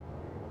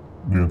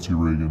Nancy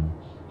Reagan,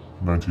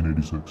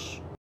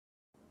 1986.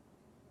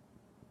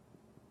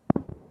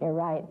 You're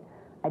right.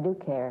 I do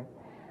care.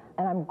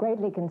 And I'm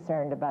greatly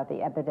concerned about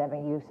the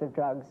epidemic use of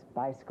drugs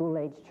by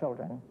school-aged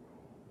children.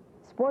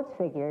 Sports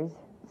figures,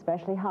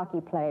 especially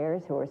hockey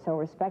players who are so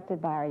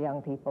respected by our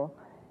young people,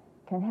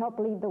 can help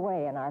lead the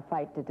way in our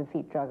fight to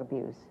defeat drug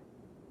abuse.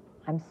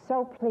 I'm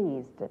so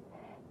pleased that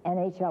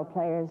NHL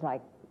players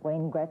like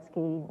Wayne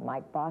Gretzky,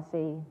 Mike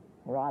Bossy,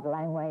 Rod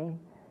Langway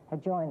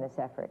have joined this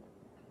effort.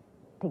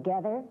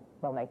 Together,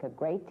 we'll make a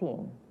great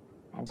team.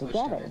 And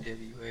together,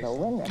 we'll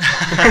win this.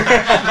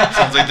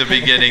 Sounds like the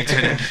beginning to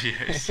an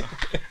interview. So.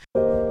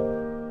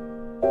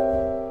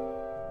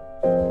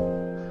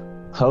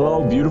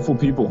 Hello, beautiful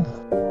people.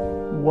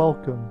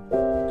 Welcome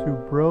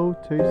to Bro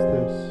Taste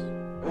This.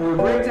 When we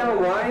break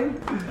down wine,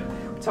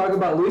 we talk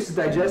about Luis's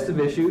digestive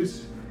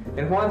issues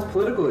and Juan's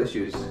political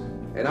issues.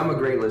 And I'm a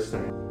great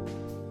listener.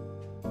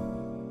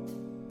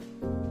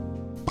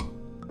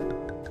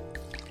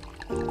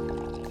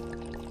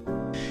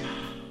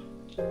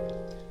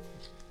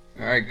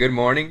 Alright, good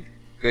morning,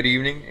 good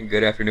evening, and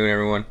good afternoon,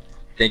 everyone.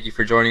 Thank you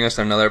for joining us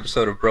on another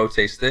episode of Bro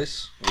Taste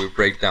This, where we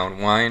break down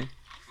wine,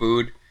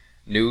 food,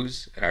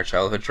 news, and our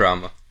childhood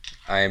trauma.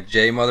 I am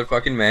Jay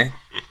motherfucking May.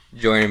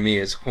 Joining me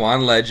is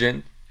Juan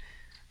Legend,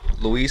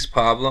 Luis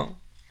Pablo,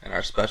 and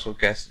our special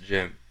guest,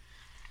 Jim.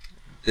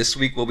 This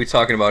week we'll be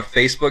talking about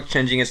Facebook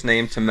changing its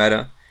name to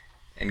Meta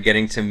and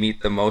getting to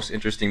meet the most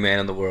interesting man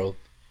in the world.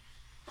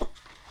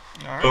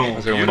 Alright, Boom.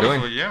 How's everyone beautiful,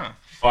 doing? Yeah.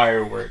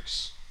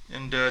 Fireworks.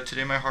 And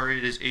today my heart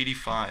rate is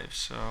 85,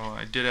 so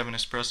I did have an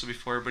espresso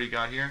before everybody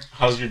got here.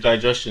 How's your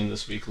digestion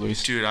this week,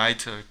 Luis? Dude, I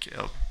took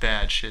a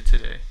bad shit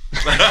today.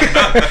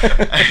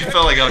 I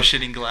felt like I was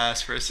shitting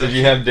glass for a second. Did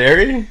you have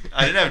dairy?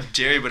 I didn't have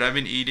dairy, but I've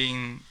been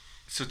eating.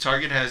 So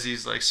Target has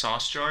these like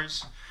sauce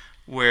jars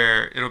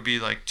where it'll be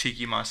like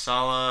tiki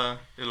masala,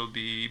 it'll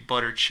be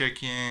butter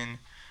chicken.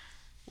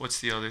 What's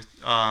the other?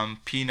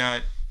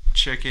 Peanut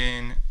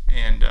chicken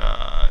and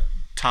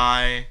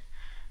Thai,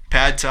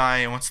 pad Thai,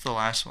 and what's the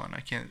last one? I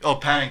can't. Oh,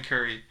 pan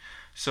curry.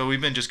 So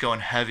we've been just going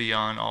heavy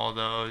on all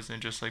those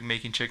and just like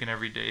making chicken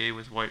every day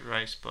with white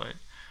rice. But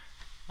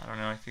I don't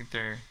know. I think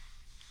they're.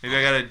 Maybe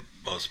I gotta.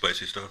 All the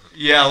spicy stuff.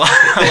 Yeah, a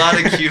lot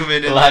of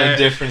cumin in A lot there. of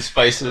different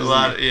spices. A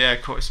lot,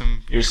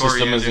 some Your system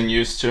coriander. isn't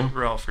used to.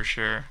 Raw for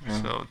sure.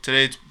 Yeah. So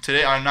today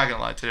I'm not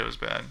gonna lie, today was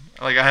bad.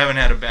 Like I haven't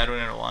had a bad one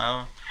in a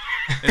while,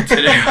 and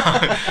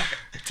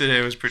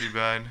today was pretty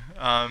bad.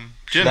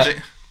 Jim,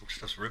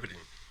 Stuff's riveting.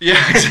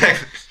 yeah,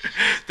 exactly.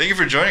 Thank you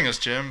for joining us,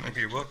 Jim.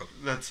 You're welcome.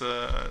 That's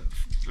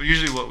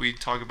usually what we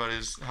talk about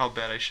is how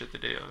bad I shit the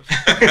day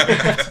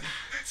of.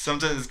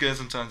 Sometimes it's good,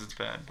 sometimes it's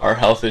bad. Our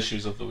health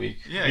issues of the week.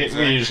 Yeah, We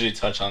exactly. usually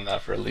touch on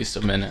that for at least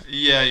a minute.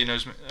 Yeah,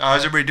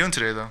 how's everybody doing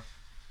today though?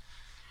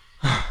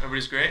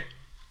 Everybody's great.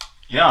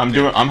 Yeah,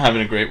 I'm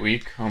having a great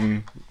week.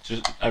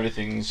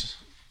 Everything's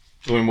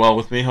doing well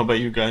with me. How about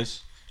you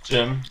guys?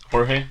 Jim,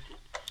 Jorge?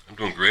 I'm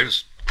doing great.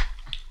 It's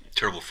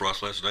terrible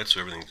frost last night, so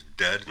everything's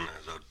dead, and I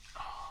was out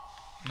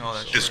No,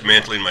 that's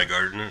dismantling my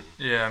garden. And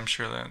Yeah, I'm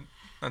sure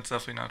that's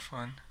definitely not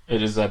fun.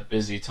 It is that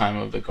busy time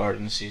of the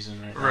garden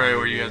season right now. Right,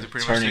 where you have to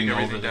pretty much turning take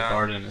over everything the down.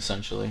 garden,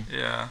 essentially.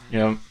 Yeah,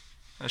 Yep.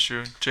 that's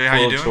true. Jay, how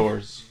Full you of doing?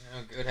 chores.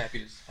 Yeah, good.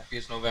 Happy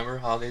it's November.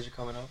 Holidays are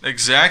coming up.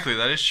 Exactly,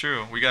 that is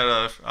true. We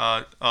got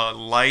a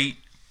light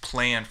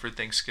plan for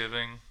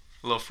Thanksgiving,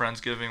 a little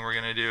Friendsgiving we're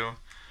gonna do.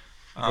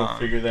 We'll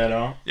figure that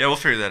out. Yeah, we'll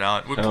figure that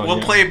out. Hell We'll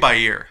yeah. play it by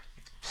ear.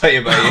 Play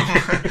it by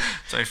ear.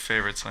 It's my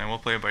favorite sign. We'll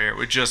play it by ear,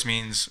 which just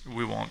means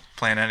we won't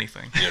plan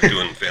anything. you're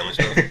doing family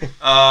stuff.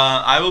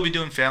 I will be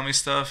doing family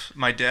stuff.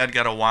 My dad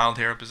got a wild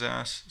hair up his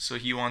ass, so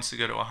he wants to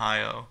go to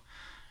Ohio.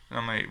 And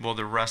I'm like, well,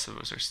 the rest of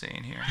us are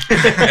staying here.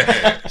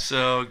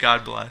 So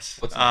God bless.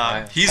 What's in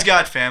Ohio? He's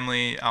got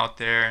family out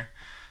there,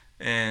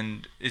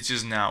 and it's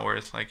just not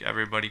worth like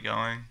everybody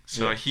going.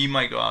 So Yeah. he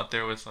might go out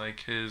there with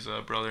like his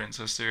brother and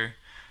sister,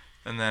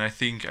 and then I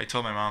think I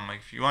told my mom like,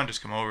 if you want,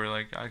 just come over.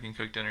 Like I can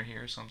cook dinner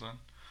here or something.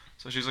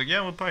 So she's like, yeah,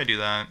 we'll probably do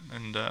that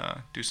and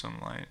do something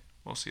light.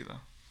 We'll see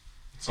though.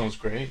 Sounds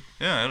great.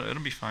 Yeah,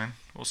 it'll be fine.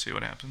 We'll see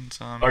what happens.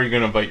 Are you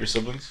going to invite your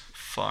siblings?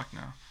 Fuck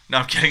no. No,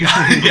 I'm kidding.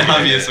 Yeah,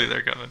 obviously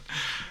they're coming.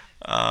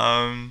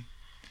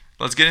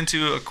 Let's get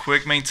into a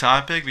quick main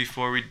topic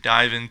before we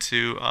dive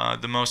into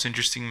the most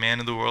interesting man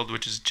in the world,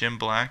 which is Jim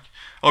Black.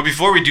 Oh,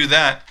 before we do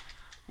that,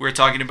 we're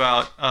talking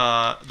about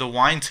the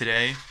wine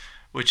today,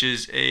 which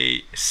is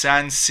a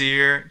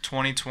Sancerre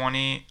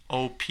 2020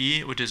 OP,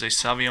 which is a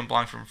Sauvignon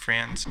Blanc from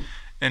France.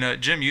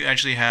 And Jim, you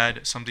actually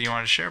had something you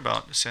wanted to share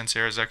about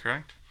Sancerre, is that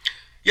correct?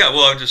 Yeah,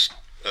 well, I was just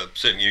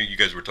saying, you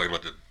guys were talking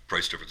about the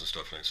price difference and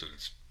stuff, and I said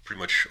it's pretty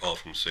much all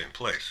from the same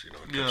place. It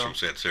comes Yeah. from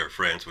Sancerre,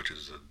 France, which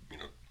is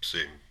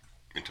same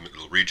intimate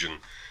little region,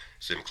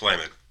 same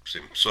climate,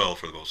 same soil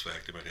for the most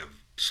fact. They might have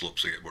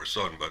slopes that get more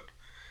sun, but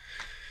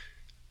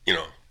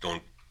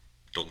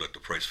don't let the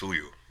price fool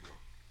you.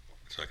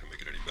 It's not going to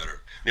make it any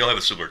better. They all have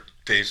a similar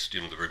taste.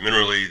 They're very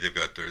minerally. They've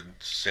got their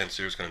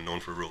Sancerre is kind of known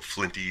for a real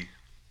flinty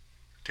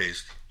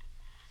taste.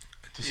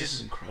 This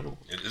is incredible.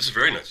 It is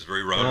very nice. It's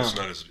very round. Yeah. It's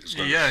not as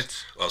Yeah,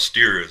 as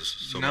austere as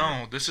some.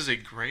 No, this is a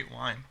great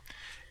wine.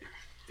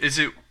 Is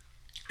it?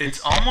 It's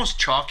almost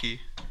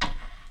chalky.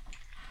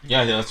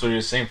 Yeah, that's what you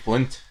were saying.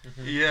 Flint.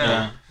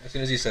 Yeah. As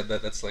soon as you said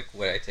that, that's like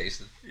what I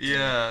tasted.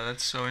 Yeah,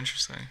 that's so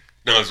interesting.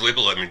 Now, his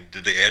label, I mean,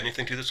 did they add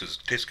anything to this? 'Cause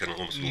it tastes kind of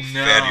almost a little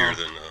No. fattier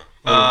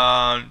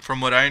than. From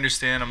what I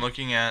understand, I'm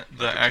looking at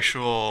the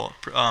actual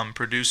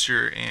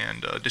producer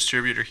and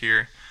distributor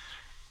here.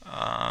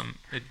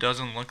 It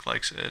doesn't look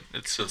like it.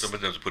 It's So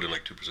sometimes put in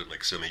like 2%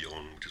 like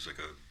Semillon, which is like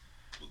a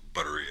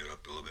buttery it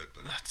up a little bit,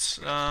 but that's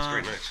it's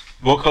very nice.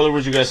 What color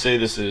would you guys say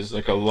this is?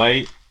 Like a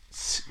light,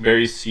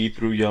 very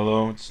see-through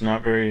yellow. It's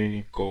not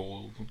very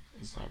gold.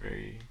 It's not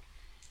very.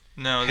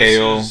 no.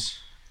 Pale. This is.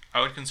 I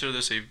would consider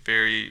this a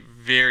very,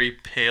 very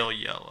pale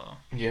yellow.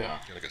 Yeah.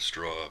 Like a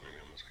straw. Maybe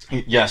almost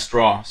like Yeah,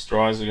 straw.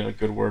 Straw is a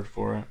good word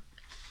for it.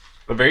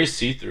 But very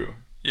see-through.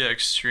 Yeah,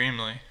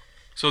 extremely.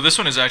 So this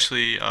one is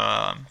actually,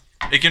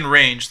 it can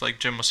range, like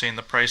Jim was saying,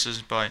 the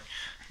prices, but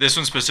this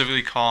one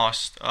specifically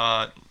cost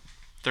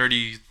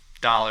 $30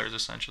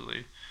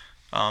 essentially.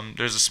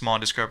 There's a small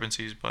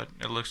discrepancies, but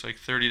it looks like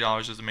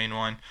 $30 is the main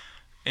one.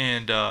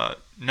 And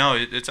no,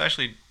 it's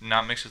actually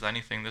not mixed with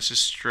anything. This is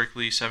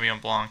strictly Sauvignon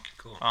Blanc.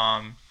 Cool.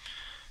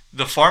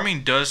 The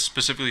farming does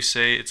specifically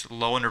say it's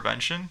low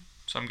intervention,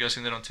 so I'm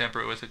guessing they don't tamper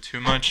it with it too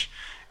much.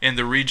 And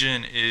the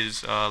region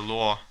is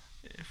Loire,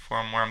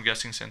 from where I'm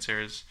guessing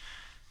Sancerre is.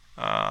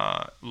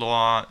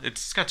 Loire,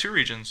 it's got two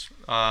regions,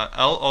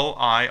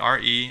 Loire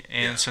and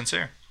Yeah.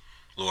 Sancerre.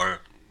 Loire.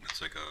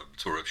 It's like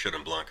it's where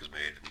Chenin Blanc is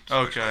made. And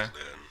Okay. specialized in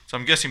that. So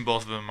I'm guessing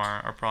both of them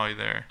are probably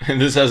there.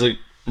 And this has a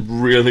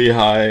really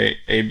high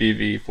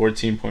ABV,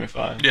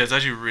 14.5. Yeah, it's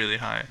actually really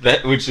high.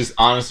 That, which is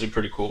honestly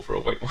pretty cool for a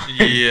white wine.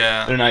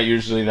 Yeah. They're not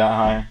usually that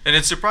high. And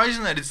it's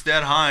surprising that it's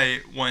that high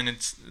when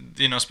it's,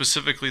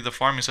 specifically the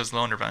farming says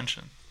low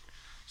intervention.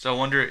 So I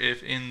wonder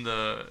if in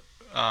the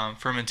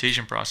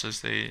fermentation process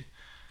they,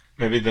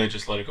 Maybe they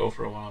just let it go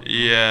for a while.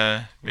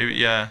 yeah, maybe,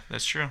 yeah,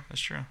 that's true.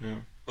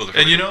 Well,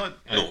 And you know what?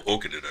 no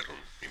oak in it, I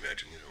don't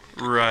imagine.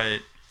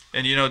 Right.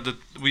 And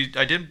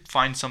I did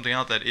find something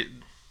out that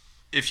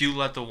if you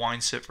let the wine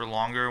sit for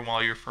longer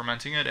while you're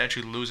fermenting it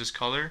actually loses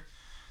color,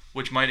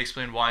 which might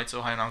explain why it's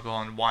so high in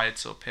alcohol and why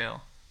it's so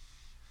pale.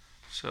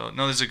 So,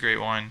 no, this is a great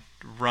wine.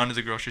 Run to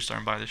the grocery store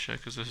and buy this shit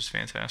because this is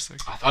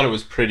fantastic. I thought it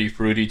was pretty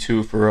fruity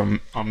too for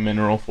a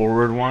mineral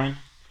forward wine.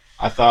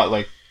 I thought,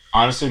 like,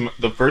 honestly,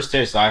 the first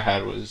taste I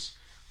had was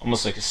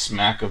almost like a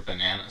smack of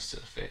bananas to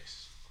the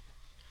face.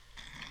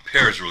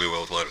 Pairs really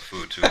well with a lot of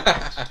food too.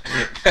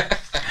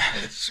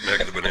 Smack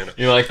of the banana.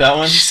 You like that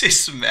one? Did you say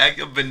smack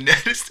of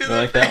bananas to You the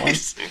like that one?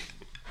 face?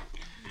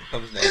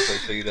 Comes naturally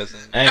so he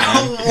doesn't. Hey,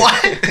 man.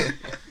 What?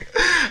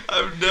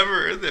 I've never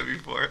heard that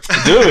before.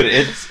 Dude,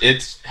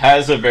 it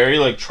has a very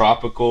like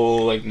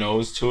tropical like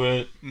nose to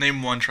it.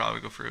 Name one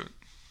tropical fruit.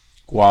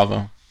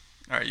 Guava.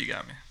 All right, you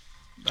got me.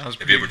 That was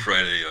Have you ever pretty-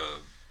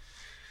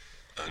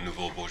 tried a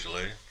Nouveau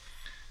Beaujolais?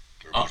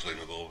 Or Beaujolais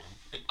Nouveau?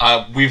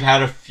 We've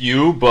had a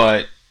few,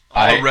 but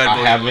I red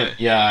Beaujolais. haven't.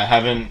 Yeah, I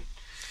haven't.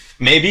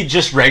 Maybe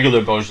just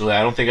regular Beaujolais.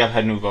 I don't think I've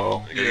had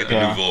Nouveau. You gotta get the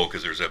Yeah. Nouveau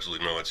because there's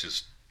absolutely no. It's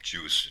just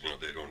juice.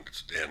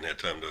 They hadn't had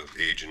time to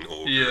age in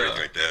oak Yeah. or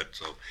anything like that.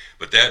 So,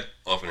 but that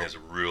often has a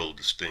real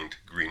distinct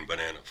green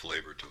banana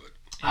flavor to it.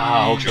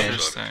 Ah, okay.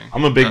 Interesting.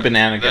 I'm a big That-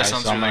 banana guy, that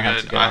sounds so I might really have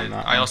good. to get on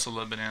that. I also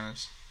love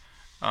bananas.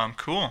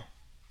 Cool.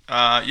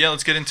 Yeah,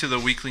 let's get into the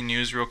weekly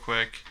news real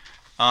quick.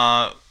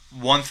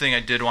 One thing I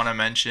did want to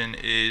mention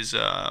is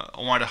I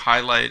wanted to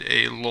highlight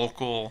a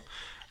local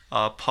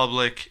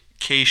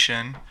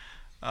publication.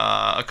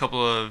 A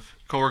couple of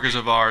coworkers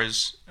of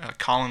ours,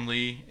 Colin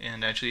Lee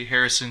and actually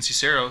Harrison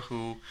Cicero,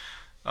 who,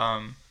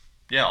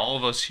 all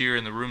of us here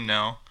in the room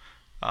know,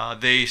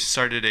 they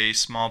started a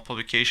small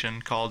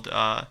publication called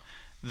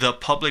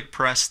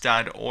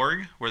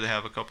thepublicpress.org, where they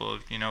have a couple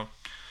of,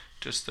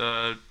 just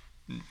I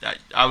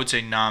would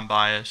say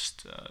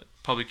non-biased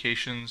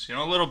publications,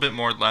 a little bit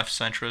more left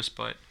centrist,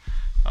 but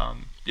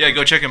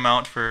go check them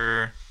out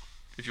for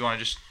if you want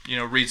to just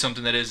read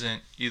something that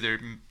isn't either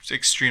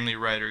extremely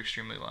right or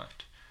extremely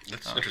left.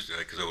 That's interesting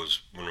because I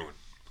was wondering what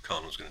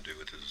Colin was going to do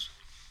with his.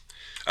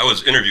 I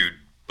was interviewed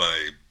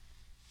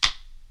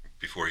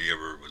before he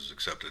ever was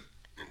accepted.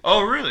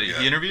 Oh, really? Yeah.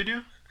 He interviewed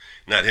you?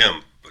 Not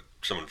him, but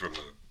someone from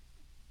the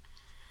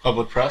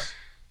Public press.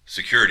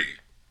 security.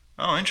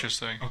 Oh,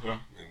 interesting. Okay.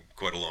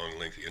 Quite a long,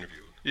 lengthy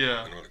interview.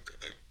 Yeah.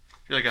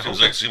 You're like, I hope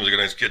Seems like a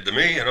nice kid to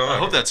me. I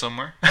hope that's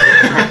somewhere.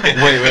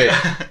 Wait.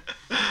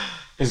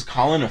 Is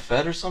Colin a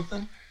Fed or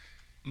something?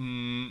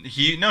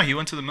 He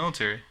went to the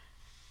military.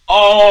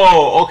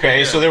 Oh, okay.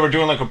 Yeah. So they were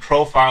doing like a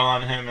profile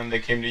on him, and they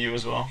came to you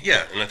as well.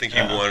 Yeah, and I think he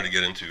wanted to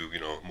get into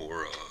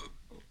more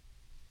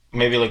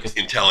Maybe like a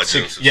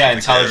intelligence. and yeah,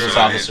 stuff like that. intelligence So,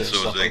 officer, So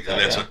stuff like that.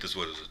 and that's Yeah. what this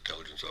was,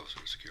 intelligence officer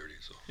security.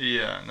 So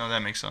Yeah, no, that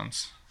makes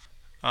sense.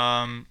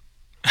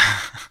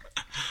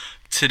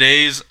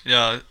 Today's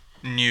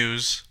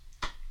news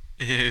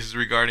is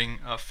regarding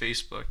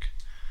Facebook.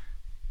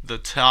 The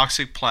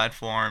toxic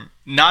platform,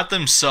 not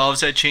themselves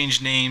that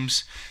changed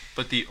names,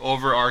 but the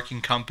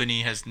overarching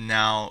company has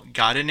now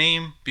got a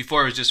name.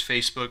 Before it was just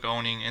Facebook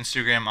owning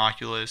Instagram,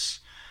 Oculus,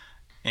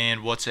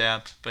 and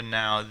WhatsApp, but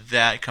now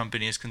that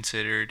company is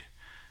considered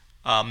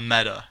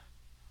Meta.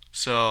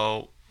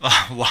 So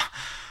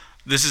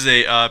this is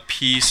a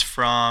piece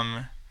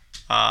from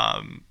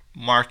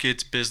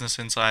Markets Business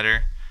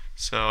Insider.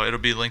 So it'll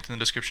be linked in the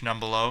description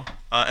down below,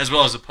 as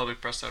well as the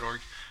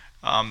publicpress.org.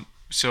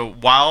 So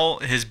while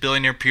his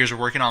billionaire peers are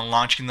working on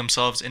launching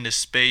themselves into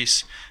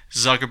space,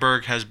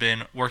 Zuckerberg has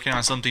been working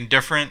on something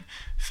different.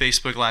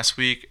 Facebook last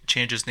week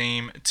changed its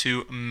name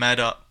to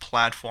Meta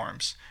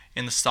Platforms,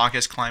 and the stock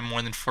has climbed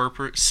more than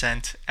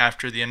 4%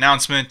 after the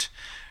announcement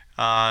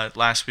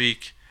last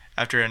week.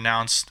 After it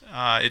announced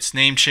its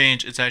name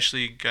change, it's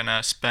actually going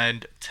to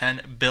spend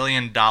 $10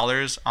 billion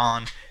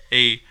on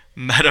a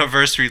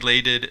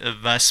metaverse-related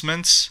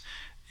investments,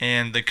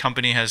 and the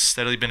company has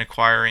steadily been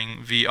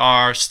acquiring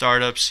VR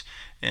startups,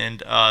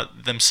 and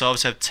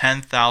themselves have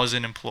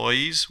 10,000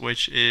 employees,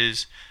 which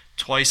is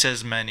twice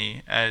as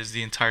many as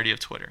the entirety of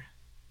Twitter.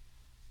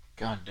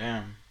 God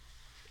damn.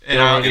 And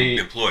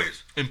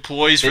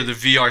Employees. for the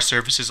VR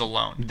services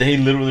alone. They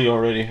literally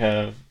already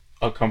have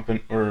a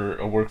company or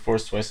a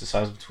workforce twice the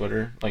size of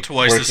Twitter, like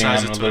Twice the working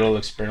size on of a Twitter. little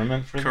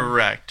experiment for them.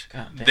 Correct.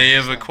 God damn, They have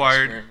It's not an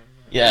acquired. experiment.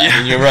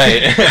 Yeah, you're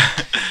right.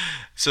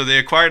 So they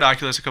acquired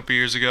Oculus a couple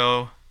years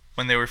ago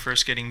when they were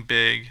first getting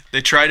big.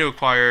 They tried to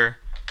acquire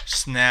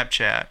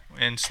Snapchat,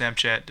 and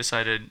Snapchat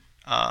decided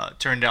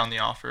turned down the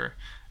offer.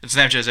 And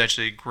Snapchat has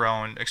actually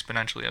grown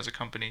exponentially as a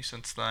company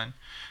since then.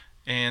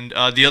 And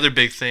the other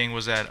big thing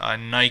was that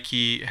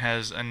Nike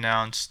has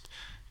announced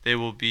they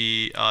will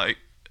be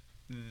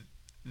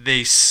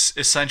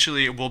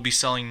essentially will be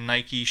selling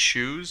Nike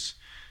shoes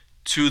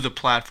to the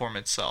platform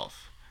itself.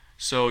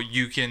 So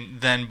you can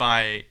then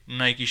buy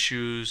Nike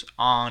shoes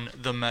on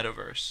the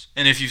metaverse.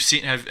 And if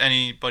you've have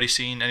anybody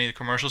seen any of the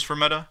commercials for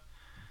Meta?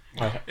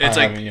 It's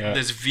like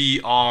this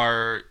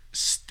VR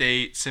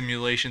state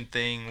simulation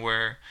thing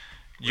where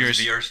What does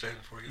VR stand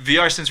for?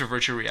 VR stands for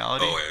virtual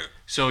reality. Oh, yeah.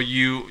 So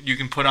you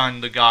can put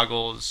on the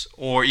goggles,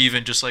 or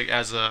even just like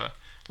as a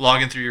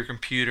log in through your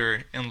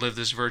computer and live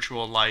this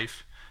virtual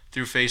life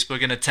through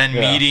Facebook and attend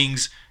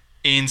meetings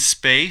in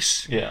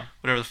space. Yeah.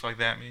 Whatever the fuck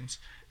that means.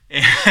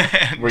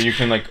 And where you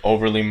can like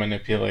overly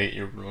manipulate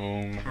your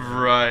room,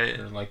 right,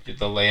 or like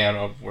the layout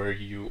of where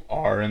you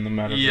are in the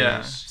metaverse.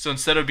 Yeah. So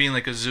instead of being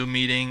like a Zoom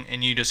meeting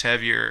and you just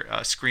have your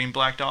screen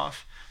blacked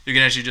off, you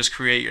can actually just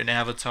create an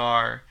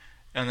avatar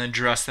and then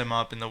dress them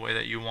up in the way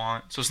that you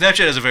want. So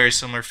Snapchat has a very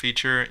similar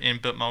feature in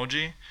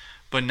Bitmoji,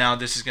 but now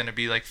this is going to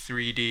be like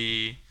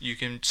 3D. You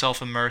can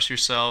self-immerse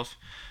yourself,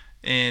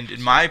 and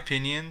in my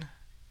opinion,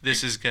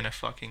 this is going to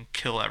fucking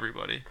kill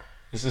everybody.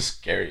 This is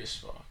scary as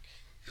fuck.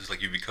 It's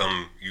like you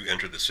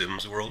enter the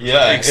Sims world.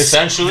 Yeah,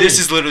 essentially. This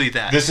is literally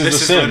that. This is the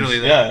Sims, literally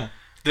that. yeah.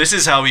 This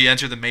is how we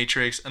enter the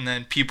Matrix, and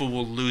then people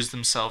will lose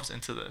themselves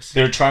into this.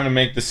 They're trying to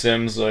make the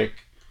Sims like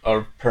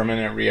a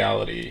permanent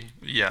reality.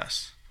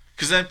 Yes.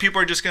 Because then people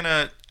are just going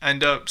to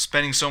end up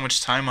spending so much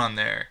time on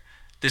there.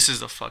 This is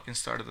the fucking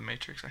start of the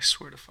Matrix. I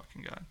swear to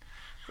fucking God.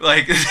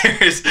 Like,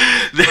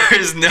 there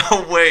is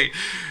no way.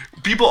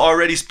 People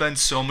already spend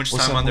so much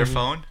time on their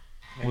phone.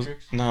 What's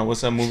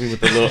that movie with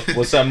the little?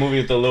 What's that movie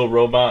with the little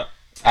robot?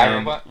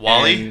 iRobot?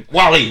 Wall-E?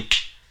 Wall-E.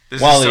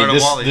 This is the start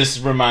of Wall-E. This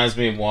reminds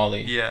me of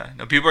Wall-E. Yeah.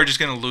 No, people are just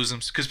going to lose them.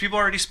 Because people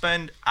already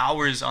spend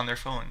hours on their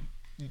phone.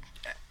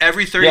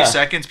 Every 30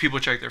 seconds, people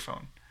check their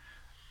phone.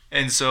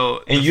 And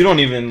so... And you don't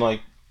even,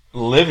 like,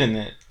 live in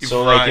it.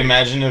 So, Right. like,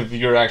 imagine if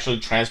you're actually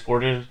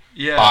transported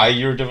by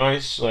your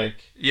device. Like...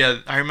 Yeah,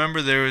 I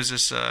remember there was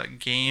this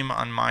game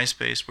on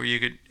MySpace where you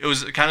could... It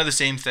was kind of the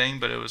same thing,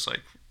 but it was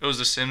like... It was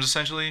The Sims,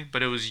 essentially,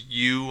 but it was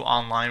you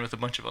online with a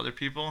bunch of other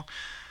people.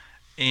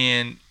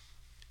 And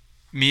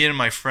me and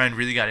my friend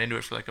really got into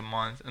it for like a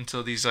month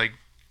until these like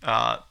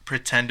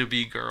pretend to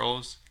be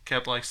girls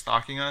kept like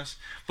stalking us.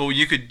 But what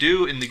you could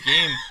do in the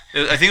game,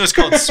 I think it was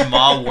called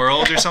Small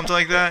World or something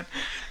like that.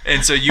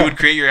 And so you would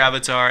create your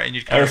avatar and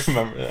you'd kind I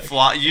remember that.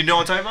 fly. You know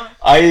what I'm talking about?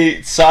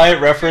 I saw it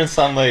referenced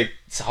on like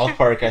South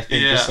Park, I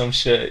think, Yeah. or some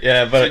shit.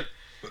 Yeah, but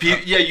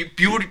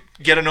You would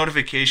get a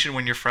notification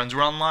when your friends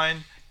were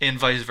online and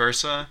vice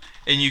versa,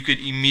 and you could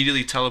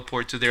immediately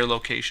teleport to their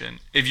location.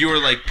 If you were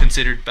like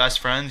considered best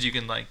friends, you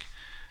can like,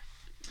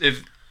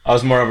 if I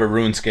was more of a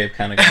RuneScape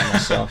kind of guy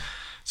myself.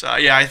 so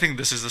yeah, I think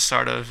this is the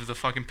start of the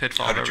fucking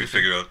pitfall. How of did you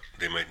everything. figure out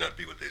they might not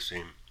be what they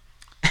seem?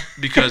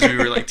 Because we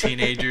were like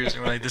teenagers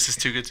and we're like, this is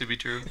too good to be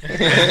true.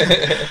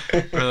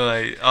 We're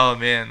like, oh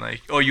man,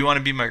 like, oh, you want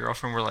to be my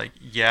girlfriend? We're like,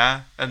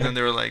 yeah. And then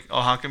they were like,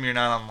 oh, how come you're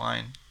not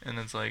online? And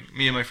it's like,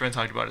 me and my friend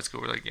talked about it at school.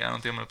 We're like, yeah, I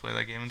don't think I'm gonna play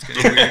that game. It's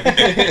gonna be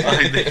weird.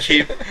 Like, they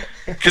keep,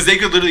 because they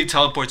could literally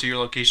teleport to your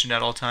location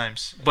at all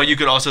times, but you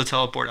could also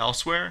teleport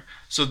elsewhere.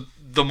 So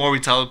the more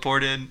we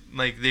teleported,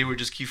 like they would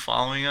just keep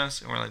following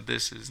us, and we're like,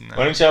 this is not.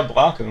 Why don't you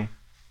block them?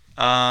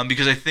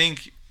 Because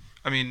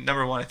I mean,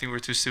 number one, I think we were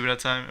too stupid at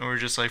the time, and we were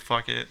just like,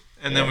 fuck it.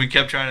 And then we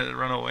kept trying to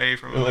run away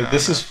from it. Like,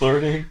 this is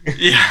flirting.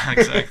 Yeah,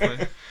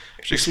 exactly.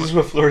 Which, This is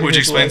what flirting which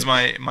is explains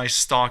like. my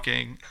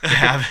stalking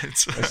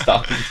habits. A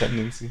stalking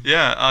tendency.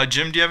 Yeah,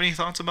 Jim, do you have any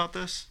thoughts about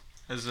this?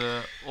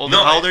 Older,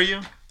 No, how old are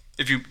you?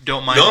 If you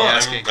don't mind me No,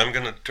 asking. I'm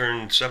gonna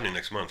turn 70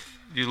 next month.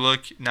 You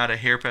look not a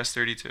hair past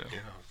 32. Yeah.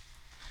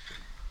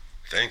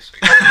 Thanks.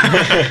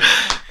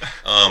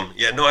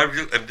 Yeah. No, I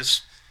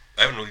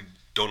haven't really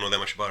don't know that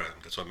much about it.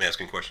 That's why I'm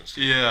asking questions.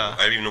 Yeah.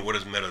 I don't even know what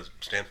does Meta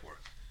stand for.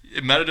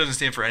 Meta doesn't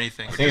stand for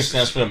anything. I think it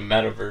stands for the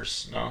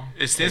metaverse. No,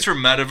 It stands for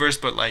metaverse,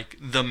 but like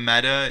the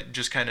meta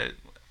just kind of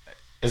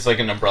it's like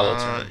an umbrella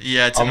term.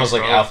 yeah, it's an almost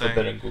like umbrella Alphabet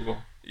thing. and Google.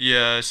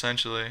 Yeah,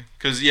 essentially.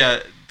 Because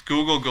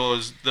Google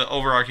goes, the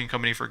overarching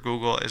company for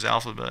Google is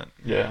Alphabet.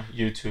 Yeah,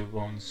 YouTube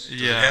owns. Does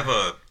Yeah. it have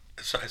a?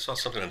 I saw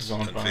something on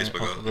Zoned by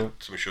Facebook. Alphabet.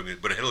 Somebody showed me,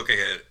 but it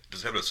had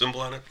does it have a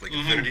symbol on it, like Mhm.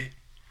 infinity?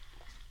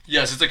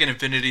 Yes, it's like an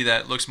infinity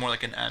that looks more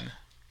like an M.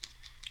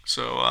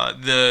 So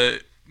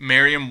the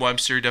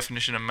Merriam-Webster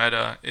definition of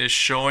meta is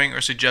showing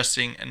or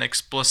suggesting an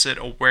explicit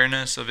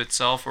awareness of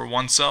itself or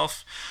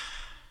oneself,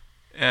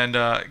 and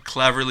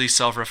cleverly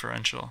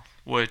self-referential,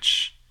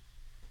 which,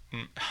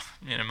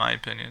 in my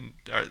opinion,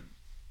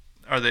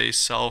 are they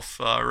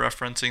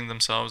self-referencing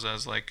themselves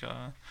as like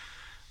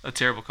a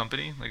terrible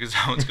company? Like, is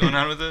that what's going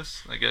on with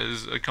this? Like,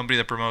 as a company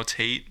that promotes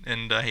hate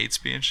and hate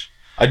speech?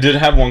 I did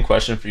have one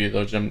question for you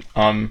though, Jim.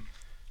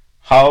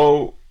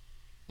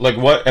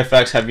 What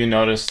effects have you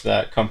noticed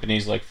that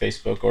companies like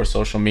Facebook or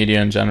social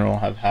media in general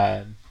have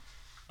had,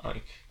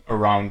 like,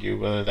 around you,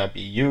 whether that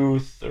be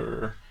youth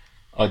or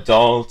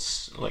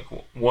adults? Like,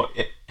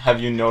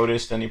 have you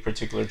noticed any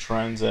particular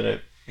trends that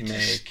it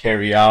may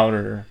carry out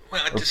or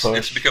It's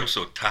push? become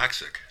so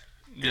toxic.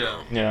 Yeah.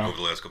 Over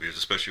the last couple of years,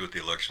 especially with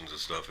the elections and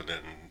stuff, and then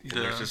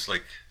there's Yeah. just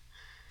like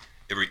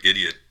every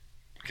idiot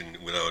can,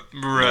 without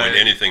Right. knowing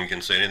anything,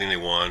 can say anything they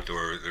want,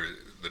 or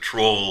the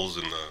trolls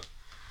and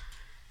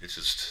it's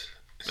just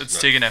It's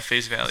not- taken at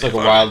face value. It's like a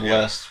fun, Wild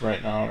yeah. West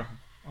right now,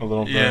 a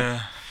little bit.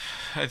 Yeah,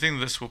 I think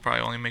this will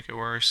probably only make it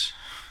worse,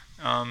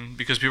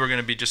 because people are going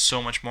to be just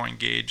so much more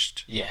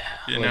engaged. Yeah,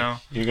 You know?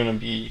 you're gonna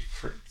be.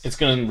 It's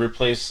gonna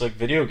replace like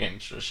video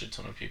games for a shit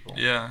ton of people.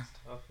 Yeah.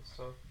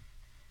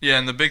 Yeah,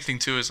 and the big thing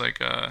too is like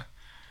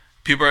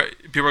people are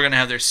going to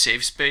have their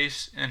safe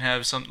space and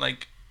have some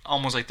like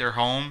almost like their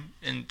home,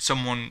 and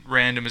someone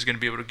random is going to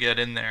be able to get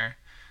in there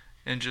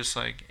and just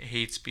like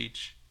hate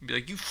speech. Be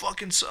like, you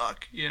fucking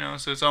suck, you know?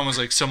 So it's almost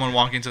like someone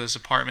walking into this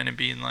apartment and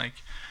being like,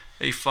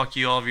 hey, fuck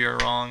you, all of you are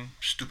wrong.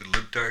 Stupid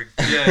libtard.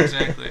 Yeah,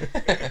 exactly.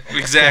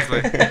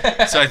 Exactly.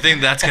 So I think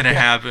that's going to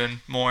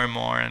happen more and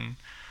more. And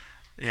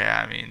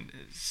yeah, I mean,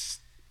 it's.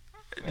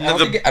 I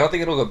don't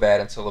think it'll go bad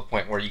until the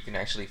point where you can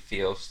actually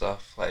feel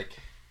stuff like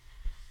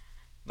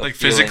Like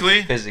feeling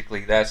physically?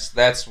 Physically,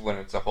 that's when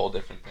it's a whole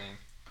different thing.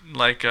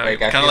 Like, Like, I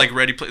kind of feel- like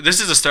Ready Player.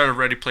 This is the start of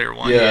Ready Player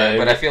One. Yeah.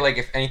 But I feel like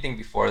if anything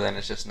before then,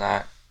 it's just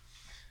not.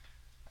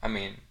 I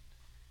mean,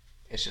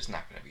 it's just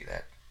not going to be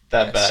that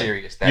bad.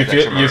 serious. You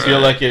feel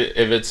traumatic. like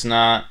if it's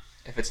not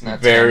if it's not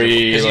very,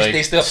 tangible. 'Cause like-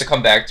 they still have to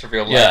come back to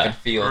real life Yeah. and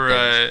feel things.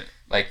 Right.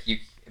 Like you,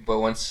 but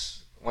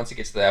once it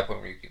gets to that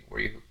point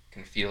where you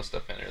can feel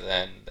stuff in there,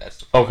 then that's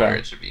the point Okay. where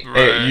it should be.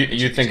 Right. Hey,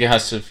 you think it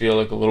has to feel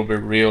like a little bit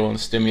real and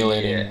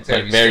stimulating, Yeah, it's gotta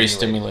like be very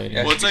stimulating. stimulating.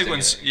 Yeah. Well, it's should like be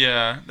when.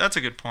 Yeah, that's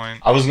a good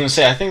point. I was gonna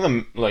say I think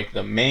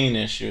the main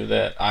issue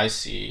that I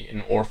see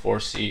or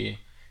foresee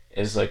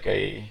is like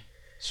a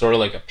sort of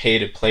like a pay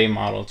to play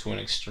model to an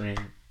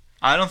extreme.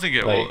 I don't think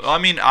it Like- will. I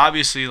mean,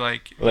 obviously,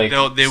 like Like-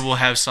 they will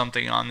have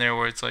something on there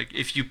where it's like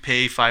if you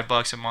pay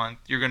 $5 a month,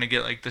 you're gonna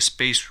get like the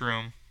space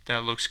room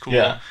that looks cool,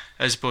 Yeah.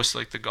 as opposed to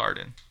like the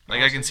garden.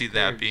 Like I can see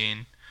that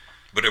being.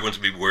 But everyone's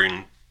be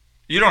wearing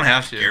You don't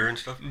have to. gear and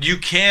stuff. You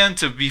can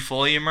to be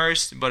fully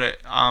immersed, but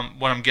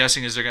what I'm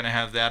guessing is they're gonna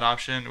have that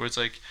option where it's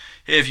like,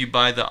 hey, if you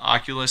buy the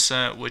Oculus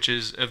set, which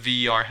is a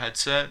VR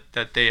headset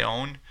that they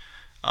own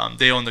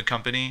the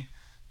company.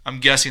 I'm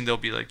guessing they'll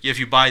be like, if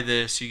you buy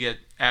this, you get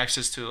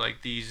access to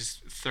like these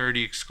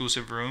 30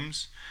 exclusive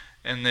rooms,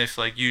 and if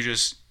like you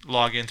just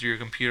log in through your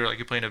computer like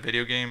you're playing a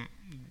video game,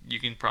 you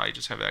can probably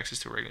just have access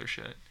to regular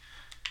shit.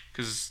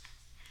 Because,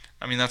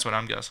 I mean, that's what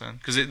I'm guessing.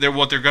 Because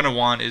what they're gonna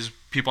want is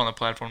people on the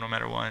platform no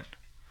matter what.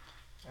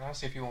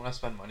 Honestly, if you want to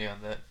spend money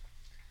on that,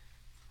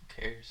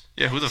 who cares?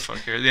 Yeah, who the fuck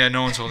cares? Yeah,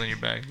 no one's holding your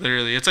bag.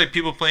 Literally, it's like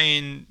people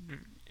paying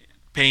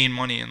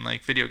money in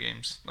like video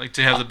games, like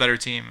to have the better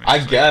team. It's I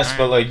just guess, like,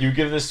 but alright. like you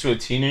give this to a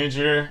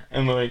teenager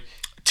and like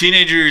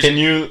Teenagers. can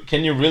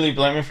you really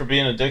blame him for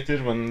being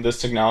addicted when this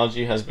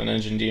technology has been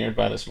engineered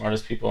by the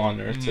smartest people on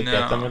earth to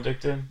get them No.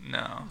 addicted?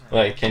 No.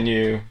 Like, can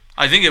you?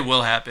 I think it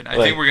will happen. I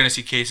Like- think we're gonna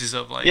see cases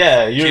of like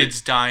Yeah, you're-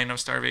 kids dying of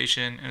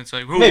starvation, and it's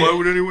like, oh, Maybe. why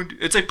would anyone?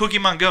 It's like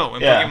Pokemon Go.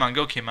 When Yeah. Pokemon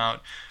Go came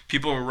out,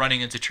 people were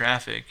running into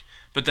traffic,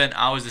 but then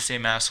I was the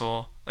same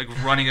asshole, like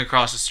running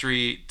across the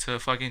street to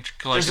fucking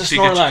collect There's a a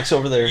Pikachu. Snorlax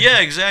over there. Yeah,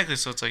 exactly.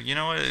 So it's like, you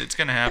know what? It's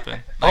gonna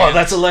happen. Oh, Like,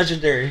 that's a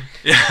legendary.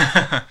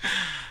 yeah.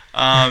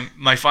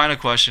 My final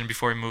question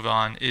before we move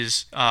on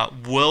is,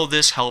 will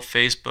this help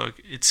Facebook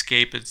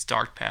escape its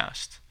dark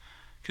past?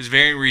 Because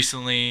very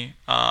recently,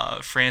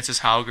 Frances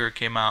Hauger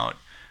came out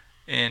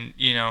and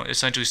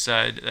essentially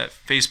said that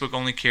Facebook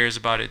only cares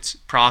about its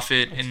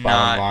profit and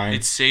bottom not line.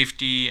 its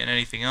safety and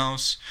anything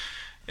else.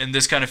 And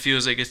this kind of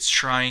feels like it's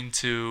trying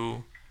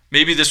to.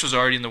 Maybe this was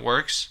already in the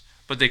works,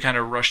 but they kind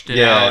of rushed it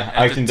out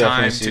I at the can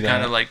definitely time see to that.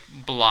 kind of like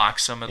block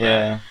some of that.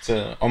 Yeah,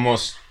 to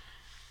almost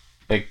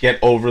like get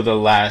over the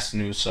last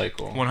news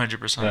cycle.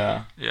 100%.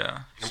 Yeah. Yeah.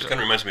 It So- kind of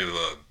reminds me of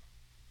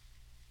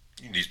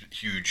these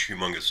huge,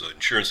 humongous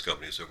insurance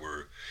companies that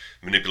were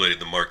manipulating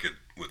the market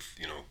with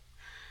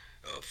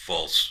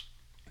false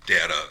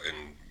data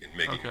and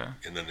making, Okay.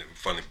 and then they were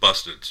finally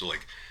busted. So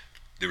like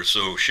they were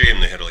so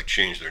ashamed they had to like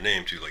change their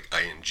name to like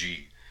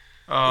ING.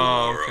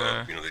 Oh, Or,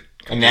 okay.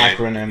 they An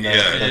acronym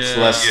that's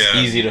less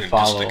easy to and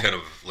follow. Just to kind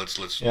of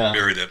let's Yeah.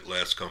 bury that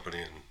last company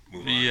and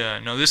move on. Yeah,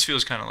 no, this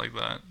feels kind of like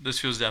that. This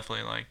feels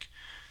definitely like,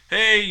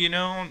 hey,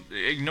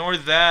 ignore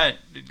that.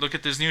 Look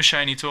at this new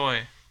shiny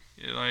toy.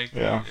 Like,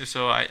 Yeah.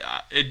 So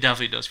it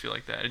definitely does feel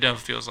like that. It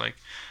definitely feels like,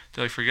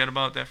 to like forget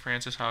about that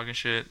Frances Haugen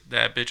shit.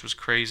 That bitch was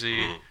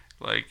crazy.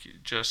 Like,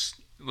 just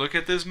look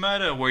at this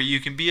meta where you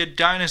can be a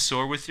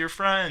dinosaur with your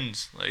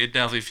friends. Like, it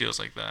definitely feels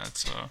like that.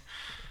 So,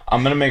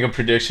 I'm gonna make a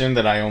prediction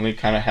that I only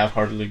kind of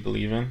half-heartedly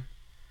believe in,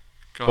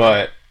 go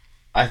ahead.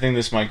 but I think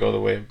this might go the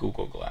way of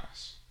Google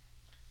Glass,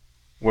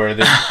 where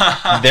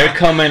they're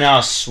coming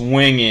out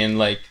swinging,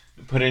 like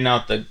putting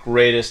out the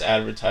greatest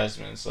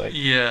advertisements, like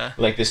Yeah.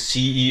 like the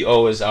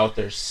CEO is out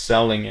there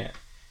selling it,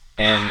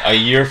 and a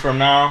year from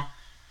now,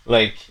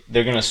 like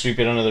they're gonna sweep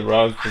it under the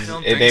rug I because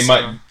don't they think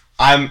might.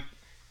 so.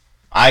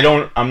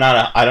 I'm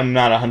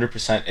not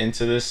 100%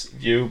 into this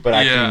view, but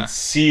I Yeah. can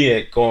see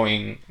it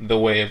going the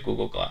way of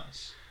Google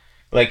Glass.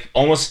 Like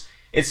almost,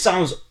 it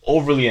sounds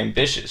overly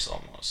ambitious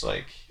almost.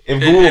 Like if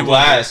Google it will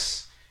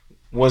Glass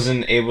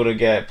wasn't able to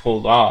get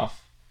pulled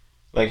off,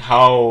 like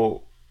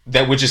how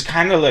that, which is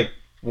kind of like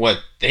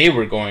what they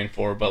were going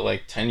for, but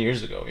like 10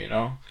 years ago, Yeah.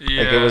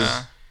 like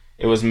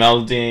it was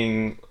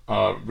melding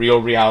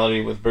real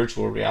reality with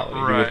virtual reality.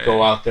 You would go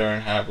Right. out there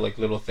and have like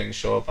little things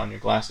show up on your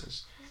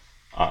glasses.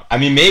 I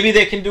mean, maybe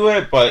they can do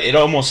it, but it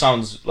almost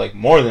sounds like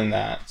more than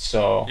that.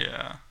 So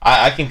Yeah.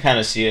 I can kind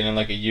of see it in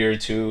like a year or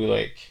two,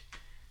 like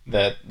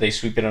that they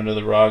sweep it under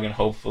the rug, and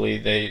hopefully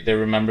they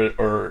remember it,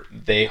 or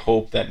they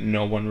hope that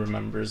no one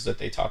remembers that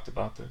they talked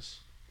about this.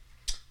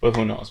 But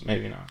who knows?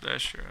 Maybe not.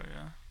 That's true,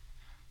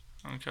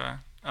 yeah. Okay.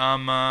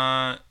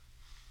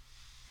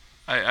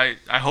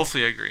 I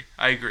hopefully agree.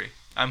 I agree.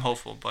 I'm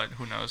hopeful, but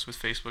who knows with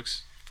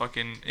Facebook's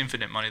fucking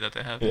infinite money that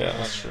they have. Yeah,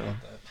 that's true.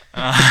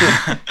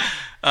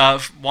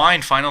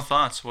 Wine, final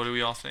thoughts. What do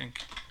we all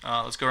think?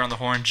 Let's go around the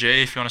horn.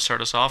 Jay, if you want to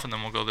start us off, and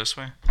then we'll go this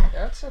way.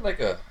 Yeah, I'd say like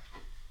a, I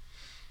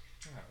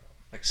don't know,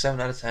 like 7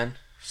 out of 10.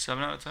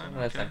 7 out of 10? 7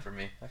 out of Okay. 10 for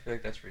me. I feel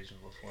like that's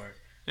reasonable for it.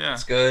 Yeah.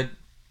 It's good,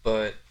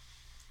 but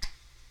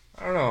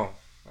I don't know.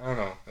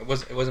 It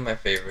wasn't my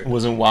favorite. It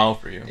wasn't wow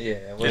for you. Yeah,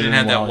 it You wasn't. didn't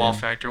have that wow, wow yeah.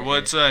 factor. Yeah.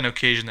 What's an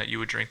occasion that you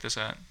would drink this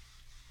at?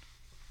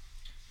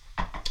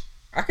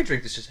 I could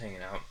drink this just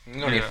hanging out. You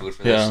don't need Yeah. food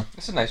for Yeah. this.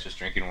 It's a nice just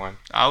drinking wine.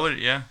 I would,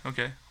 yeah.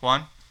 Okay.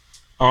 Juan?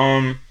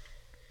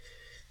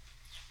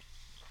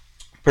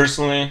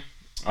 Personally,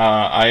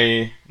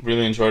 I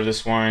really enjoyed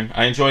this wine.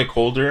 I enjoy it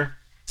colder.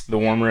 The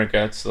warmer it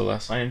gets, the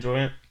less I enjoy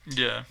it.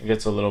 Yeah. It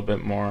gets a little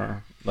bit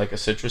more like a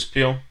citrus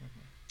peel.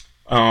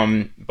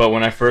 But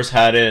when I first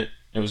had it,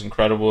 it was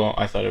incredible.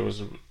 I thought it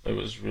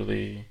was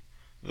really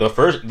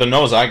the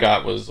nose I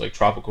got was like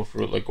tropical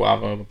fruit, like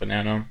guava,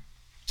 banana.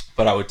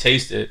 But I would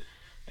taste it,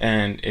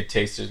 and it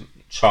tasted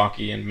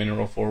chalky and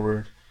mineral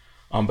forward.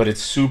 But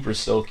it's super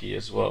silky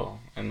as well,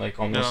 and like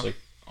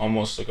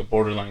almost like a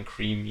borderline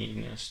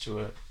creaminess to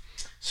it.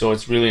 So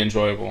it's really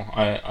enjoyable.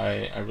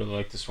 I really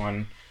like this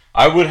one.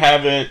 I would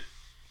have it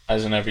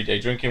as an everyday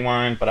drinking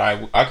wine, but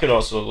I could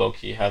also low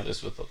key have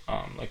this with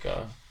like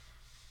a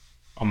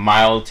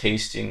mild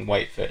tasting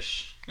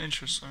whitefish.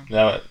 Interesting.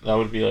 That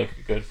would be like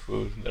a good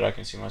food that I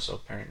can see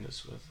myself pairing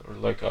this with, or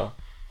like a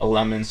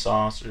lemon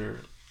sauce,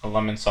 or a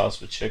lemon sauce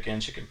with chicken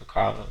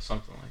piccata,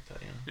 something like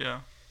that.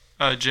 Yeah.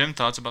 Jim,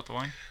 thoughts about the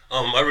wine?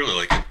 I really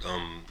like it.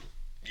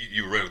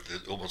 You were right with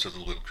it. Almost has a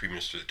little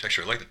creaminess to the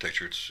texture. I like the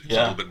texture. It's a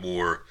little bit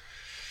more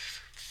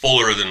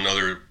fuller than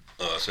other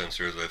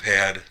Sancerres I've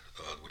had,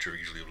 which are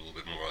usually a little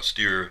bit more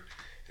austere.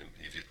 And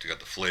you've got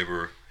the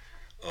flavor.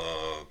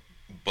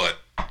 But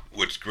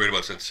what's great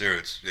about Sancerre,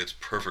 it's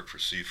perfect for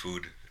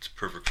seafood. It's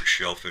perfect for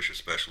shellfish,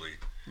 especially.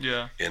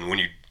 Yeah. And when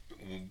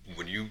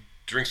you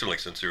drink something like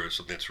Sancerre,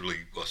 something that's really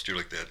austere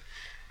like that,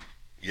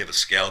 you have a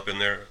scallop in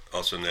there.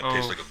 Also, and that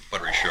tastes like a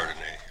buttery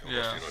Chardonnay.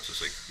 Almost, Yeah. it's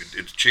just like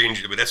it's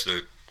changed. I mean, that's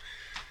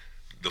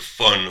the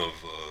fun of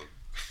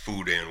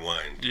food and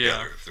wine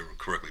together if they're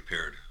correctly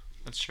paired.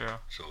 That's true.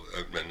 So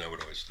I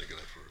would always think of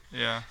that for.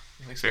 Yeah.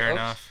 Like Fair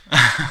scallops?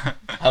 enough.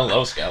 I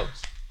love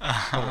scallops.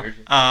 Allergic.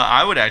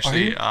 I would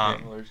actually. Yeah,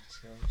 I'm allergic to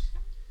scallops.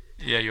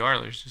 Yeah, you are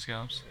allergic to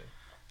scallops.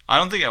 I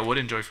don't think I would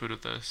enjoy food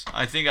with this.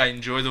 I think I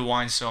enjoy the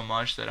wine so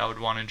much that I would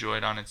want to enjoy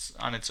it on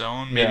its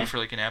own, maybe Yeah. for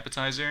like an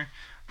appetizer,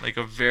 like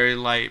a very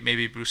light,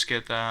 maybe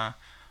bruschetta,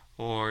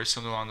 or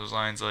something along those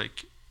lines,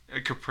 like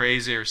a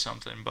caprese or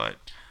something. But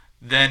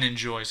then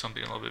enjoy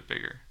something a little bit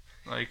bigger.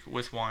 like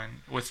with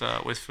wine, with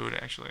food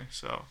actually.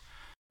 So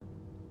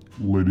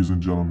Ladies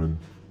and gentlemen,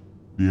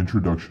 the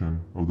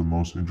introduction of the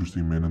most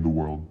interesting man in the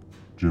world,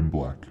 Jim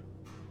Black.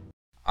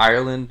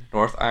 Ireland,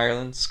 North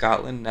Ireland,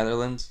 Scotland,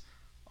 Netherlands,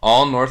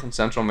 all North and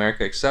Central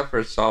America except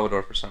for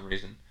Salvador for some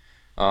reason,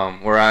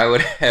 where I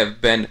would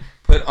have been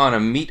put on a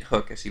meat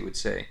hook, as he would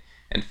say,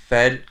 and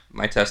fed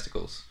my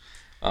testicles.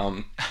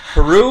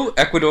 Peru,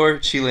 Ecuador,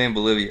 Chile, and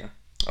Bolivia.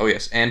 Oh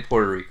yes, and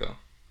Puerto Rico.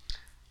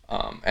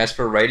 As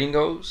for writing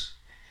goes,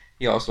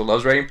 he also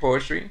loves writing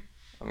poetry.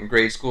 In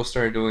grade school,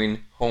 started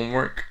doing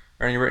homework,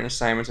 earning written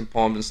assignments and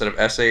poems instead of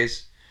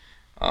essays.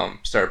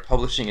 Started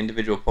publishing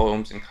individual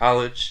poems in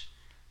college.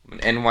 In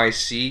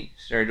NYC,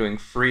 started doing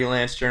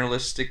freelance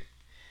journalistic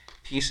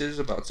pieces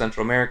about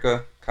Central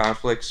America,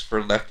 conflicts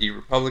for lefty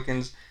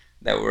Republicans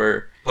that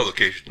were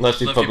Publications.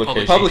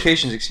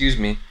 publications, excuse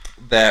me,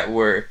 that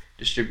were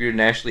distributed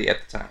nationally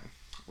at the time.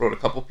 Wrote a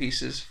couple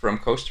pieces from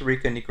Costa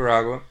Rica and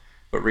Nicaragua,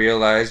 but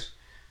realized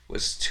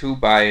was too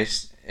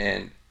biased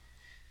and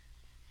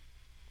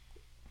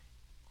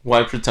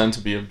Why pretend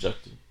to be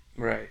objective?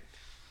 right.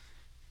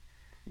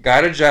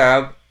 Got a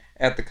job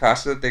at the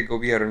Casa de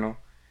Gobierno,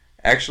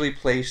 actually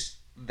placed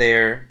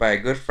there by a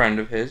good friend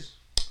of his,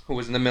 who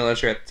was in the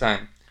military at the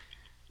time,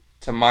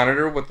 to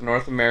monitor what the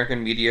North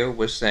American media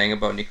was saying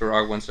about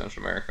Nicaragua and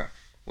Central America,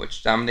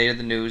 which dominated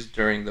the news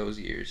during those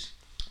years.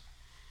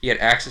 He had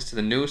access to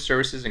the news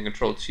services and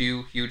controlled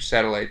 2 huge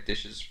satellite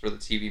dishes for the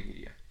TV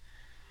media.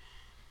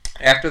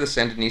 After the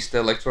Sandinista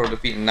electoral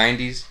defeat in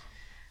 90,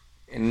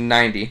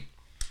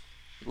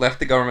 left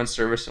the government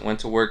service and went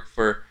to work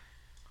for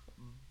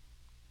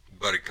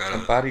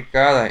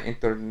Barricada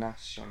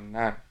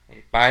Internacional,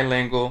 a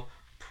bilingual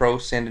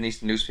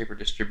pro-Sandinista newspaper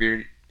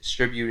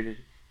distributed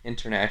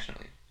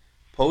internationally.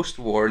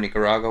 Post-war,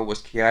 Nicaragua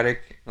was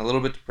chaotic and a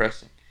little bit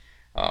depressing.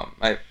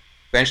 I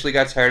eventually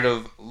got tired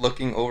of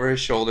looking over his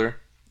shoulder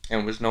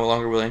and was no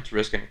longer willing to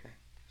risk anything.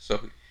 So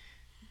he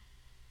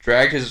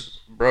dragged his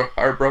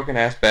heartbroken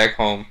ass back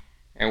home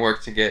and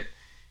worked to get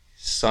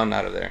his son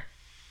out of there.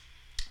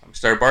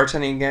 Started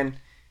bartending again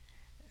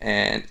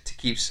and to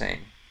keep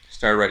sane.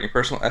 Started writing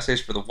personal essays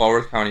for the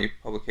Walworth County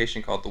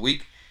publication called The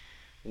Week.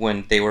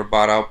 When they were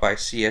bought out by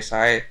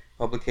CSI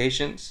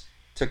Publications,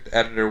 took the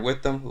editor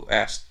with them who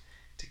asked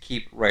to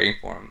keep writing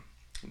for him.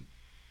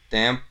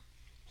 Dan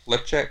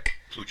Pluchek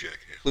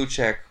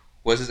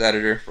was his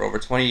editor for over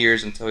 20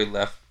 years until he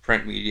left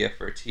print media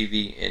for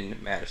TV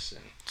in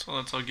Madison. So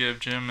let's all give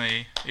Jim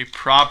a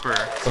proper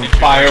Some introduction.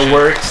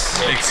 fireworks.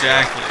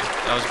 Exactly.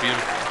 That was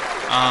beautiful.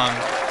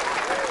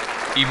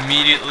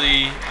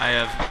 Immediately, I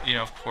have,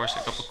 of course, a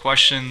couple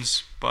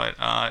questions, but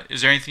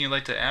is there anything you'd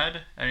like to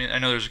add? I mean, I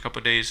know there's a couple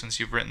of days since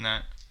you've written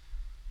that.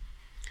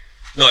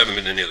 No, I haven't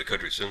been to any other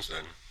country since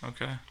then.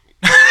 Okay.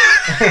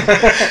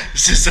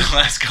 It's just the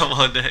last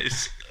couple of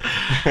days.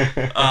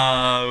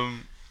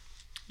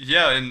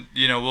 Yeah, and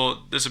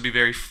this will be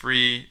very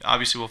free.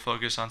 Obviously, we'll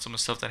focus on some of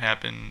the stuff that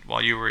happened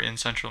while you were in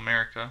Central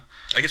America.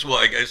 I guess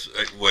what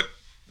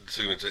the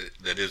segment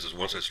that is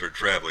once I started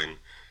traveling,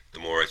 the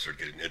more I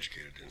started getting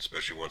educated, and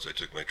especially once I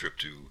took my trip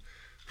to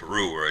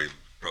Peru, where I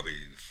probably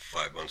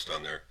 5 months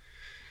down there.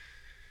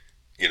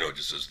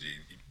 Just as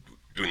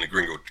doing the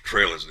Gringo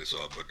Trail as they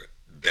saw, but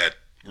that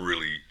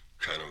really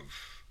kind of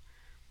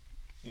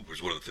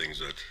was one of the things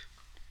that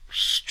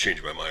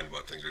changed my mind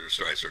about things. I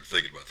started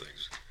thinking about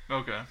things.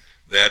 Okay.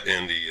 That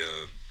and the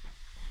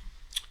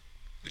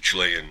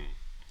Chilean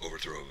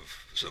overthrow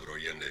of Salvador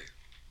Allende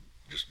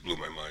just blew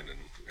my mind, and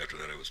after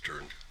that I was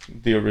turned.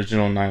 The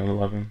original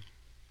 9/11.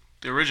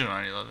 The original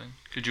 9/11.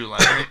 Could you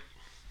elaborate?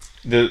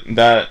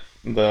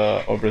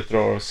 The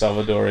overthrow of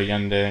Salvador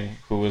Allende,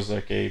 who was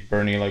like a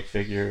Bernie-like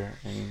figure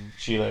in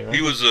Chile, right?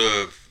 He was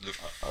the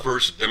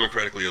first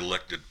democratically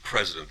elected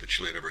president that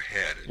Chile had ever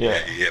had. And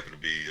Yeah. He happened to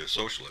be a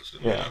socialist,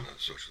 and Yeah. not a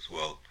socialist.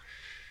 Well,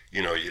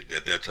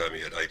 at that time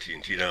you had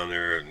IT&T down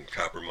there and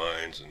copper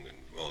mines and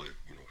all the,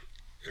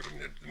 everything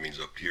that means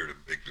up here to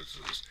big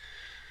businesses.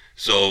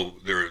 So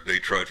they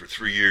tried for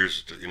 3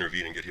 years to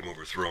intervene and get him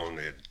overthrown.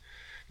 They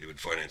would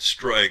finance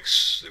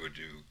strikes. They would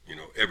do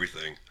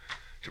everything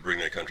to bring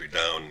that country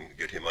down and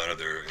get him out of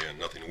there, and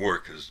nothing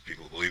worked because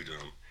people believed in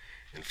him.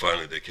 And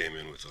finally they came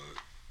in with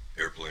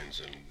airplanes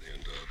and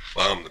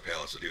bombed the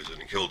palace that he was in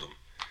and killed him.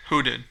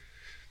 Who did?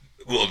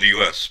 Well, the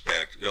U.S.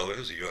 backed. Well, it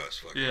was the U.S.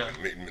 Fuck. Yeah.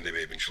 They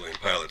may have been Chilean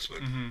pilots,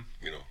 but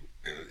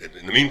Mm-hmm.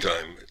 in the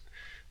meantime,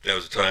 that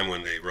was a time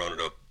when they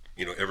rounded up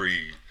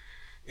every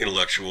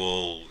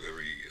intellectual,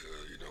 every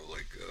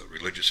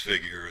religious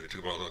figure. They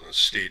took them all out in a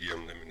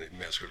stadium. I mean, they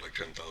massacred like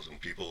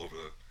 10,000 people over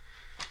the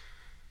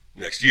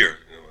next year.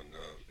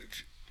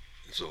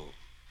 So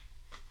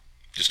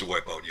just to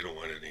wipe out, you don't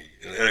want any.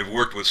 And I've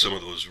worked with some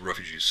of those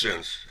refugees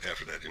since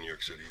after that in New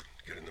York City,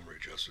 getting them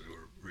readjusted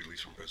or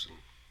released from prison.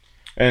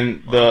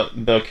 And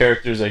the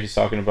characters that he's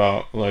talking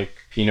about, like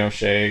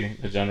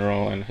Pinochet, the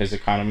general, and his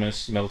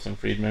economists, Milton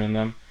Friedman and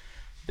them,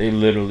 they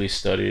literally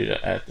studied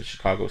at the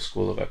Chicago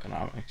School of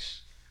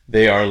Economics.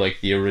 They are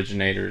like the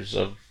originators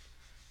of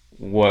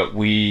what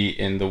we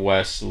in the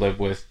West live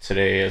with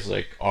today as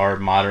like our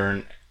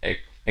modern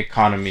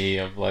economy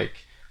of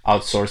like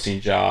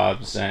outsourcing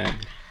jobs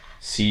and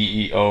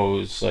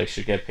CEOs like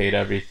should get paid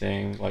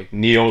everything. Like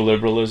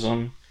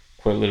neoliberalism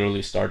quite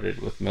literally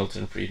started with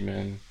Milton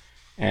Friedman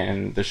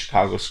and the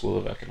Chicago School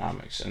of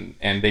Economics,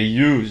 and they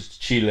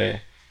used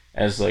Chile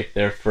as like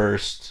their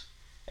first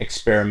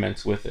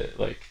experiments with it.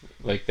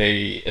 Like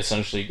they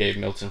essentially gave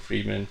Milton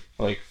Friedman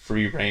like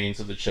free reins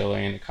of the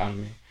Chilean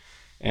economy,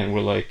 and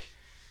were like,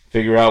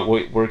 figure out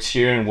what works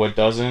here and what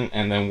doesn't,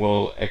 and then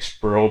we'll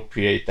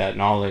expropriate that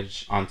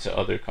knowledge onto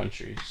other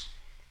countries.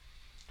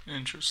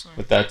 Interesting.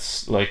 But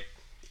that's like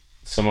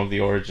some of the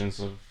origins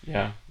of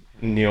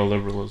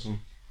neoliberalism.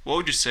 What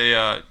would you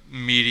say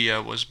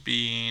media was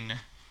being?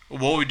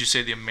 What would you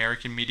say the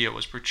American media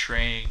was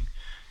portraying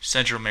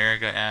Central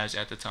America as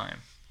at the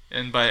time?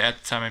 And by at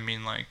the time, I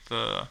mean like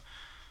the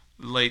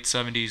late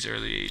 70s,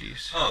 early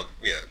 80s. Oh,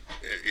 yeah.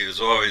 It was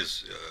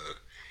always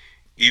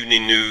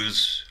evening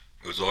news.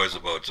 It was always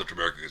about Central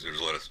America because there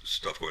was a lot of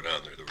stuff going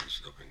on there. There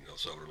was El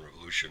Salvadoran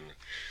Revolution.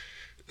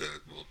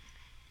 That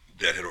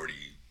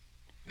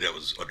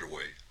was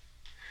underway.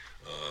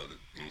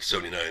 In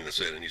 '79, the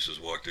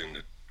Sandinistas walked in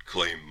to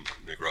claim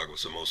Nicaragua.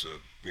 Somoza,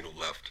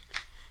 left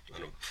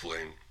on a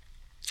plane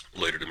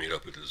later to meet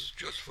up with his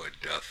justified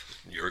death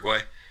in Uruguay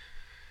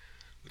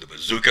with a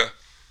bazooka.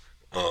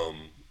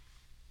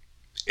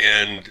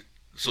 And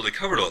so they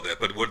covered all that.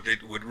 But what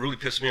really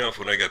pissed me off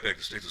when I got back to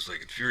the States, was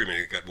like infuriating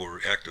me, it got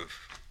more active,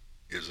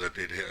 is that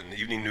they'd have, in the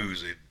evening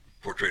news, they'd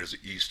portray it as the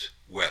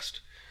East-West.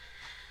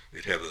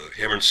 They'd have a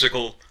hammer and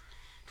sickle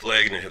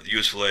flag, and they'd have the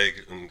U.S.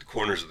 flag in the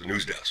corners of the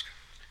news desk.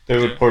 They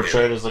would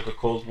portray it as like a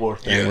Cold War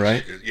thing,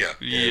 right? Yeah.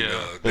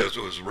 And that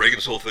was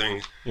Reagan's whole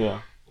thing.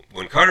 Yeah.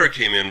 When Carter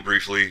came in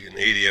briefly in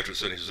 '80 after the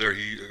Senate was there,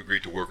 he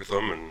agreed to work with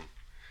them and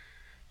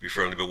be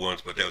friendly but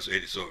once, but that was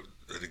 '80. So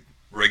I think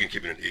Reagan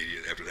came in '80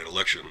 after that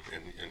election,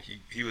 and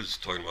he was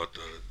talking about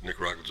the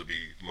Nicaraguans would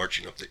be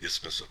marching up the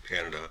Isthmus of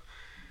Panama.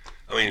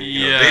 I mean,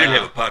 they didn't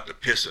have a pot to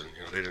piss in.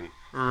 They didn't.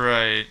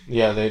 Right.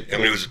 Yeah,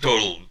 it was a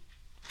total.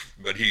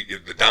 But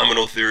the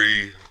domino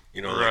theory.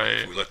 Right.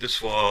 Like if we let this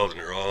fall, then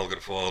they're all going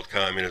to fall to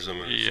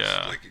communism. And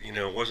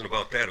it wasn't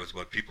about that. It was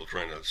about people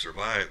trying to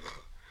survive.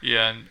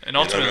 And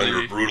ultimately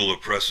under brutal,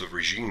 oppressive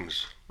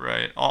regimes.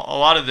 Right. A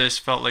lot of this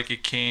felt like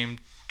it came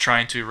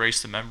trying to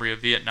erase the memory of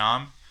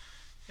Vietnam,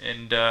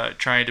 and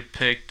trying to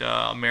depict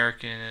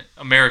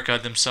America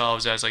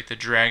themselves as like the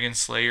dragon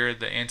slayer,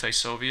 the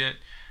anti-Soviet,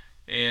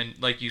 and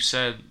like you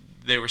said,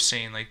 they were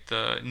saying like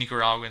the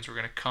Nicaraguans were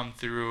going to come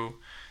through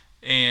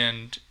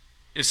and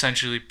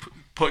essentially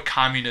put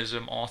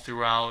communism all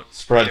throughout.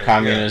 Spread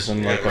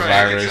communism like a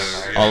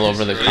virus all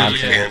over the continent. It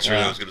was a cancer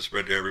that was going to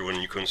spread to everyone,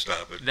 and you couldn't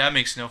stop it. That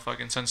makes no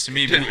fucking sense to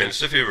me. It didn't, man.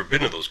 If you've ever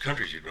been to those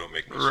countries, you don't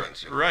make no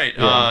sense. Right.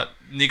 Yeah.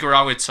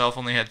 Nicaragua itself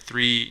only had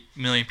 3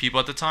 million people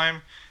at the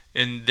time,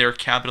 and their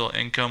capital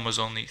income was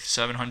only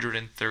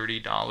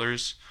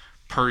 $730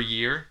 per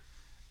year.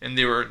 And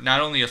they were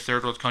not only a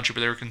third world country,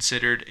 but they were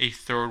considered a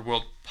third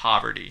world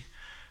poverty.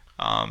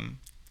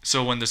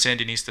 So when the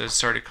Sandinistas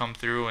started to come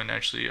through and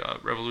actually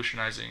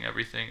revolutionizing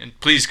everything, and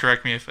please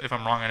correct me if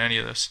I'm wrong on any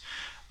of this,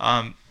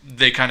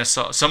 they kind of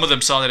some of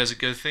them saw that as a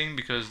good thing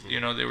because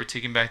they were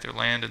taking back their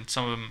land, and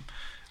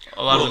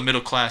a lot of the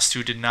middle class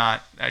too did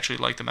not actually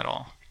like them at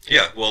all.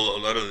 Yeah, well, a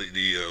lot of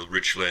the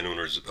rich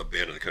landowners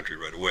abandoned the country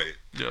right away.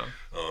 Yeah.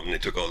 And they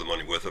took all the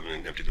money with them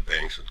and emptied the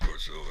banks, of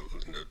course. So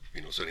the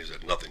Sandinistas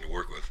had nothing to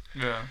work with.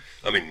 Yeah.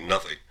 I mean,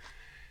 nothing.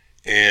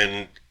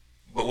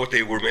 But what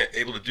they were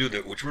able to do,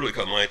 which really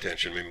caught my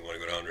attention, made me want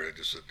to go down there,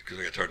 because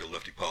I got tired of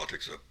lefty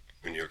politics up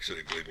in New York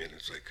City, believe me, and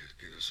it's like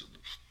this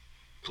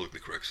politically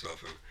correct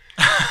stuff.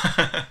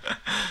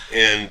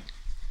 And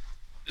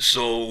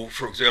so,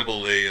 for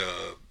example, they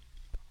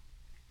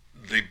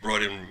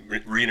brought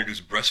in,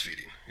 reintroduced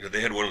breastfeeding.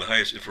 They had one of the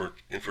highest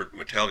infant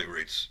mortality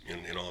rates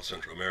in all of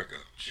Central America.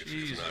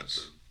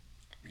 Jesus.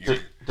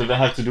 Did that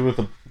have to do with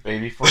the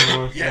baby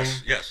formula thing?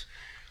 Yes.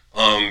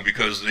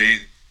 Because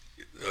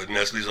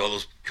Nestle's, all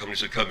those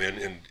companies had come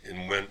in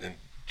and went and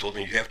told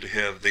me you have to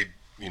have baby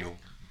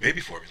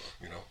formula.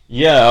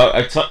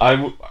 Yeah,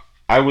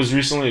 I was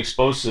recently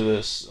exposed to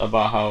this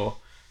about how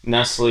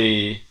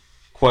Nestle,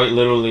 quite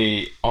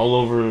literally all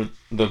over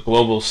the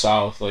global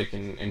south, like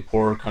in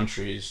poorer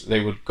countries, they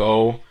would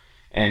go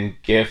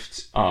and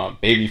gift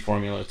baby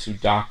formula to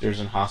doctors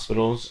and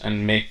hospitals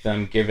and make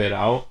them give it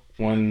out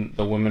when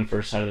the women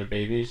first had their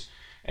babies.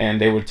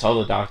 And they would tell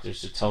the doctors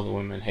to tell the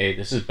women, hey,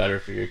 this is better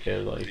for your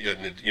kid. Like,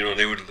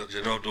 they would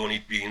say, no, don't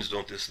eat beans,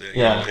 don't this, that.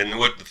 Yeah. And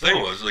what the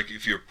thing was, like,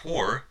 if you're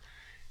poor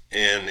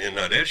and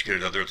not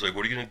educated out there, it's like,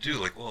 what are you going to do?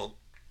 Like, well,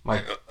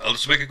 I'll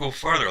just make it go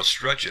farther. I'll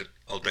stretch it.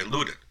 I'll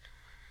dilute it,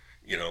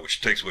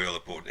 which takes away all the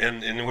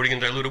potent. And what are you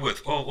going to dilute it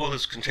with? Oh, well,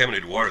 this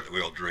contaminated water that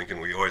we all drink,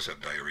 and we always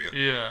have diarrhea.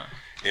 Yeah.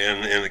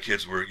 And the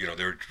kids were,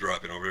 they were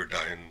dropping over,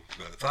 dying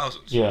by the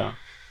thousands. Yeah.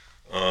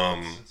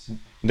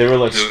 They were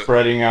like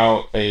spreading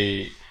out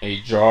a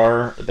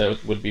jar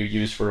that would be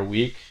used for a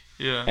week,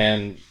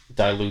 and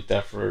dilute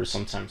that for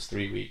sometimes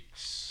 3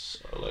 weeks,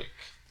 or like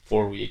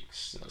 4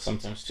 weeks,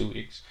 sometimes 2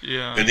 weeks.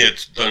 Yeah. And they had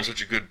done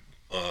such a good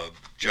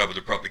job of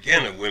the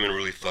propaganda. Women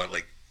really thought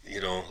like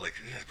like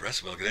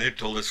breast milk. They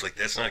told us like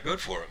that's not good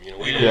for them.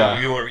 We don't. Yeah.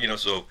 We want.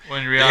 So When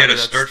in they reality, had to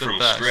that's start the from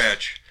best.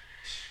 scratch,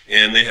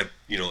 and they had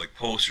like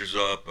posters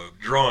up,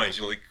 drawings,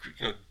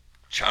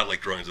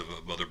 childlike drawings of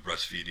a mother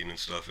breastfeeding and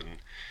stuff, and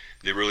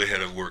they really had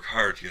to work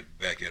hard to get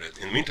back at it.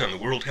 In the meantime, the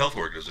World Health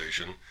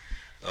Organization,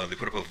 they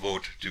put up a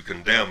vote to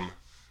condemn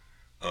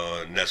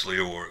Nestle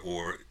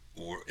or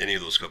any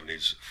of those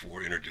companies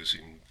for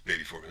introducing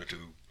baby formula to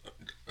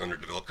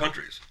underdeveloped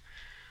countries.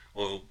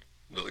 Well,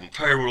 the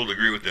entire world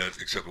agreed with that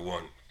except for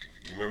one.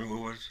 You remember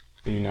who it was?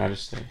 The United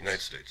States.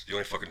 United States. The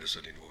only fucking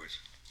dissenting voice.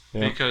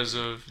 Yeah. Because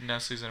of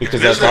Nestle's. Because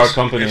It's that's our business.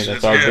 company. It's-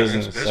 That's it's- our yeah, it's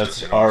business. business,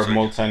 That's you know, our it's like,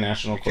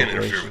 multinational You can't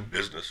interfere corporation. with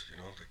business,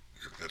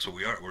 That's what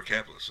we are. We're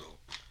capitalists, so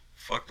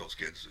fuck those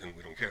kids, and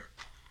we don't care.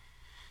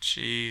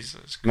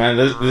 Jesus. Man,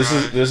 this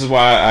is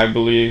why I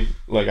believe,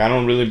 like, I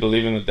don't really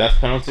believe in the death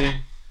penalty,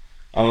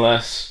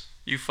 unless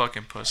You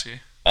fucking pussy.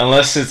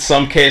 it's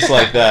some case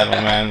like that, my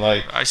man.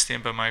 Like, I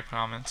stand by my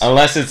comments.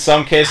 unless it's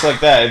some case like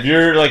that. If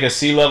you're like a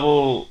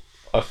C-level,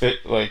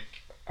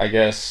 I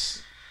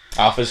guess,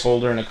 office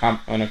holder in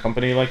a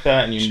company like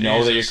that, and you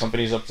know that your Jesus.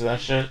 company's up to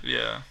that shit,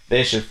 Yeah,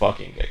 they should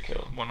fucking get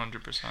killed.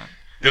 100%.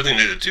 The other thing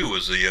they did too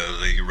was they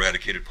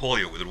eradicated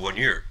polio within 1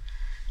 year.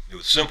 It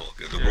was simple.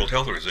 The World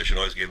Health Organization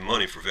always gave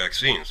money for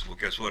vaccines. Well,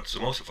 guess what?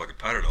 Samosa fucking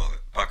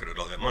pocketed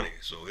all that money,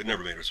 so it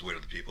never made its way to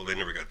the people. They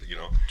never got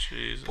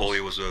Jesus.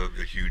 polio was a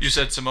huge. You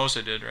said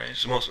Samosa did, right?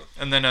 Samosa.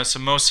 And then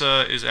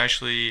Samosa is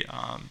actually,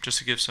 just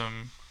to give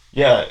some...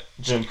 Yeah,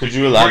 Jim, could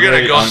you We're elaborate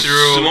going to go on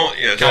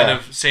through kind Yeah.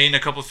 of saying a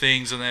couple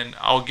things, and then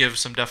I'll give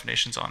some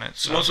definitions on it.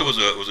 So.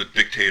 Samosa was a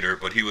dictator,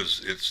 but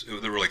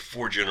there were like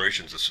 4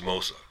 generations of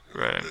Samosa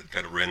Right. that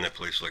kind of ran that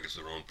place like it's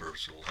their own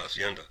personal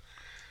hacienda,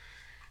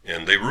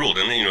 and they ruled.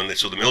 And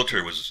so the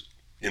military was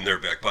in their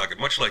back pocket,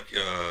 much like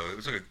it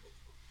was like,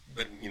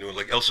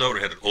 like El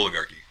Salvador had an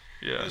oligarchy.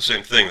 Yeah. The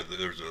same thing.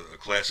 There was a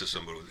class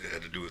system, but it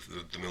had to do with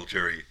the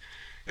military.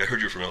 I heard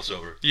you're from El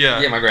Salvador.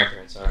 Yeah. Yeah, my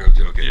grandparents are.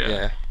 Okay.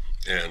 Yeah.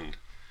 And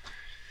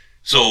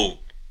so,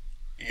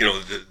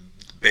 the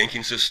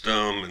banking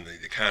system and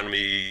the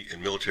economy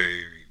and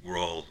military were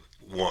all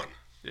one.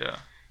 Yeah.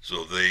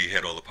 So they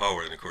had all the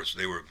power, and of course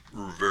they were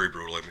very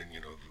brutal. I mean,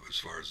 as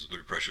far as the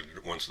repression,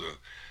 once the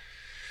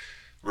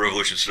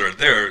revolution started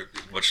there,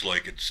 much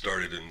like it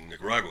started in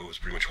Nicaragua, it was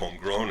pretty much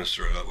homegrown. It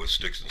started out with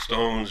sticks and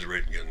stones,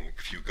 right, and getting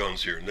a few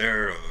guns here and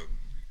there,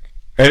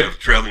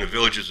 traveling to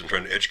villages and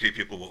trying to educate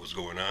people what was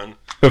going on.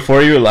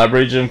 Before you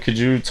elaborate, Jim, could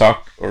you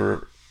talk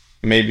or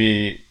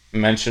maybe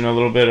mention a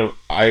little bit of...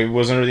 I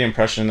was under the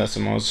impression that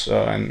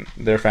Samosa and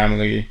their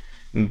family,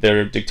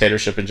 their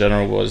dictatorship in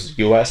general, was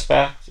U.S.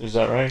 backed. Is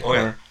that right? Oh,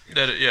 yeah.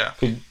 Yeah.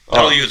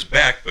 Not only was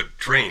back, but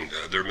trained.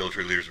 Their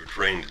military leaders were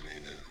trained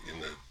in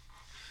the,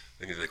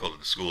 I think they called it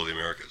the School of the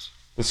Americas.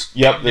 The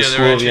they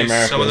School were of the actually-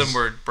 Americas. Some of them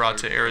were brought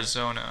to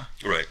Arizona.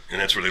 Right,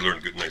 and that's where they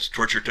learned good, nice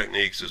torture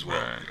techniques as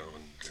well.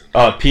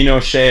 Right.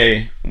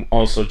 Pinochet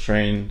also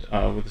trained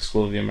with the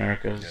School of the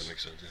Americas. Yeah, that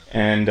makes sense. Yeah.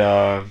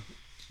 And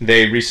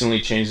they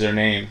recently changed their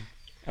name.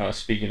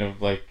 Speaking of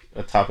like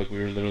a topic we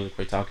were literally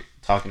quite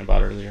talking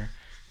about earlier,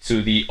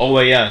 to the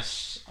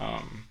OAS,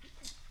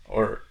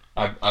 or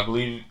I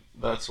believe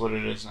that's what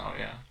it is now.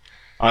 Yeah,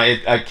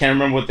 I can't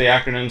remember what the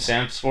acronym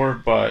stands for,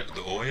 but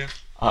The OAS?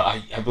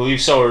 I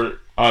believe so.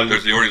 Or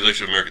There's the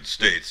Organization of American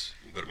States,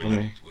 but I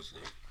mean,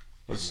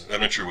 Mhm.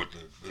 I'm not sure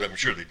but I'm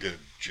sure they did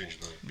change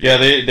the. Yeah,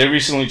 they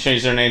recently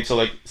changed their name to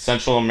like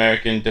Central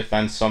American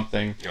Defense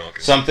something. Oh,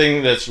 okay.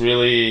 Something that's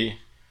really,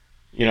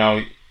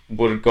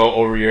 would go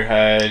over your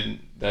head.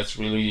 That's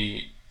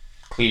really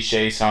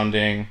cliche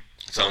sounding.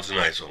 Sounds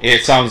nice. Almost.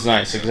 It sounds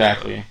nice,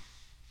 exactly.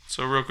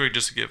 So real quick,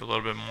 just to give a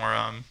little bit more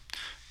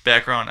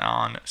background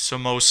on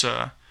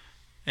Somoza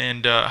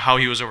and how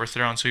he was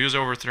overthrown. So he was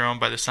overthrown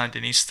by the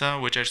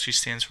Sandinista, which actually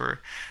stands for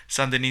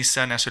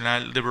Sandinista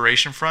Nacional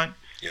Liberation Front.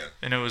 Yeah.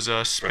 And it was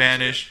a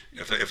Spanish.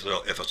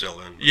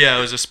 FSLN. Yeah,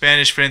 it was a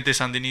Spanish Frente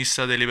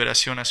Sandinista de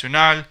Liberación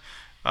Nacional.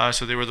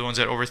 So they were the ones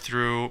that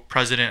overthrew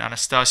President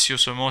Anastasio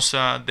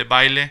Somoza de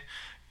Baile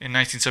in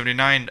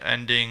 1979,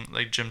 ending,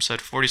 like Jim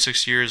said,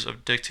 46 years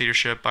of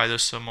dictatorship by the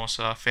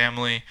Somoza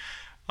family.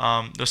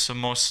 The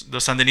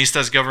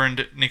Sandinistas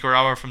governed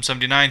Nicaragua from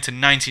 79 to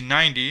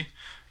 1990,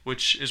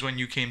 which is when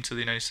you came to the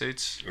United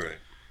States. Right.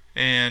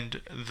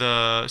 And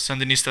the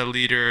Sandinista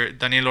leader,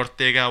 Daniel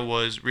Ortega,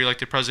 was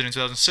reelected president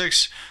in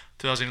 2006,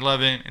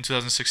 2011, and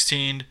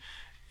 2016.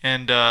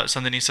 And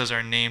Sandinistas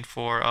are named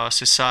for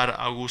Cesar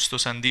Augusto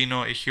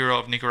Sandino, a hero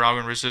of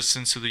Nicaraguan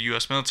resistance to the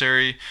U.S.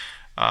 military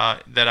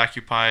that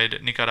occupied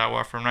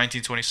Nicaragua from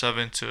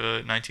 1927 to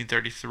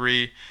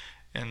 1933.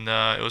 And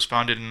it was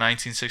founded in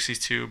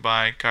 1962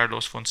 by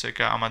Carlos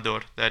Fonseca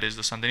Amador, that is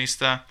the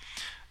Sandinista.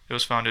 It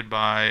was founded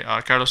by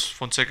Carlos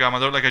Fonseca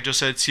Amador, like I just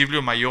said,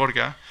 Silvio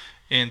Mayorga,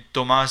 and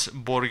Tomás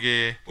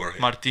Borge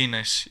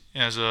Martinez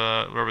as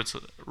a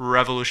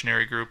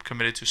revolutionary group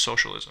committed to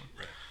socialism.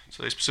 Right.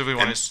 So they specifically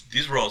wanted...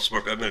 These were all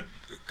smart. I met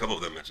a couple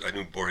of them. I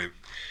knew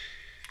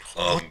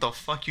What the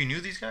fuck? You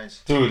knew these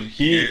guys? Dude,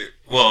 he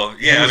Well,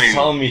 he yeah, was I mean,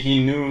 telling me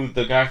he knew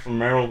the guy from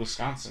Merrill,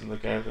 Wisconsin. The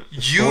guy that the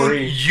You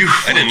story.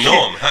 I didn't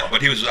know him,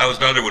 but I was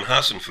down there when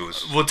Hassanfu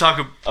was. We'll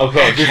talk.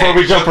 Okay, before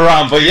we jump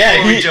around, but yeah,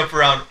 Before we jump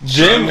around.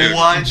 Jim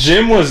What?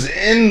 Jim was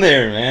in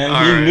there, man.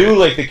 All he right. knew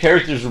like the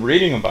characters we're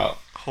reading about.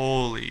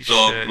 Holy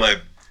So shit! my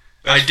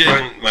I best did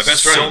friend, the so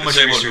same much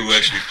one who research.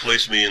 actually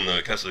placed me in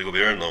the Casa de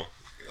Gobierno,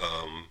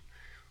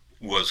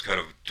 was kind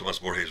of Tomas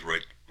Borges'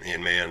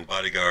 right-hand man,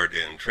 bodyguard,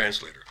 and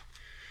translator.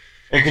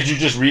 And could you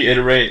just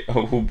reiterate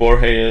who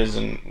Borges is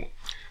and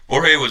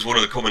Borges was one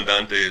of the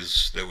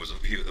comandantes. That was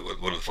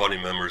one of the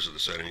founding members of the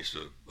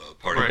Sandinista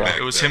party. Right, back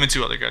it was then. him and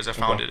two other guys that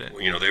founded it.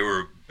 You know, they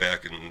were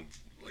back in,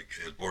 like,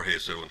 as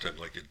Borges said one time,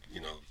 like,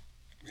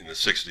 in the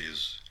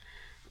 60s,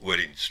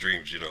 wetting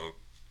streams,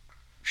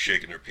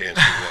 shaking their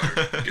pants in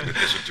the water, getting the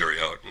dysentery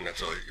out, and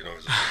that's all,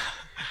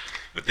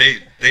 But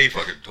they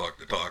fucking talk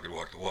the talk and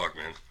walk the walk,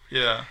 man.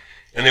 Yeah.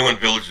 And they went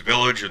village to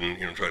village and,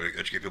 try to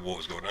educate people what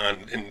was going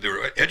on, and they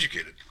were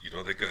educated,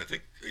 I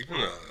think even,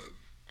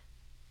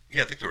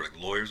 I think they were like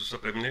lawyers and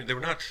stuff, but I mean, they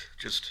were not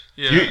just...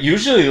 Yeah.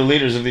 Usually the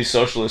leaders of these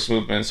socialist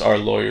movements are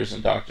lawyers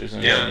and doctors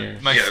and Yeah,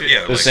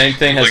 engineers. The same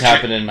thing has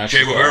happened in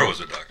Mexico. Che Guevara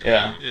was a doctor.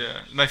 Yeah.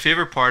 Yeah. My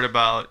favorite part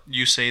about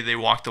you say they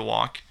walk the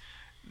walk.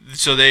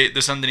 So the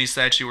Sandinista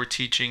actually were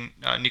teaching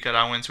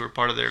Nicaraguans who were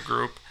part of their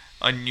group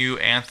a new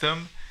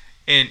anthem,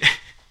 and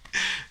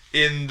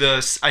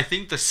I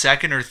think the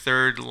second or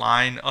third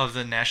line of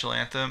the national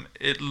anthem,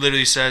 it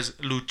literally says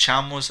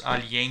 "Luchamos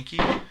al Yankee,"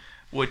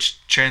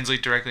 which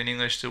translates directly in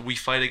English to "We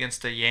fight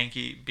against the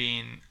Yankee,"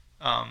 being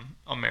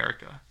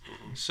America.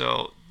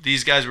 So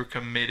these guys were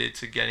committed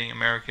to getting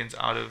Americans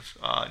out of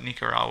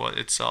Nicaragua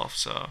itself.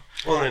 So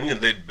well, and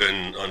they'd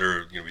been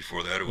under,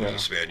 before that it was Yeah. the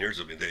Spaniards.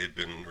 I mean, they had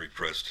been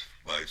repressed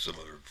by some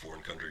other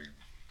foreign country.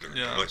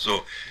 Yeah.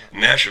 So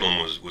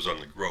nationalism was on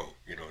the grow.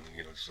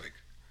 It's like,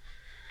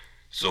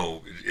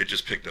 so it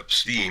just picked up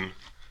steam.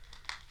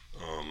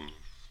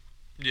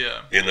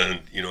 yeah. And then,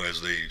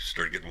 as they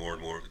started getting more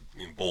and more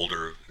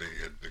bolder,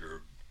 they had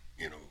bigger,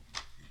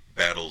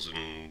 battles,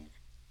 and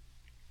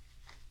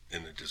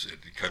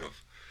it kind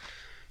of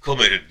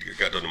culminated. It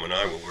got done to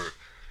Managua, where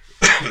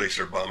they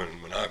started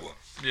bombing Managua.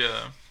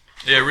 Yeah.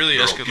 Yeah, it really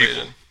Their own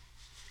escalated.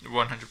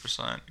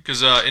 100%.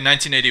 Because in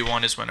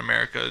 1981 is when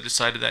America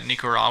decided that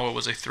Nicaragua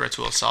was a threat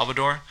to El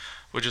Salvador,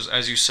 which is,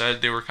 as you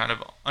said, they were kind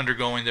of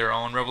undergoing their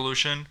own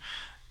revolution.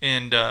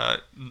 And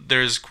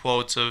there's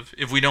quotes of,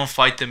 if we don't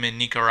fight them in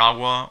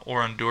Nicaragua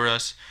or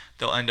Honduras,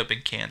 they'll end up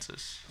in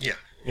Kansas. Yeah,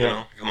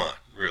 Yeah. Come on,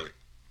 really.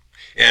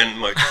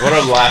 And What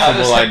a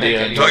laughable that make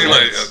idea. any talking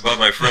sense? about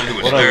my friend who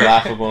was What a there.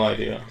 laughable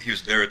idea. He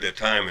was there at that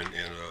time, and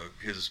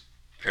his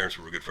parents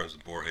were good friends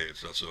with Borges and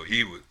stuff. So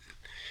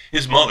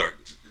his mother,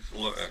 I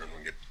don't want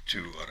to get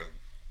too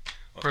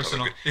off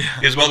Personal. topic. Yeah.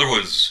 His mother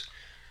was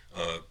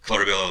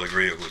Claribel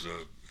Alegria, who was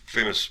a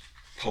famous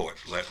poet,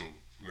 Latin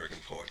American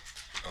poet.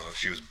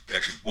 She was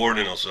actually born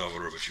in El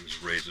Salvador, but she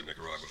was raised in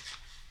Nicaragua.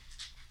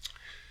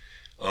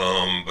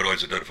 But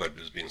always identified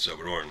as being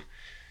Salvadoran.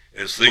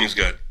 As things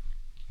got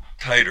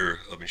tighter,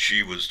 I mean,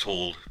 she was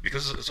told,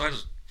 because it's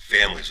always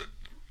families that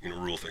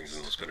rule things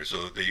in those countries.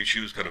 So she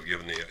was kind of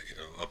given the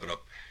up and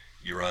up.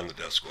 You're on the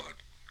death squad.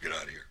 Get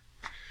out of here.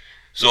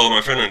 So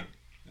my friend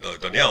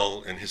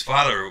Danielle, and his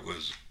father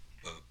was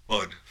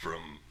Bud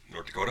from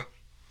North Dakota,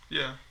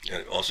 Yeah.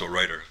 and also a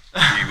writer.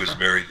 He was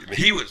married. I mean,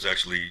 he was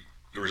actually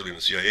originally in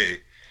the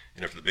CIA,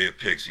 and after the Bay of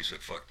Pigs, he said,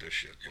 "Fuck this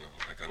shit,"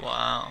 that kind of.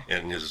 Wow.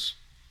 And his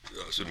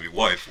soon-to-be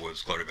wife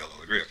was Claribel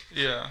Alegria.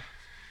 Yeah.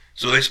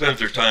 So they spent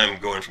their time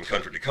going from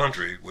country to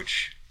country,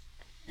 which,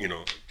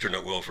 turned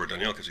out well for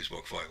Daniel because he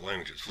spoke 5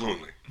 languages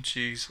fluently.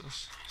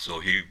 Jesus. So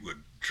he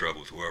would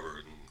travel with whoever,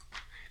 and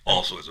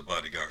also as a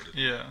bodyguard.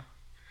 Yeah.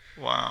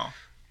 Wow.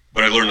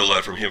 But I learned a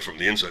lot from him, from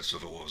the inside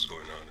stuff of what was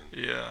going on.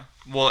 And Yeah.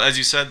 Well, as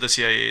you said, the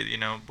CIA,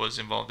 was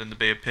involved in the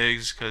Bay of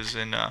Pigs because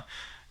in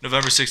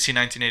November 16,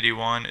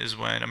 1981 is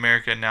when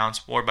America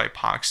announced war by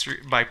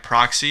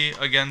proxy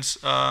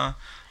against the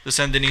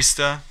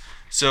Sandinista.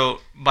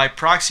 So by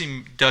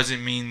proxy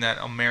doesn't mean that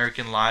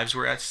American lives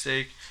were at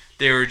stake.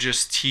 They were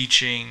just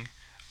teaching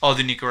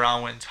other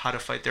Nicaraguans how to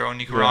fight their own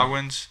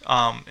Nicaraguans.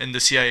 And the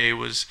CIA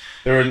was...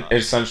 They were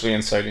essentially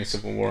inciting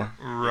civil war.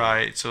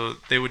 Right. So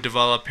they would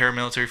develop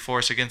paramilitary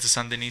force against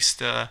the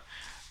Sandinista.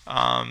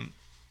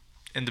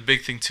 And the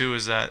big thing, too,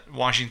 is that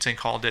Washington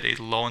called it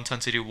a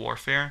low-intensity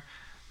warfare,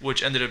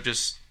 which ended up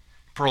just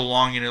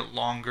prolonging it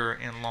longer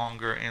and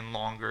longer and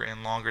longer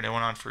and longer. And it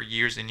went on for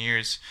years and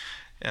years.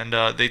 And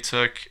they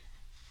took...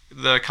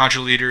 The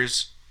Contra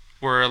leaders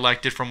were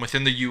elected from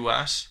within the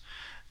U.S.,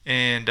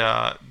 and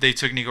they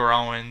took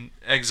Nicaraguan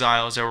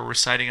exiles that were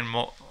residing in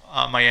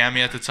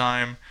Miami at the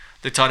time.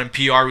 They taught in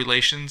PR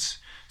relations.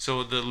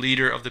 So the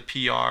leader of the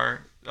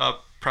PR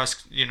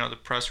press, the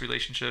press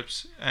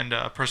relationships and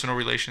personal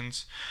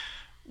relations,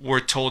 were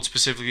told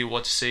specifically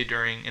what to say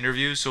during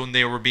interviews. So when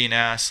they were being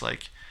asked,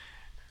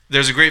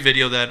 there's a great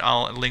video that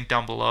I'll link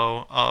down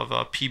below of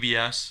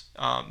PBS,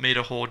 made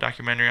a whole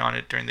documentary on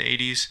it during the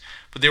 80s.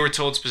 But they were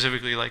told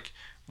specifically,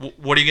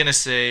 what are you going to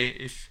say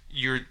if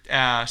you're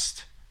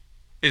asked,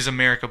 is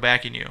America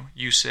backing you?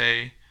 You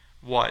say,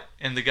 what?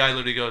 And the guy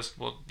literally goes,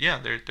 well, yeah,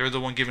 they're the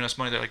one giving us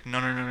money. They're like,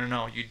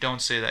 no, you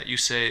don't say that. You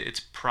say it's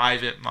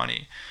private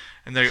money.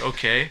 And they're like,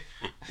 okay,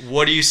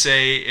 what do you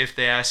say if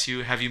they ask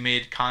you, have you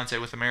made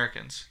contact with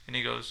Americans? And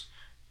he goes,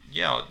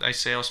 yeah, I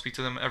say I'll speak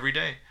to them every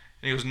day.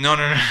 And he goes, no.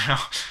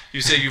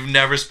 You say you've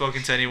never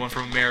spoken to anyone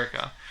from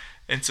America.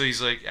 And so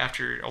he's like,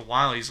 after a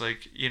while, he's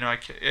like, you know,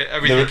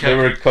 everything They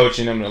were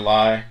coaching him to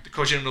lie.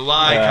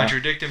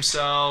 Contradict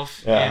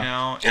himself, you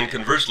know. And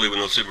conversely, when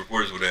those same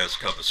reporters would ask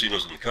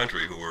campesinos in the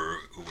country who were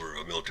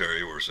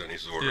military or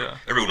senis or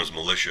everyone was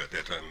militia at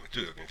that time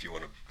too. I mean, if you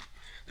want to,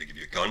 they give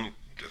you a gun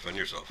to defend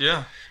yourself.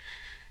 Yeah.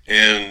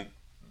 And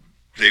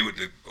they would,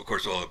 of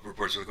course, all the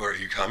reporters would go, "Are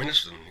you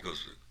communist?" And he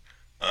goes,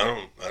 I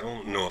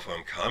don't know if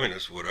I'm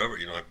communist, whatever.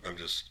 You know, I'm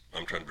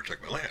trying to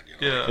protect my land.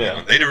 You know?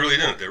 Yeah. They really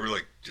didn't. They were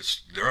like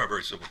they're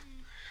very simple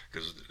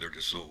because they're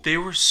just so. They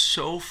were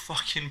so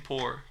fucking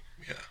poor.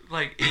 Yeah.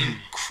 Like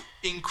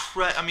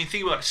incredible. I mean,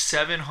 think about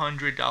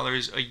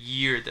 $700 a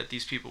year that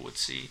these people would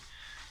see,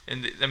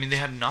 and they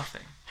had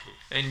nothing.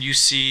 And you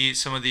see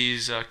some of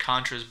these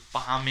Contras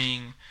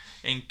bombing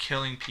and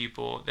killing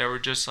people that were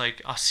just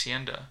like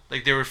hacienda,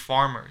 like they were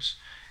farmers,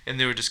 and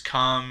they would just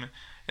come.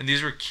 And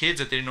these were kids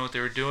that they didn't know what they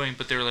were doing,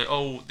 but they were like,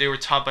 oh, they were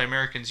taught by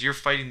Americans, you're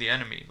fighting the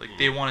enemy. Like,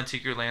 they want to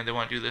take your land, they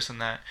want to do this and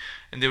that.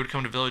 And they would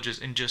come to villages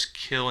and just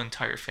kill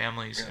entire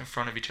families in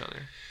front of each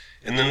other.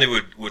 And then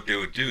what they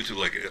would do to,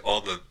 like,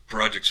 all the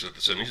projects that the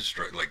Sandinistas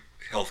tried, like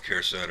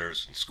healthcare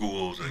centers and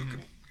schools, they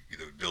could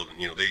either build,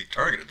 you know, they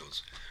targeted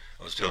those.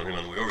 I was telling him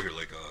on the way over here,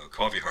 like,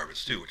 coffee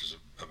harvest, too, which is,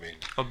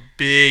 a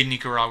big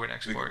Nicaraguan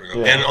export.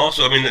 And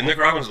also, the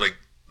Nicaraguans, like,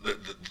 the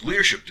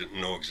leadership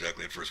didn't know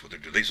exactly at first what they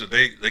did. They said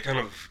they kind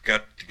of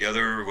got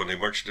together when they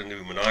marched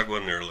into Managua,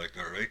 and they're like,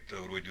 all right,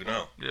 what do we do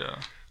now? Yeah.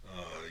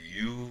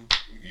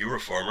 You're a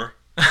farmer.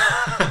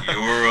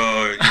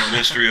 You're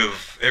Ministry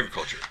of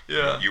Agriculture.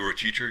 Yeah. You were a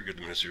teacher. You're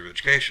the Ministry of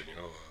Education.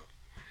 You know,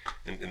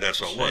 and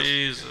that's all it was.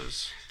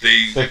 Jesus.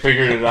 They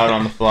figured it out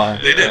on the fly.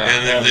 They did,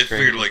 and then they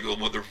figured like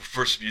what their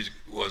first music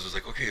was is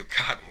like, okay,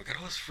 cotton. We got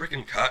all this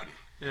freaking cotton.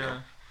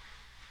 Yeah.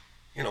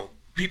 You know,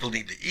 people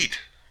need to eat.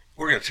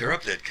 We're going to tear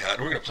up that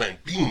cotton. We're going to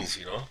plant beans,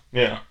 you know?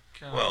 Yeah.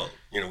 God. Well,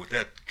 you know, with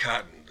that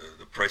cotton,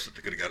 the price that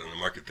they could have got in the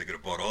market, they could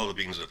have bought all the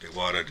beans that they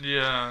wanted.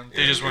 Yeah,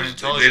 they just weren't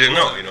intelligent. They didn't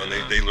know, you know,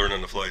 and they learned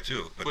on the fly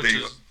too. But they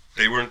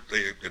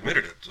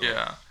admitted it. So.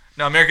 Yeah.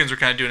 Now, Americans were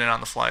kind of doing it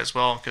on the fly as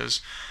well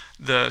because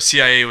the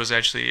CIA was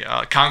actually,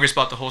 Congress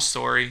bought the whole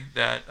story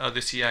that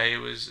the CIA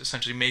was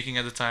essentially making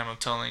at the time of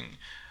telling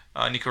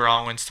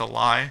Nicaraguans to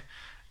lie.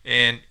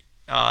 And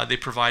they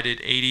provided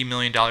 $80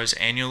 million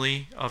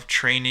annually of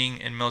training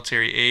and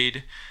military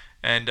aid.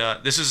 And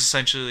this is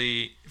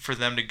essentially for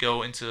them to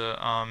go into,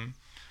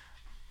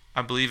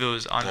 I believe it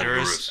was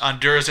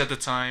Honduras at the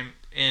time.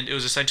 And it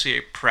was essentially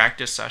a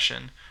practice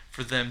session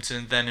for them to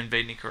then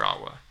invade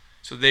Nicaragua.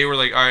 So they were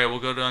like, all right, we'll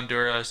go to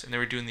Honduras. And they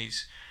were doing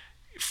these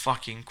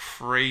fucking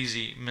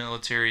crazy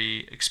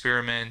military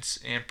experiments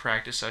and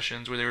practice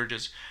sessions where they were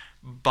just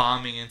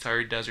bombing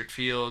entire desert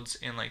fields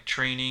and like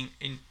training.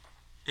 And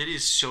it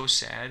is so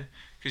sad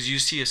because you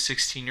see a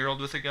 16-year-old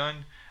with a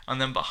gun,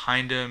 and then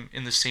behind him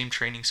in the same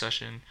training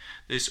session,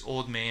 this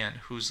old man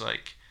who's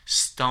like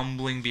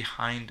stumbling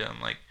behind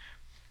him, like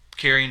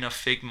carrying a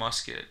fake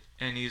musket,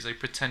 and he's like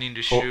pretending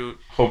to shoot,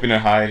 hoping to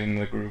hide in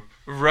the group.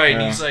 Right,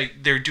 and he's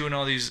like, they're doing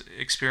all these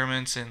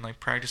experiments and like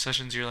practice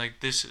sessions. You're like,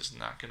 this is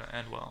not gonna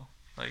end well.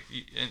 Like,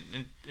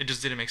 and it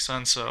just didn't make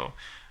sense. So,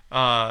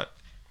 I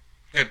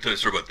had to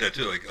sort about that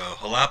too. Like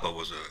Jalapa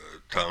was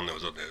a town that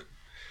was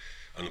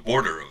on the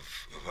border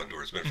of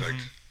Honduras. As a matter of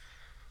fact,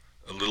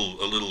 a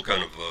little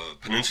kind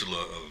of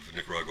peninsula of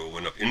Nicaragua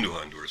went up into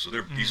Honduras, so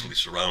they're easily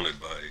surrounded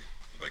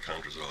by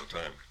Contras all the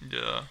time.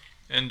 Yeah,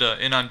 and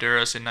in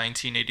Honduras in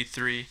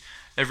 1983,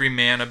 every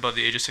man above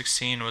the age of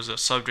 16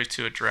 was subject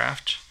to a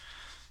draft,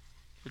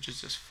 which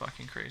is just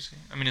fucking crazy.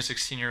 I mean, a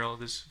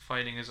 16-year-old is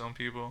fighting his own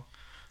people.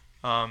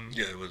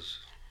 Yeah, it was.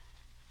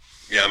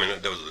 Yeah, I mean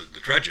that was the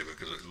tragedy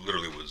because it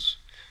literally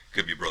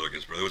could be brother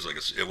against brother. It was like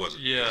it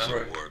wasn't a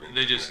civil war. I mean,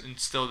 they just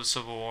instilled a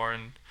civil war,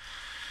 and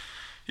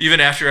even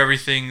after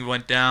everything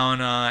went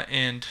down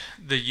and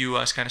the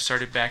U.S. kind of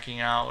started backing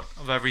out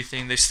of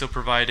everything, they still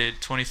provided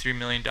 $23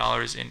 million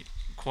in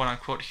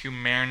quote-unquote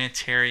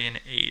humanitarian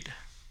aid,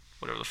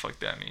 whatever the fuck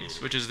that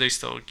means, which is they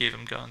still gave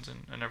them guns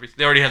and everything.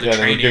 They already had the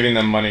training. Yeah, they were giving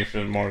them money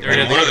for more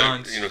guns. One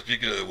of the, you know,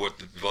 speaking of what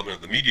the development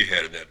of the media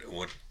had in that,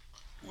 what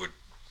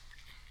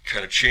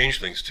kind of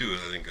changed things too,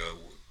 I think,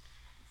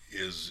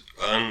 is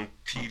on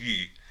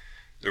TV,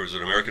 there was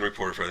an American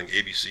reporter for, I think,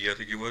 ABC, I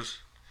think he was,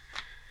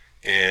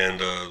 and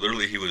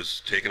literally he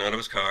was taken out of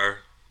his car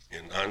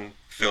and on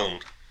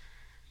filmed,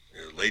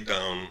 laid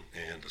down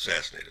and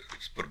assassinated. They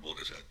just put a bullet in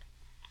his head.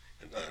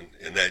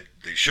 And that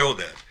they showed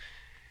that.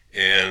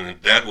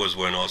 And that was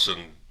when all of a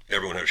sudden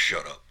everyone had to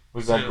shut up.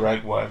 Was that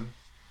Greg Webb?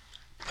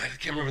 I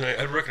can't remember the name.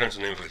 I'd recognize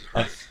the name if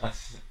I heard it.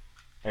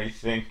 I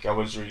think I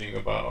was reading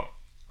about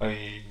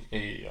a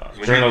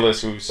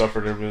journalist who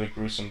suffered a really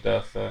gruesome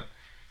death that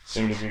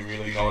seem to be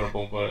really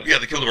notable. But yeah,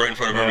 they killed him right in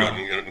front of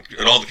everyone,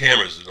 and all the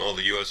cameras and all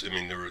the U.S. I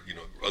mean, there were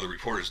other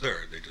reporters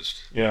there. They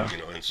just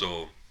and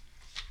so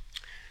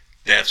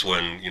that's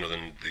when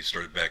then they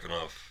started backing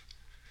off,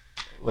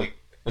 like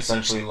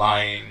essentially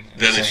lying.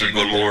 Then they started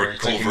going more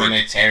it's like a covert,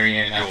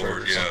 humanitarian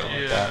effort or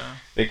something like that.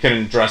 They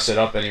couldn't dress it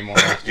up anymore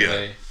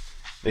after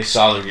they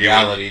saw the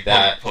reality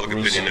that public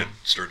opinion had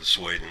started to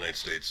sway in the United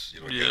States,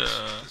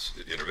 against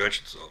this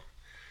intervention. So,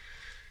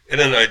 and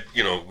then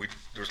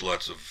there's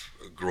lots of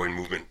growing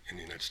movement in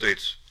the United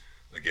States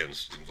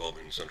against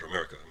involvement in Central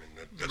America. I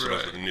mean, that's what I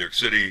was in New York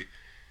City.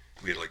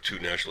 We had like 2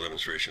 national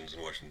demonstrations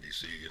in Washington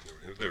D.C.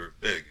 and they were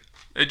big.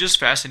 It just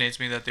fascinates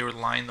me that they were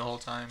lying the whole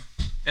time,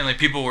 and like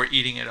people were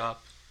eating it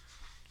up,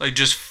 like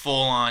just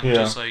full on,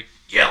 just like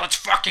let's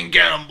fucking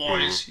get them,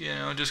 boys.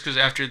 Mm-hmm. Just because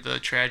after the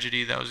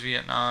tragedy that was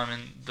Vietnam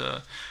and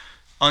the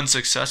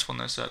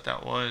unsuccessfulness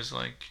that was,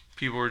 like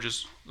people were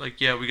just like,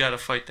 we got to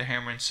fight the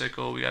hammer and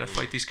sickle, we got to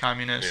fight these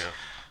communists.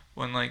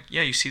 When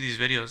you see these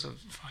videos of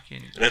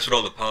fucking. And that's what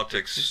all the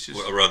politics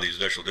around these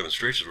national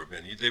demonstrations were,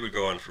 man. They would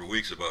go on for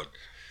weeks about.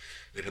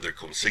 They'd have their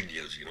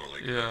consignias,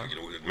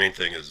 the main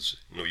thing is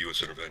no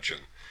U.S. intervention.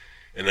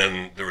 And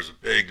then there was a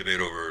big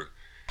debate over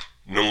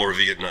no more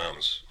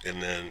Vietnams.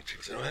 And then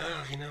people said,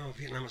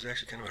 Vietnam was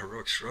actually kind of a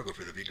heroic struggle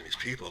for the Vietnamese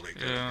people. They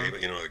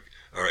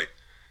all right,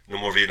 no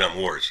more Vietnam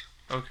wars.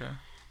 Okay.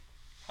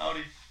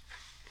 Howdy.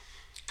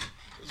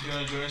 You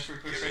want to join us for a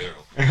quick second?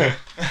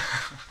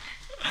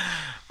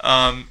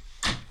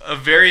 A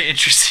very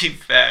interesting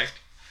fact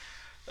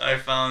I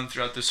found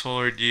throughout this whole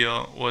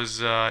ordeal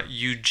was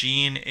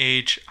Eugene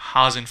H.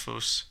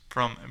 Hasenfuss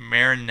from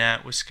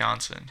Marinette,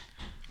 Wisconsin.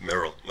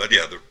 Merrill.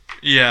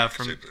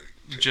 From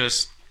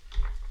just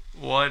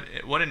what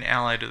an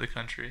ally to the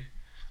country.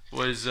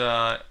 Was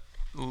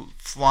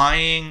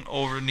flying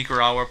over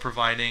Nicaragua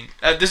providing...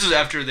 this is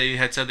after they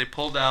had said they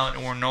pulled out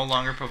and were no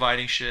longer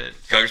providing shit.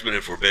 Congressman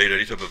had forbade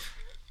any type of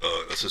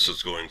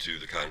assistance going to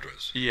the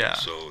Contras. Yeah.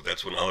 So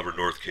that's when Oliver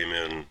North came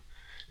in.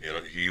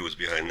 He was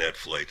behind that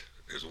flight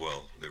as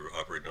well. They were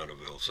operating out of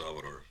El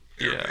Salvador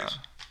Air Base.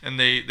 And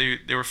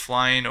they were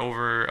flying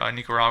over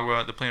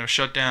Nicaragua. The plane was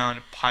shut down.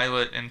 A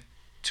pilot and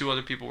 2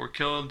 other people were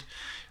killed.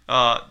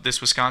 This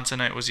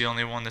Wisconsinite was the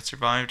only one that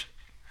survived.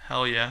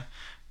 Hell yeah.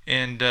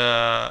 And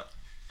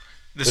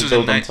this was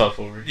tough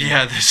over here.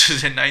 Yeah, this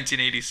was in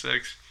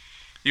 1986.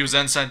 He was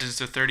then sentenced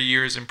to 30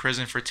 years in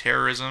prison for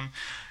terrorism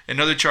and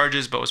other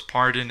charges, but was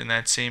pardoned in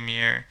that same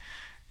year.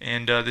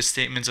 And the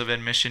statements of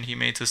admission he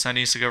made to the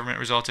Sandinista government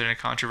resulted in a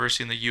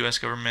controversy in the U.S.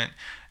 government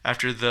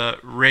after the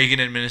Reagan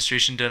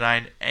administration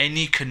denied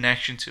any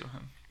connection to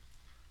him.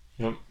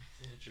 Yep.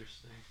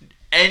 Interesting.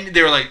 And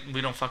they were like, we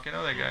don't fucking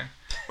know that guy.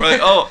 We're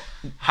like,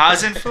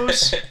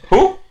 Hasenfuss?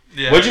 Who?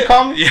 Yeah. What'd you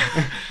call him?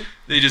 Yeah.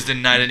 They just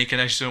denied any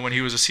connection to him when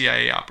he was a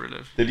CIA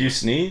operative. Did you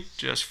sneeze?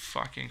 Just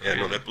fucking crazy.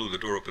 Yeah, no, that blew the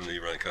door open to the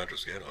Iran-Contra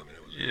scandal. I mean,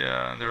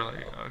 they were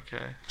like,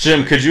 okay.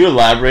 Jim, could you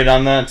elaborate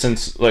on that?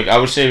 Since, I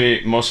would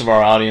say most of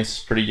our audience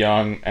is pretty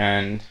young,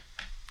 and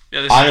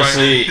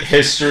honestly,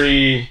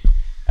 history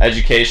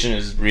education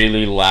is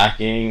really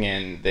lacking,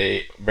 and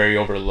they very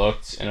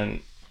overlooked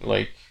in,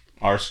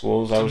 our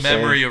schools, I would say.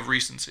 Memory of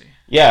recency.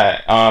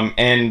 Yeah,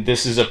 and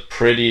this is a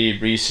pretty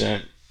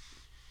recent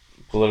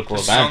political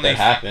event that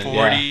happened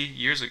 40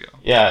 years ago.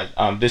 Yeah,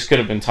 this could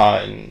have been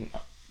taught in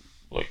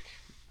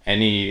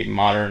any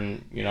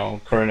modern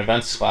current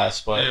events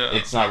class, but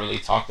it's not really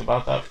talked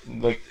about that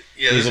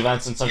these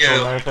events in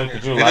Central America.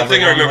 Could you elaborate? And the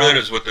thing I remember then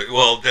is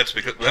that's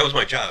because that was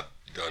my job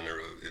down there.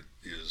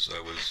 I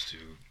was to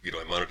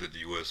I monitored the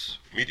U.S.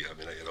 media. I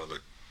mean, I had all the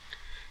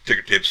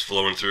ticker tapes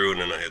flowing through,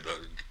 and then I had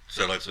the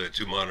satellites. I had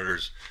 2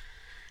 monitors,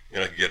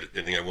 and I could get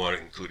anything I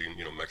wanted, including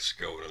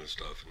Mexico and other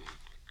stuff, and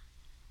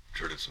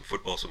turned in some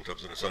football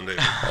sometimes on a Sunday.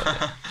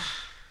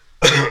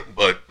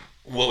 But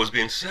what was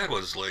being said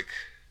was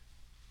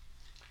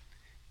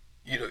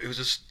it was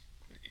just.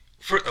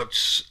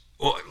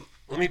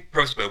 Let me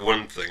preface by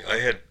one thing. I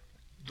had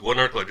one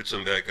article I did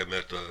some back. I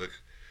met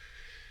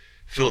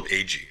Philip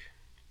Agee,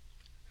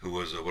 who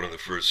was one of the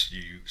first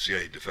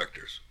CIA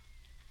defectors,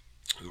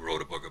 who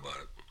wrote a book about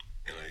it,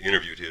 and I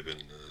interviewed him in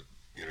the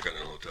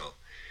Intercontinental Hotel.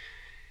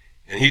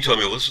 And he told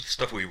me, well, this is the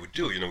stuff we would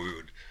do.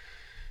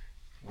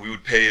 We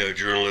would pay a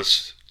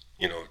journalist,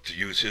 to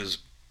use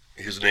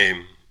his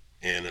name,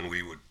 and then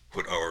we would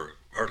put our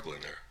article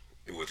in there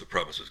with the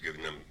promise of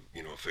giving them,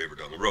 a favor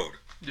down the road.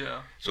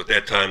 Yeah. So at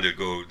that time, they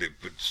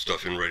put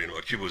stuff in writing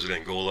about Cuba was in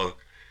Angola,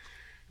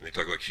 and they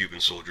talk about Cuban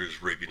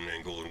soldiers raping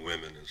Angolan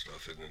women and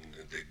stuff, and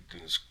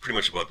it's pretty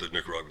much about the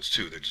Nicaraguans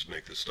too. They just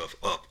make this stuff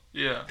up.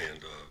 Yeah.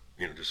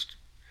 And just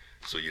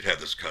so you'd have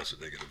this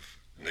constant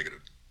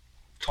negative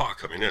talk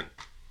coming in.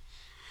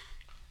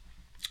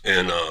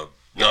 And now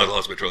I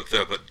lost my trail of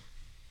thought, but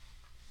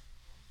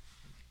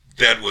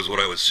that was what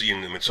I was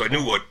seeing. I mean, so I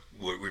knew what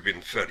we've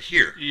been fed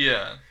here.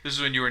 Yeah. This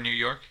is when you were in New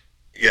York?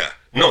 Yeah.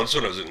 No, this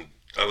one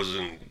I was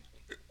in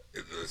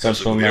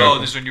Central America. Oh,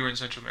 this is when you were in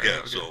Central America. Yeah,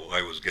 okay. So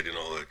I was getting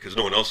all that because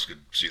no one else could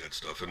see that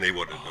stuff, and they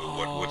wanted to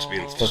know what's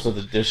being. That's what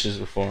the dishes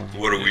were for.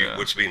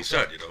 What's being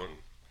said,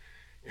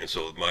 and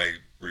so my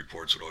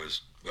reports would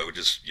always I would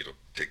just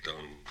take down.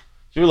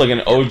 You were like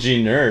an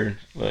OG nerd,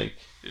 like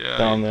Yeah.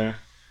 down there.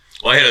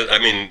 Well,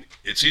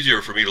 it's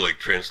easier for me to like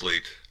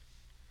translate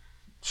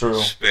True.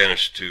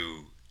 Spanish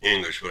to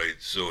English, but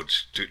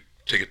to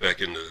take it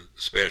back into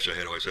Spanish,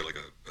 I always had like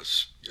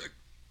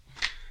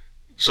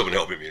someone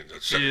helping me,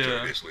 a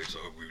secretary basically, so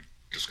we would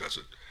discuss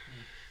it.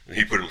 And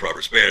he put in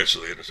proper Spanish so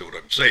they understood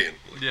what I'm saying.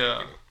 Like,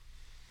 Yeah.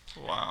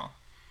 Wow.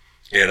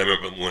 And I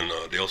remember when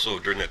they also,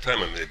 during that time,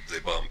 they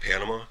bombed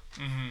Panama.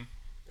 Mm-hmm.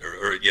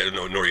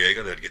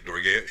 Noriega, they had to get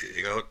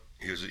Noriega out.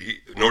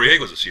 Noriega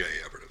was a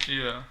CIA operative.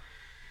 Yeah.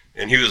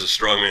 And he was a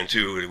strong man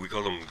too. And we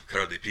called him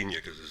Cara de Pina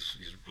because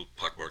he's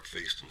pockmarked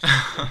faced and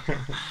stuff.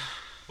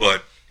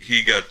 But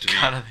he got to be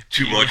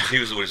too much. He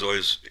was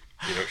always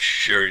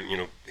sharing,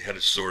 had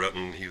his sword up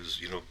and he was,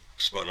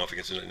 spotting off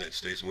against the United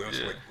States. And we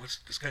always like,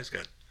 this guy's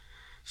got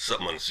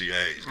something on the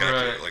CIA. He's got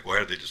to, like, why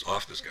are they just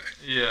off this guy?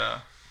 Yeah.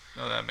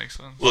 No, that makes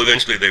sense. Well,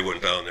 eventually they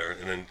went down there,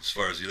 and then as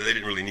far as they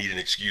didn't really need an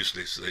excuse.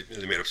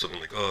 They made up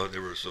something like, oh,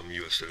 there were some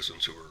U.S.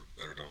 citizens who were,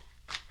 I don't know,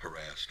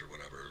 harassed or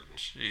whatever.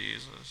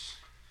 Jesus.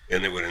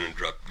 And they went in and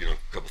dropped, a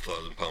couple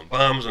 1,000-pound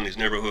bombs on these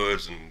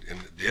neighborhoods, and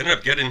they ended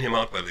up getting him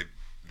out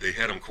they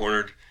had him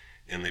cornered,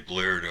 and they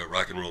blared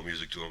rock and roll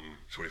music to him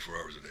 24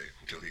 hours a day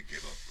until he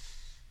gave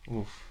up.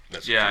 Oof.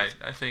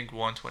 I think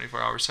one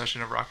 24-hour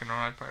session of rock and roll,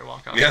 I'd probably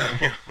walk out.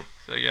 Yeah.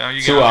 So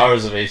you 2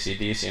 hours of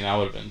AC/DC, and I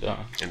would have been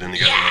done. And then they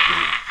got him up,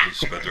 and he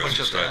spent the rest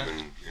of his time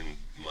in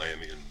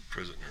Miami in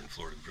prison, or in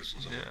Florida in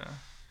prison somewhere.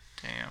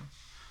 Yeah.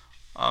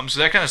 Damn. So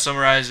that kind of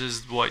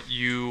summarizes what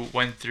you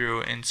went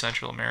through in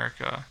Central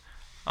America.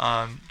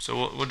 So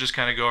we'll just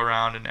kind of go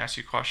around and ask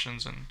you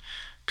questions, and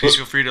please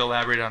feel free to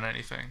elaborate on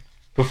anything.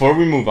 Before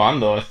we move on,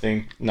 though, I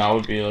think now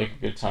would be like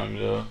a good time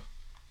to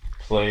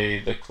play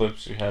the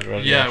clips we had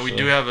ready. Yeah, we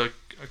do have a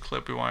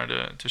clip we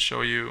wanted to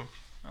show you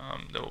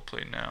that we'll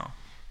play now.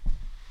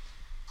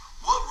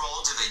 What role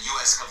did the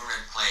U.S.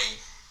 government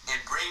play in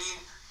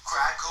bringing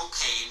crack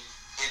cocaine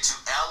into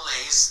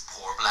LA's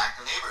poor black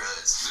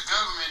neighborhoods? The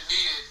government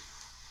needed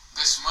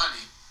this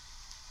money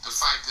to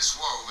fight this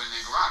war over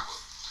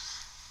Nicaragua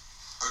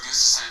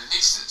against the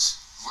Sandinistas.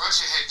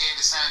 Russia had gave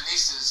the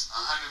Sandinistas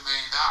 $100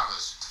 million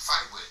to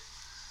fight with.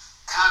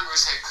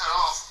 Congress had cut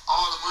off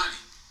all the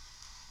money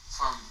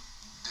from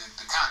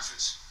the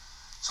Contras.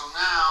 So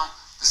now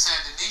the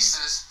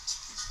Sandinistas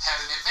had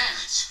an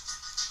advantage.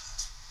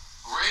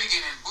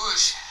 Reagan and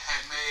Bush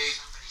had made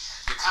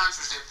the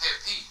Contras their pet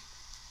peeve.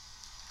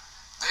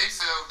 They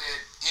felt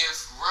that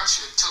if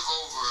Russia took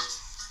over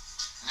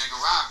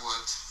Nicaragua,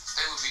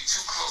 they would be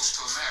too close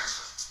to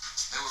America.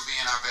 They would be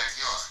in our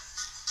backyard.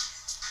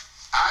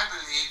 I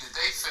believe that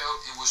they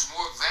felt it was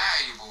more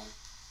valuable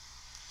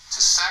to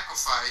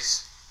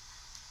sacrifice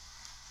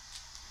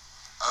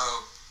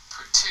a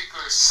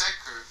particular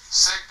sector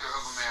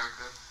of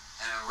America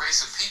and a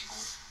race of people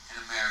in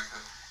America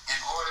in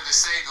order to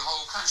save the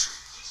whole country.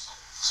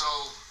 So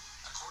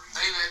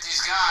they let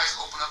these guys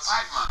open up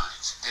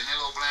pipelines.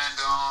 Danilo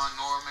Blandon,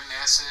 Norman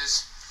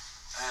Nessus,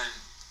 and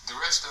the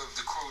rest of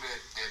the crew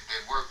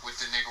that worked with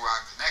the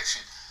Nicaragua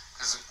connection.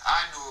 Because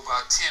I knew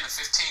about 10 or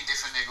 15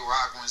 different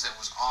Nicaraguans that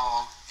was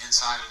all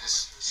inside of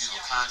this,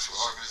 Contra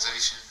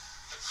organization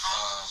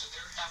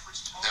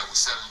that was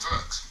selling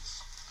drugs.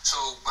 So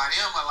by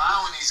them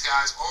allowing these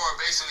guys, or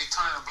basically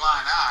turning a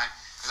blind eye,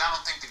 because I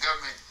don't think the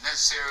government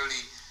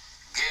necessarily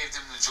gave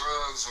them the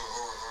drugs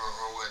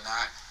or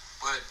whatnot,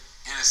 but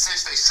in a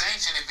sense they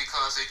sanctioned it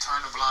because they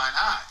turned a blind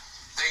eye.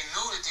 They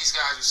knew that these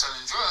guys were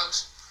selling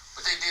drugs,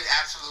 but they did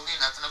absolutely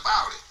nothing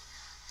about it.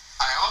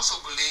 I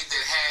also believe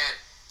that had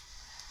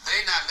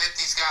they not let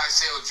these guys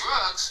sell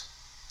drugs,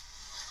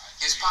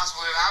 it's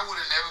possible that I would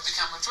have never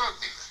become a drug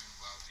dealer.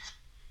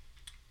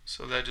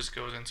 So that just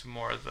goes into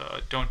more of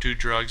the "Don't Do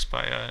Drugs"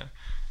 by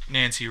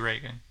Nancy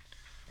Reagan.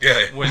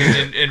 Yeah. When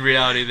in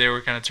reality they were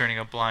kind of turning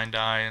a blind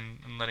eye and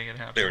letting it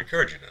happen. They were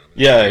encouraging it.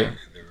 They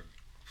were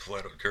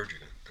flat out encouraging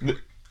it.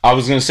 I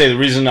was gonna say the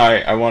reason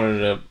I wanted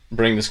to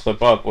bring this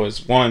clip up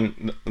was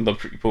one, the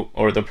people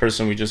or the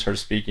person we just heard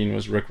speaking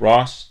was Rick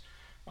Ross,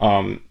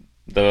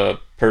 the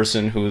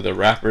person who the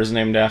rapper is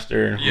named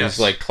after, who's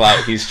like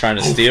clout he's trying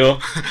to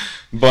steal.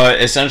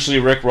 But essentially,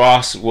 Rick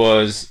Ross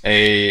was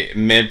a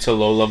mid to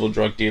low level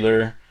drug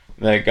dealer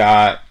that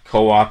got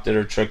co-opted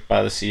or tricked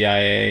by the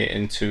CIA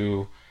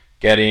into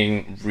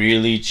getting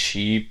really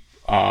cheap,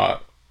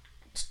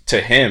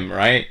 to him,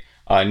 right?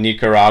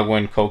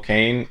 Nicaraguan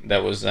cocaine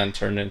that was then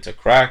turned into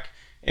crack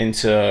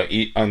onto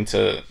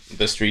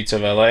the streets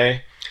of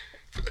LA.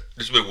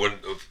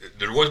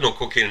 There was no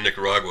cocaine in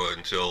Nicaragua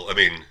until,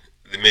 they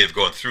may have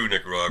gone through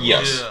Nicaragua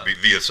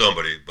via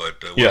somebody, but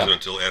it wasn't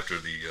until after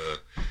the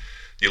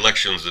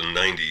elections in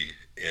 '90,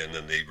 and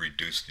then they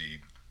reduced the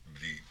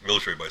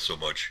military by so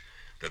much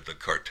that the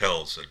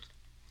cartel said,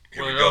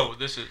 "Here we go."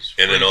 This is.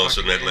 And then all of a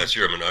sudden, that last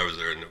year, I was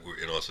there, and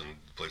all of a sudden,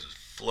 the place was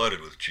flooded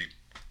with cheap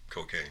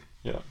cocaine.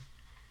 Yeah.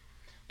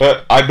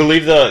 But I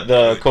believe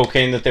the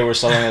cocaine that they were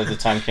selling at the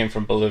time came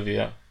from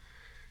Bolivia.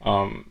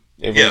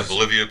 It was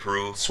Bolivia,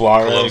 Peru,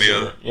 Suarez,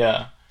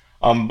 Colombia.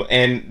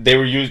 And they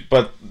were used.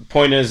 But the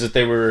point is that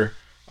they were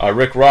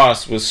Rick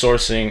Ross was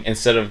sourcing,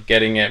 instead of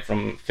getting it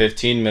from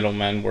 15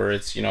 middlemen where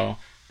it's,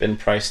 been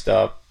priced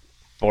up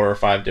 4 or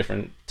 5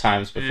 different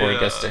times before it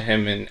gets to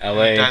him in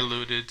LA.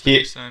 Diluted to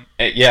percent.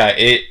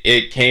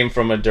 It came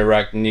from a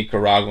direct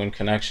Nicaraguan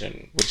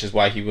connection, which is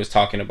why he was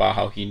talking about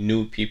how he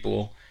knew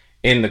people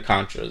in the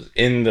Contras,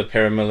 in the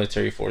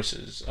paramilitary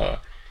forces.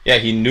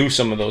 He knew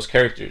some of those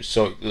characters.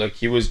 So like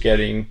he was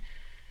getting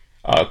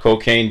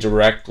cocaine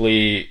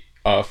directly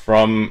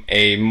from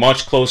a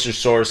much closer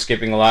source,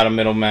 skipping a lot of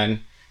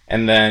middlemen,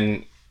 and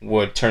then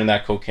would turn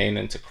that cocaine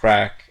into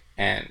crack,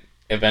 and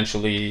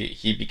eventually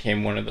he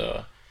became one of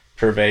the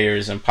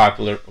purveyors and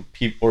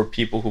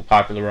people who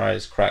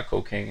popularized crack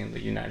cocaine in the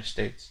United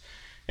States.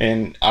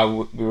 And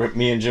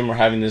me and Jim were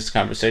having this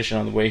conversation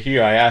on the way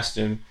here. I asked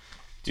him,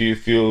 do you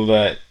feel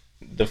that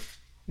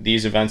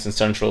these events in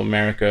Central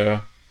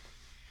America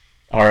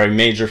are a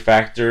major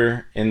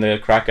factor in the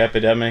crack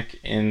epidemic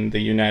in the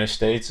United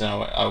States?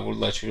 And I would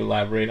let you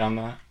elaborate on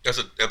that.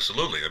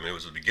 Absolutely. I mean, it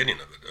was the beginning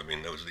of it. I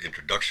mean, that was the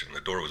introduction.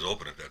 The door was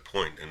open at that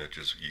point, and it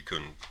just you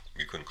couldn't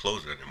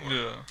close it anymore.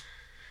 Yeah.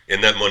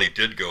 And that money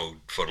did go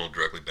funneled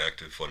directly back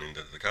to funding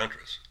the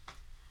Contras,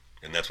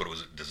 and that's what it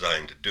was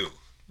designed to do.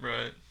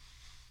 Right.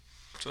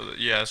 So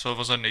all of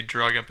a sudden a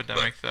drug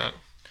epidemic that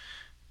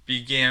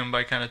began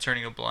by kind of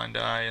turning a blind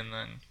eye, and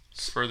then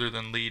further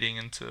than leading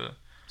into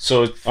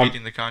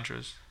feeding the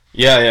Contras.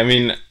 Yeah, I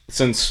mean,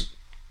 since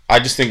I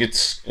just think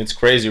it's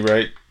crazy,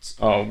 right?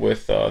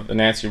 With the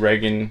Nancy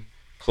Reagan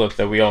clip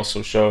that we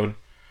also showed,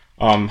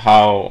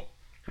 how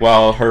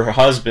her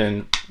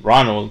husband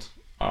Ronald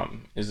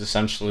is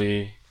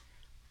essentially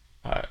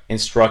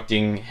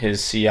instructing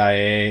his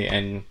CIA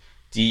and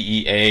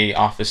DEA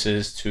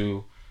offices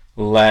to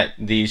let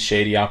these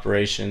shady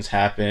operations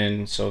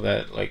happen, so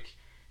that like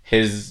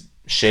his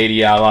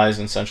shady allies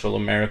in Central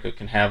America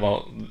can have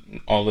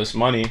all this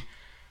money.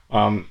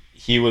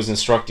 He was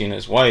instructing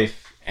his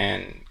wife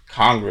and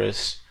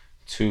Congress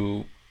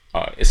to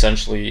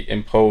essentially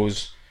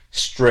impose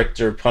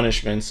stricter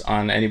punishments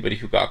on anybody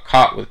who got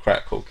caught with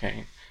crack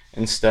cocaine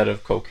instead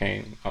of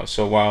cocaine.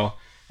 So while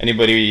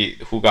anybody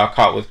who got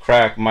caught with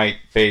crack might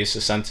face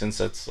a sentence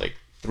that's like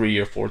 3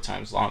 or 4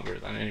 times longer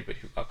than anybody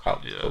who got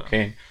caught with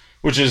cocaine,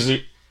 which is,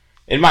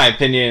 in my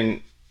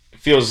opinion,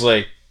 feels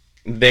like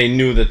they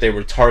knew that they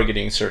were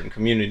targeting certain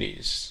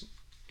communities.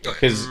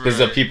 Because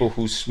the people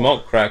who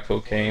smoke crack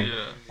cocaine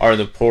are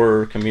the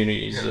poorer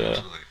communities,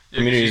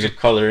 communities of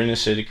color, inner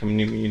city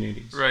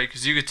communities. Right,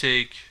 because you could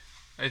take,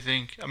 I've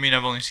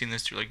only seen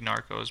this through like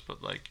Narcos,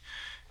 but like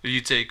if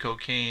you take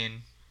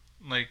cocaine,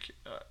 like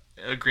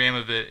a gram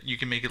of it, you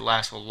can make it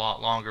last a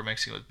lot longer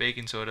mixing it with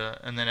baking soda,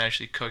 and then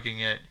actually cooking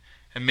it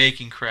and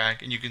making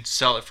crack, and you can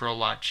sell it for a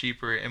lot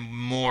cheaper and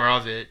more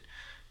of it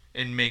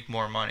and make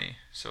more money.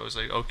 So it's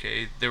like,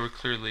 okay, they were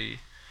clearly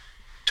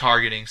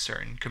targeting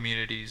certain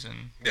communities,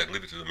 and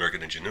leave it to the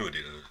American ingenuity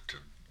to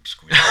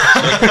squeeze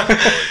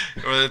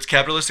it. Well, it's a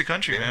capitalistic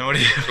country, man. What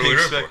do you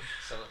expect?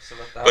 Sell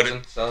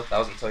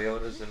 1,000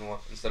 Toyotas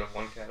instead of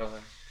one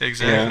Cadillac.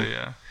 Exactly,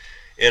 yeah.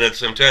 And at the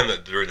same time,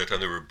 during that time,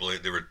 they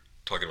were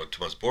talking about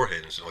Tomas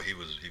Borges and said, he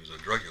was a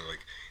drug dealer.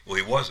 Like, well,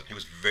 he wasn't. He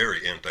was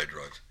very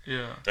anti-drugs.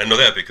 Yeah. And I know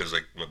that because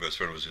like my best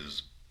friend was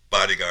his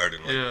bodyguard,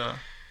 and like,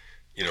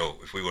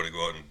 if we want to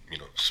go out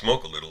and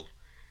smoke a little,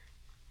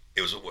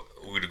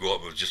 we'd go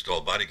out with just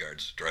all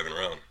bodyguards driving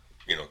around,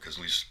 because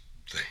at least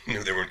they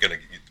knew they weren't gonna.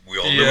 We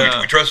all knew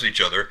we trusted each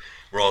other.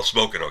 We're all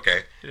smoking,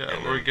 okay? Yeah,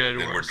 and we're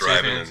good. And we're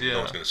driving, and no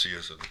one's gonna see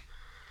us,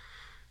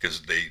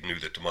 because they knew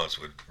that Tomas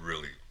would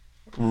really.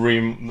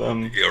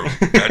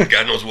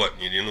 God knows what.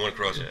 You didn't want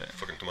to cross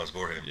fucking Tomas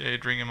Borges. Yeah,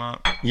 you'd ring him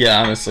up.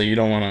 Yeah, honestly, you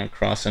don't want to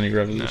cross any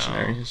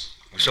revolutionaries.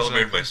 No. We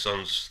celebrated my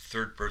son's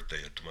 3rd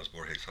birthday at Tomas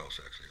Borges' house,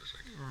 actually. It was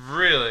like,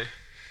 really?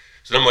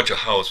 It's not much a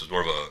house. It was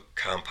more of a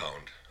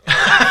compound.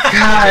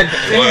 God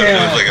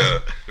damn. It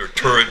was there were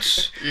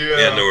turrets,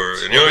 and the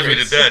only reason we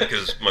did that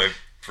because my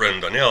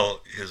friend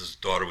Danielle, his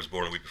daughter was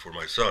born a week before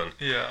my son.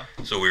 Yeah.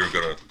 So we were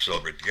going to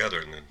celebrate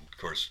together, and then of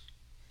course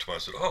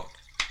Tomas said,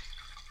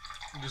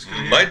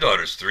 my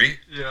daughter's 3.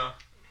 Yeah.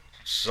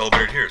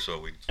 Celebrate here, so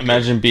we.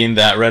 Imagine being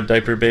that red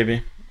diaper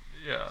baby.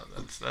 Yeah,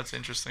 that's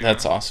interesting.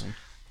 That's awesome.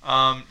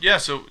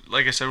 So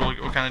like I said,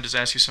 we'll kind of just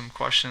ask you some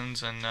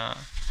questions, and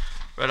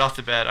right off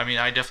the bat,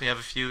 I definitely have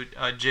a few.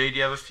 Jay, do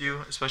you have a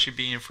few, especially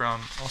being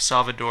from El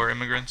Salvador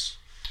immigrants?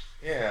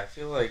 Yeah, I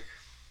feel like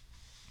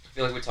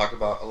we talked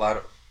about a lot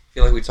of. I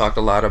feel like we talked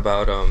a lot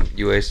about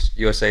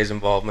USA's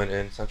involvement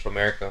in Central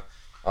America.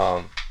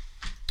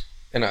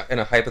 In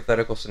a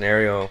hypothetical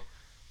scenario,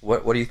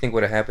 what do you think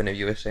would have happened if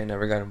USA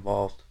never got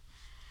involved?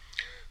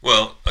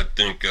 Well, I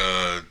think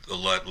a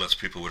lot less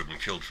people would have been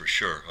killed for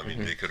sure. I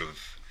mean, they could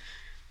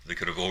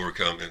have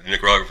overcome in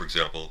Nicaragua, for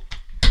example.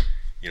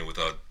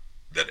 Without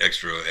that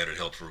extra added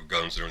help for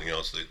guns and everything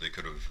else, they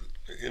could have,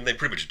 and they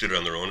pretty much did it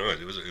on their own.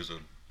 It was a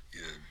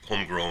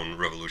homegrown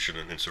revolution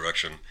and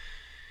insurrection,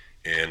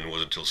 and it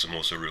wasn't until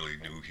Somoza really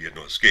knew he had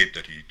no escape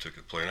that he took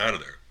the plane out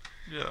of there.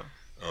 Yeah.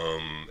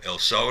 El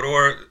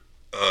Salvador,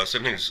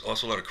 same thing. There's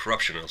also a lot of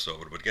corruption in El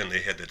Salvador, but again,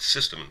 they had that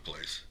system in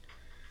place,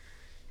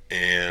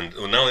 And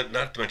well, now,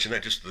 not to mention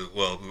that, just we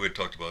had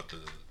talked about the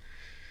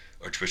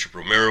Archbishop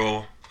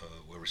Romero,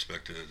 well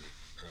respected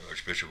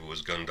Archbishop, who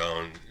was gunned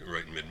down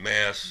right in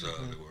mid-mass.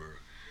 There were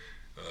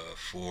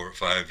 4 or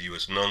 5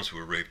 U.S. nuns who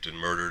were raped and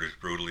murdered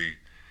brutally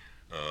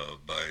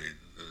by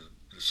the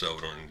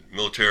Salvadoran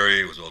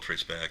military. It was all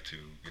traced back to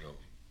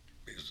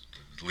his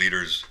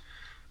leaders.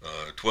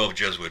 12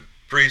 Jesuit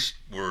priests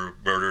were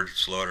murdered,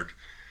 slaughtered,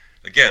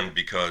 again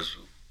because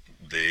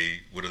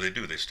what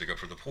do? They stick up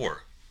for the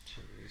poor.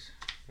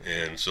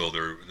 And so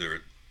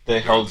they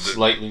held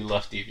slightly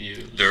lefty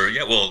views.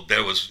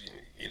 That was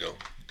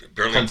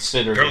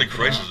apparently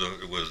Christ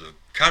was a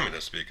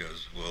communist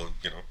because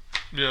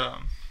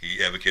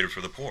he advocated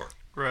for the poor.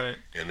 Right.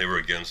 And they were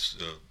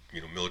against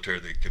military.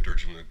 They kept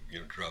urging them to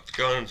drop the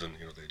guns, and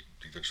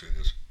they eventually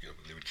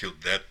they would kill.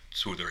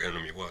 That's who their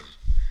enemy was,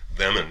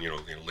 them and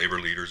labor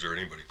leaders or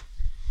anybody.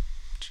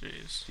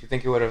 Jeez. Do you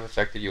think it would have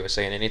affected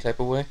USA in any type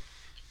of way?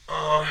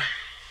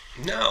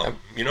 No.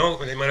 They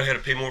might have had to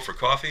pay more for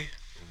coffee.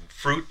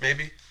 Fruit,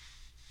 maybe.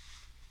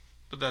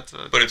 But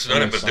it's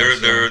not. But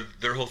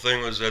their whole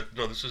thing was that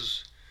this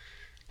is.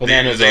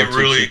 Bananas they are too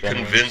really cheap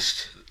anyways.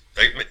 convinced.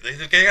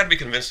 They got to be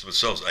convinced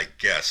themselves, I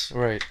guess.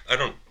 Right. I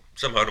don't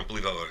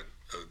believe how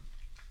an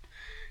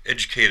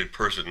educated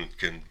person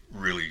can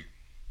really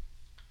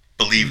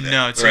believe that.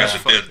 No, it's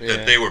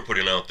that they were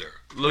putting out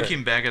there.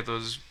 Looking back at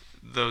those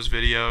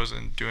videos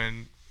and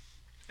doing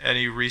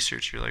any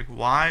research, you're like,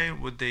 why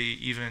would they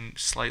even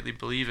slightly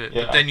believe it?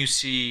 Yeah. But then you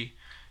see.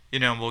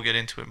 We'll get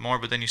into it more,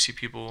 but then you see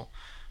people,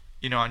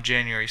 on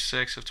January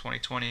 6th of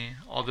 2020,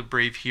 all the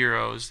brave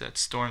heroes that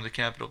stormed the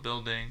Capitol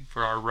building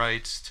for our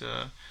rights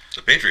to...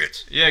 The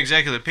Patriots. Yeah,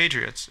 exactly, the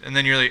Patriots. And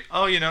then you're like,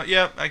 oh,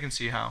 I can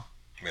see how.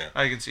 Yeah.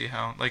 I can see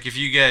how. Like, if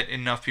you get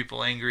enough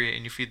people angry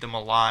and you feed them a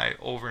lie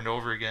over and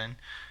over again,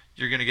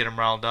 you're going to get them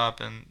riled up,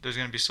 and there's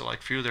going to be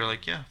select few that are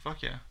like, yeah,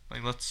 fuck yeah.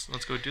 Like, let's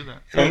go do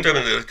that. And one time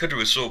the country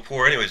was so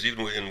poor anyways,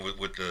 even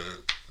with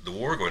the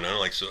war going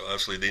on, so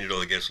obviously they needed all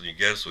the gasoline you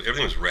get, so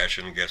everything was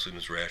rationed, gasoline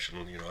was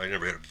rationed, I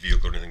never had a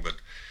vehicle or anything, but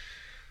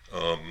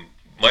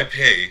my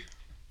pay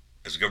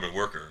as a government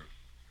worker,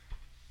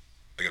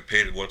 I got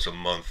paid once a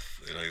month,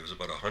 and it was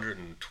about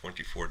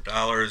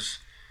 $124,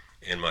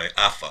 and my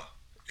AFA,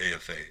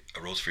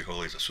 arroz,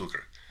 frijoles,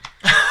 azúcar.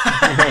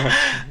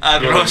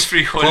 Arroz,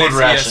 frijoles,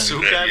 y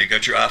azúcar. You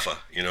got your AFA,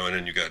 and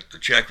then you got the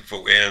check,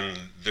 and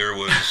there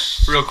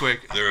was... Real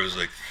quick. There was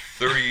like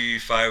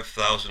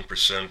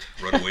 35,000%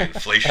 runaway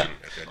inflation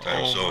at that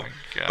time. So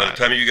by the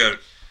time you got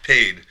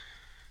paid,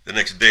 the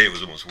next day it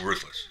was almost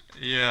worthless.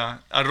 Yeah.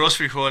 Arroz,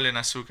 frijol, and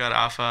azúcar,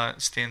 AFA,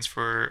 stands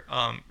for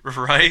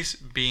rice,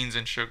 beans,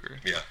 and sugar.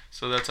 Yeah.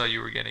 So that's how you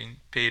were getting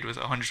paid with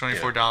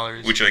 $124.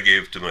 Yeah. Which I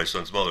gave to my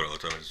son's mother all the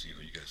time.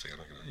 You guys say, I'm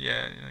not gonna...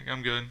 Yeah,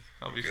 I'm good.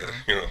 I'll be fine.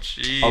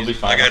 Jeez. I'll be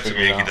fine. I got some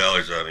Yankee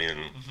dollars on me.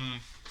 And...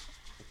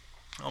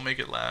 I'll make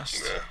it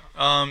last.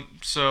 Yeah.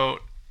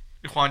 So,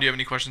 Juan, do you have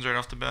any questions right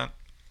off the bat?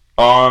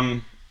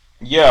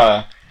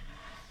 Yeah.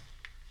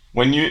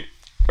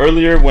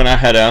 Earlier when I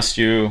had asked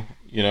you,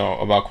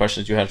 about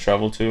questions you had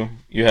traveled to,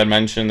 you had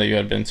mentioned that you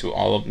had been to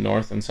all of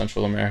North and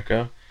Central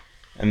America,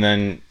 and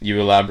then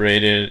you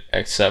elaborated,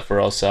 except for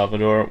El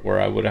Salvador, where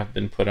I would have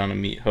been put on a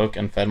meat hook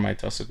and fed my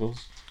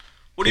testicles.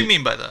 What do you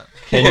mean by that?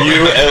 Can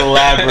you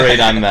elaborate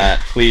on that,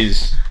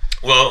 please?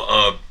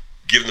 Well,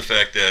 given the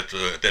fact that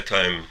at that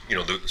time,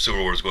 the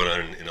Civil War was going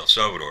on in El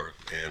Salvador,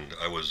 and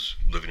I was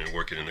living and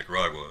working in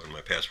Nicaragua, and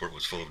my passport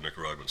was full of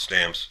Nicaraguan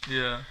stamps.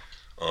 Yeah.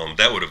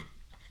 That would have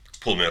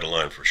pulled me out of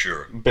line for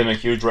sure. Been a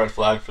huge red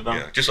flag for them.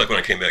 Yeah, just like when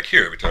I came back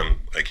here, every time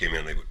I came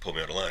in, they would pull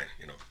me out of line.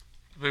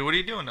 Wait, what are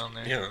you doing down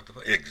there? Yeah,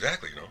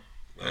 exactly.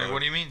 What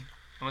do you mean?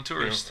 I'm a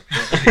tourist. My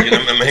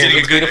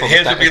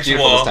hands up against the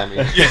wall.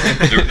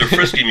 They're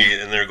frisking me,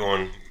 and they're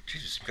going,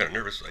 Jesus, I'm kind of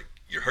nervous. Like,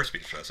 your heart's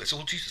beating fast. I said,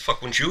 well, Jesus,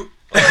 fuck, wouldn't you?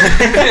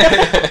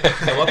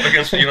 I'm up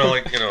against,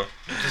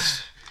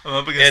 just... I'm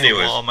up against the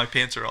wall. My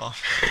pants are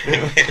off.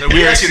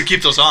 We asked you to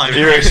keep those on.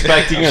 You're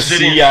expecting a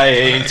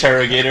CIA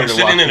interrogator to walk through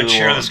the door. I'm sitting in a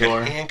chair that's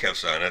got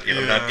handcuffs on it.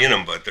 Not in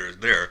them, but they're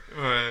there.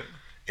 Right.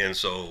 And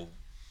so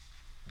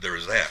there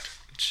was that.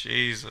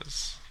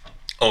 Jesus.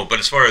 Oh, but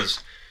as far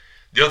as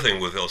the other thing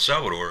with El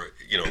Salvador,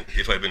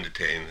 if I'd been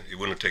detained, it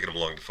wouldn't have taken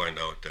them long to find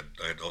out that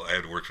I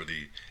had worked for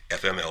the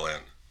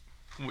FMLN.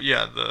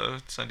 Yeah,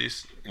 the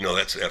Sundays. No,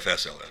 that's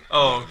FSLN.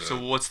 Oh, so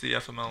what's the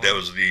FMLN? That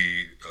was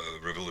the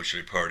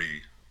Revolutionary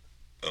Party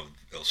of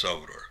El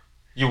Salvador.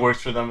 You worked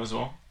for them as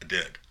well? I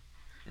did.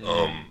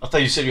 I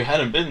thought you said you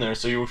hadn't been there,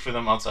 so you worked for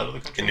them outside of the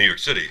country? In New York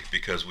City,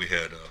 because we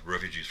had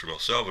refugees from El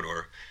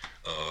Salvador.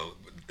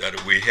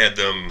 That we had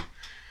them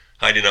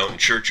hiding out in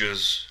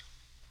churches.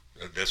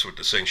 That's what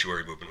the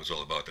sanctuary movement was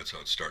all about. That's how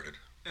it started.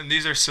 And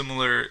these are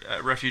similar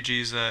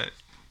refugees that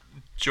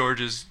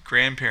George's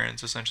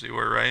grandparents essentially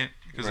were, right?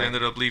 Because they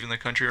ended up leaving the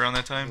country around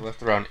that time. They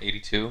left around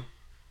 82.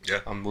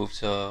 Yeah. Moved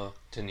to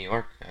New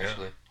York,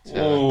 actually. Yeah.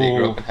 They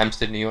grew up in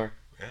Hempstead, New York.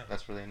 Yeah.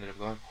 That's where they ended up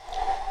going.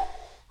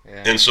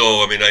 Yeah. And so,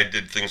 I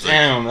did things like...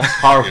 Damn, that's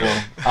powerful.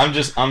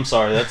 I'm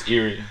sorry, that's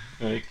eerie.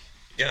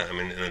 Yeah,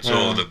 and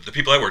so the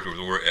people I worked with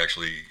were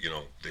actually,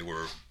 they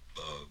were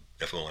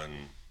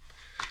FLN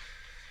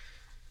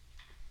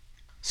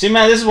See,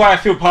 man, this is why I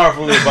feel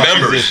powerfully about these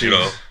members, issues. you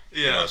know.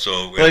 Yeah.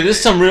 So Like, this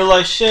is some real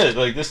life shit.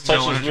 Like, this No,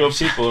 touches real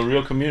 100%. people and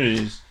real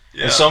communities.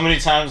 Yeah. And so many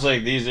times,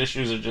 like, these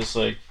issues are just,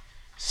 like,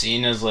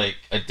 seen as, like,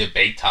 a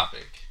debate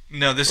topic.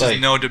 No, this Like,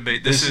 is no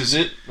debate. This is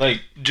it.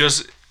 Like,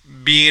 just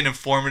being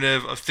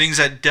informative of things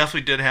that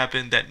definitely did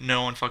happen that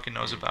no one fucking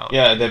knows about.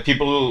 yeah, that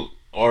people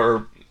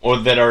are, or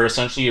that are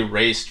essentially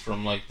erased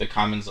from, like, the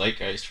common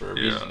zeitgeist for a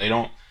reason.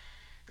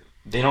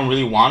 They don't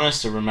really want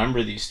us to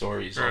remember these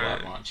stories all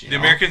that much. You The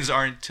know? Americans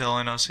aren't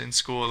telling us in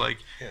school, like,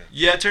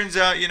 yeah, it turns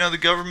out, you know, the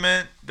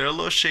government, they're a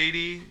little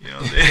shady. You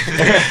know,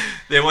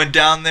 they went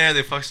down there,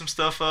 they fucked some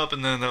stuff up,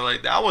 and then they're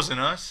like, that wasn't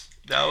us.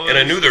 That was. And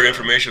I knew their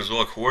information was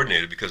well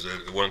coordinated because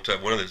at one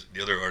time, one of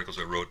the other articles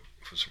I wrote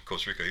was from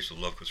Costa Rica. I used to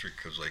love Costa Rica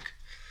because, like,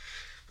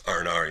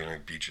 R&R, you know,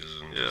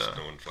 beaches and just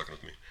no one fucking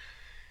with me.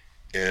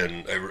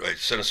 And I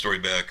sent a story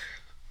back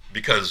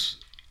because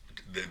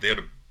they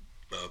had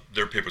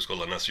their paper's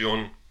called La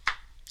Nación.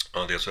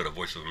 They also had a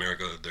Voice of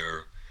America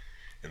there,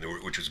 and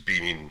which was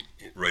beaming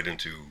right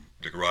into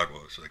Nicaragua,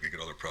 so they could get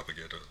all their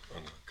propaganda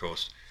on the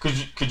coast.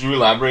 Could you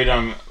elaborate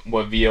on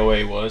what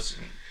VOA was?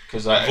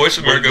 Because Voice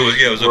of America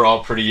we're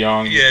all pretty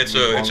young. Yeah,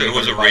 it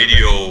was a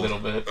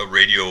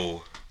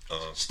radio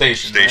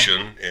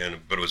station,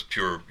 but it was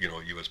pure, you know,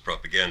 U.S.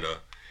 propaganda,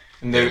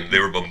 and they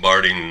were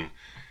bombarding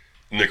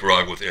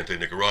Nicaragua with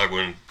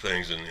anti-Nicaraguan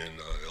things, and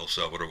El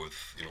Salvador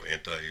with, you know,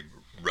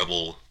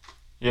 anti-rebel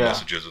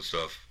messages and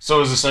stuff. So it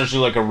was essentially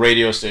like a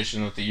radio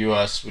station that the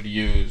U.S. would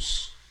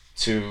use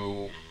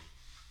to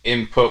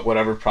input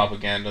whatever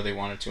propaganda they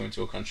wanted to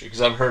into a country.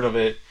 Because I've heard of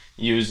it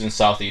used in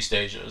Southeast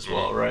Asia as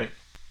well, right?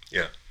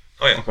 Yeah.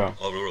 Oh yeah. Okay.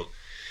 All over the world.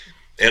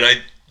 And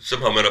I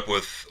somehow met up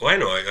with. Oh, I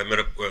know.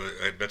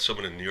 I met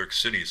someone in New York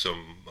City.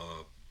 Some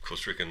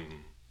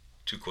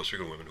two Costa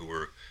Rican women who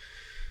were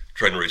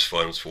trying to raise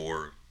funds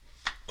for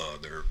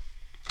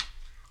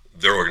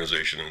their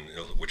organization, and you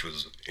know, which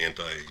was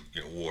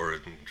anti-war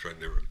and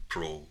they were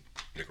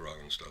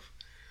pro-Nicaraguan stuff.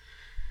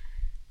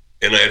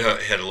 And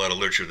I had a lot of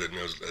literature that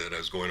I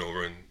was going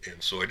over, and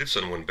so I did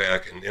send one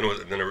back, and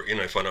then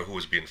I found out who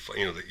was being,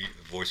 you know, the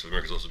Voice of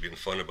America is also being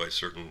funded by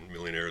certain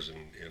millionaires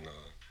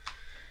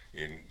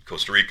in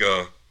Costa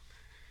Rica,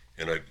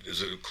 and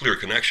there's a clear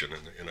connection,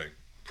 and I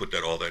put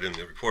all that in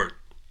the report,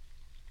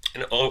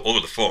 and all over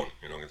the phone,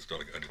 you know, it's not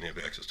like I didn't have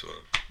access to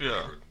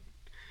it.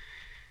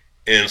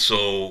 And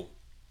so,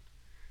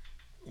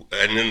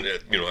 and then,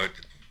 you know,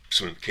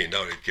 soon it came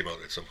out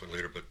at some point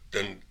later, but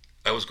then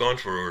I was gone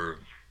for,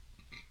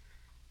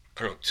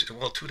 I don't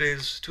know, 2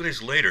 days. 2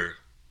 days later,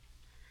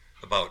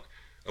 I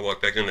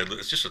walked back in.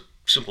 It's just a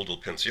simple little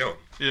pension.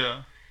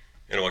 Yeah.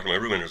 And I walked in my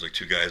room, and there's like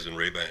two guys in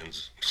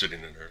Ray-Bans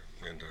sitting in there,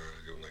 and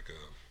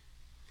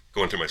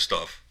going through my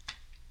stuff.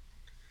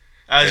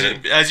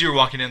 As you were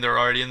walking in, they're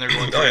already in there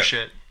going through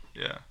shit.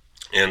 Yeah.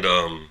 And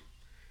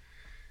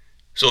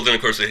so then,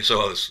 of course, they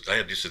saw this. I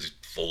had these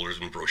folders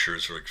and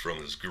brochures from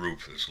this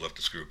group, this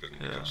leftist group in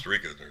Costa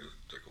Rica. And they're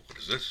like, "What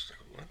is this?"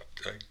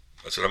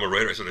 I said, "I'm a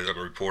writer." I said, "I'm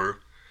a reporter."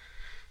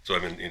 So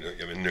I'm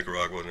in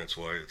Nicaragua, and that's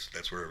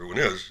where everyone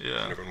is.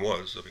 Yeah. And everyone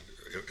was. I mean,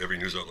 every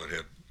news outlet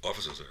had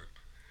offices there.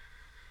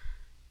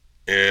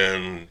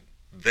 And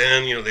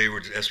then, you know, they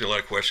would ask me a lot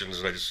of questions,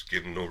 and I just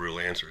gave them no real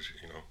answers,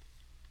 you know.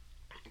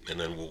 And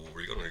then, well, where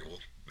are you going? I go, well,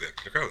 back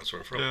to Nicaragua. That's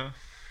where I'm from. Yeah.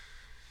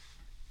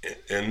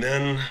 And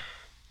then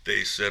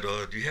they said,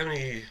 "Do you have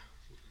any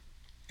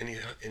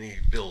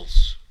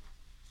bills?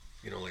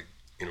 You know, like,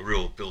 you know,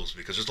 real bills,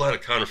 because there's a lot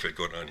of counterfeit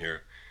going on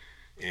here,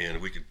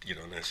 and we could, you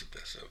know." And I said,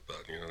 that's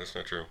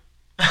not true."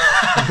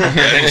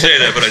 I didn't say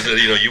that, but I said,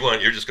 you know,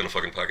 you're just gonna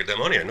fucking pocket that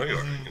money. I know you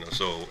are. You know.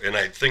 So, and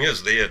thing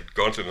is, they had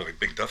gone through a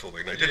big duffel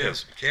bag, and I did have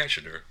some cash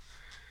in there.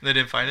 They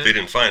didn't find it. They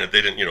didn't find it.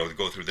 They didn't, you know,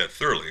 go through that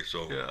thoroughly.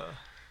 So yeah. I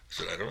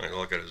said, I don't know.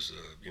 All I got is,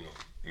 you know,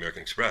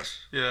 American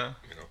Express. Yeah.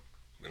 You know,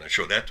 and I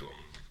showed that to them.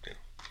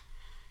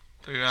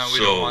 You know. We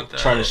don't want that.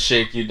 Trying to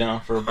shake you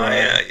down for a bit.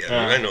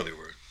 Yeah. I know they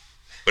were.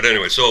 But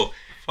anyway, so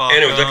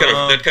anyways,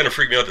 that kind of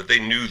freaked me out that they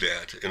knew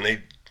that, and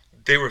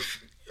they were.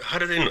 How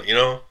did they know? You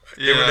know,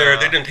 they were there.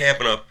 They didn't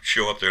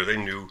show up there. They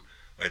knew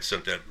I'd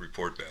sent that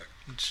report back.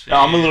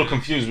 Now, I'm a little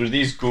confused. Were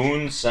these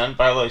goons sent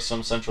by like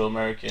some Central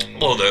American?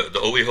 Oh, the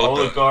Ojota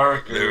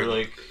oligarch, they were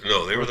like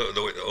they were the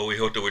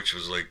Ojota, which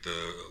was like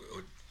the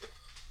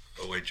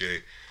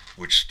OIJ,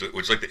 which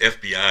was like the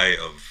FBI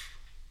of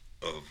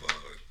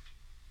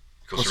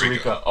Costa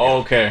Rica. Oh,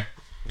 okay.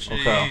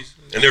 Okay.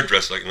 And they're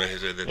dressed like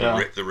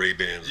the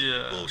Ray-Bans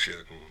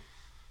bullshit.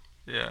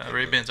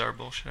 Ray-Bans are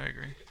bullshit. I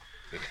agree.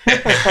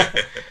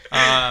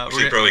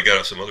 They probably got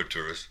out some other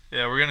tourists.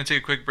 Yeah, we're gonna take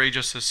a quick break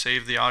just to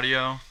save the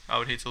audio. I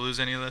would hate to lose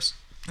any of this,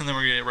 and then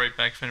we're gonna get right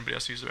back if anybody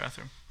else uses the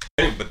bathroom.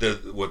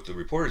 But what the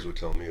reporters would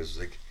tell me is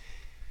like,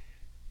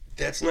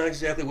 that's not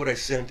exactly what I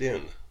sent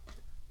in.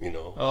 You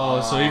know.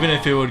 Oh, so even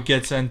if it would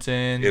get sent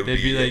in, they'd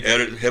be like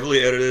heavily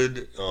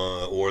edited,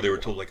 or they were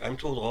told like, I'm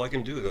told all I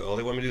can do, all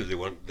they want me to do is they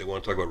want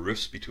to talk about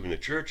rifts between the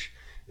church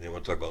They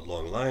want to talk about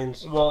long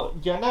lines. Well,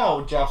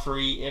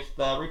 Jeffrey, if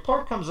the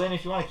report comes in,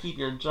 if you want to keep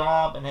your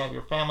job and have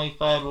your family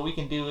fed, what we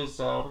can do is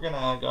we're going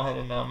to go ahead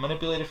and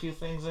manipulate a few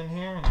things in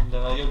here, and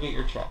you'll get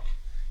your check.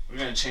 We're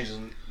going to change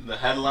the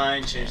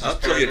headline, change this I'll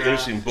tell you an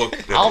paragraph. interesting book.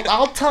 That,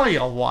 I'll tell you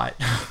what.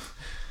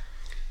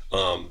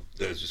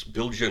 There's this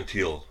Bill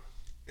Gentile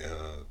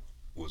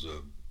was a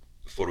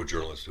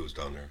photojournalist who was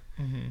down there.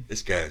 Mm-hmm.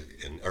 This guy,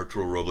 and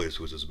Arturo Robles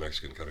was this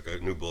Mexican kind of guy. I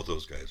knew both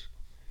those guys.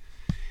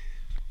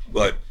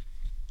 But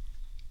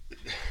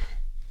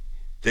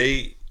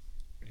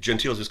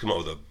Gentile's just come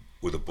out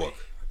with a book,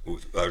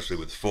 obviously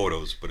with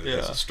photos, but it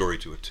has a story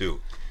to it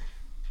too.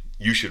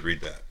 You should read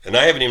that. And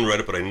I haven't even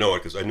read it, but I know it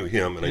because I knew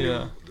him and I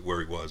knew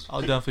where he was.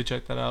 I'll definitely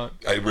check that out.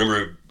 I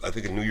remember, I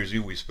think in New Year's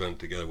Eve we spent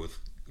together with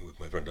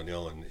my friend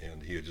Danielle,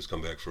 and he had just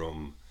come back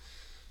from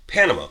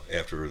Panama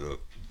after the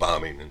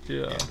bombing. And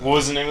what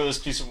was the name of this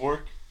piece of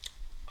work?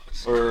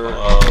 Or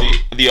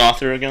the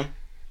author again?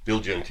 Bill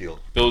Gentile.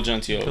 Bill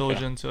Gentile. Bill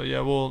Gentile.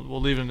 Yeah,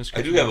 we'll leave it in the I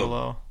description do have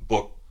below. a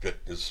book that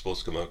is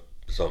supposed to come out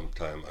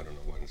sometime. I don't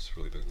know when it's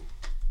really been,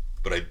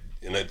 but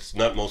it's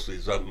not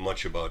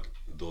much about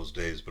those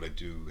days, but I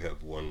do have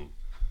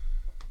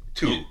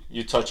two.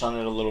 You touch on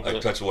it a little bit. I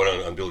touched one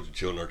on Bill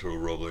Gentile and Arturo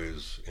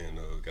Robles and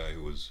a guy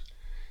who was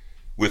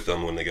with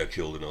them when they got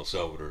killed in El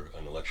Salvador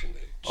on election day.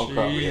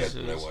 Okay.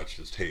 And I watched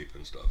his tape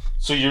and stuff.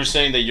 So you're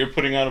saying that you're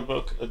putting out a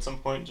book at some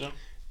point, Jim?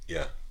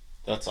 Yeah.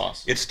 That's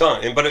awesome. It's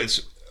done, but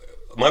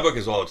my book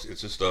is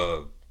it's just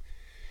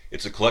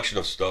it's a collection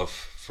of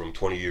stuff from over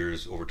 20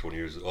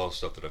 years, all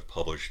stuff that I've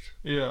published.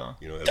 Yeah.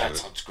 That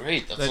sounds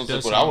great. That sounds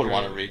like what I would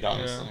want to read,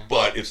 honestly. Yeah.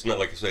 But it's not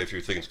like I say, if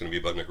you're thinking it's going to be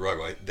about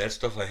Nicaragua, that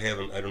stuff I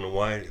don't know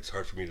why, it's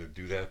hard for me to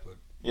do that, but.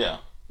 Yeah.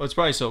 Well, it's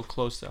probably so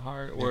close to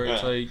heart, where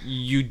it's like,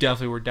 you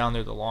definitely were down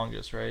there the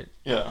longest, right?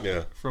 Yeah.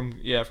 Yeah. From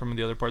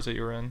the other parts that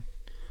you were in.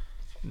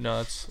 No,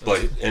 that's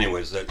But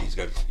anyways, he's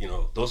got,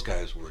 those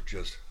guys were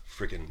just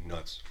freaking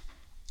nuts.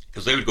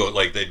 Because they would go,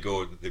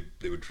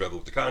 they would travel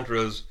with the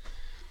Contras,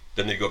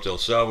 then they'd go up to El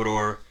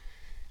Salvador,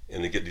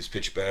 and they'd get these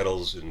pitched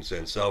battles in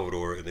San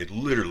Salvador, and they'd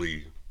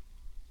literally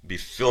be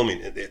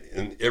filming.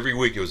 And every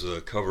week it was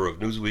a cover of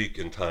Newsweek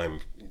and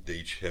Time. They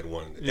each had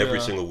one every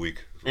single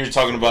week. You're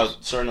talking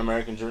about certain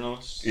American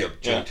journalists? Yeah,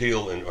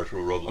 Gentile and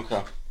Arturo Robles.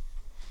 Okay.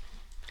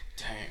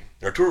 Dang.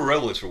 And Arturo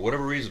Robles, for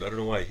whatever reason, I don't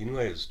know why, he knew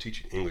I was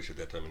teaching English at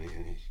that time, and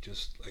he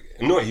just,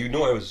 he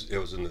knew I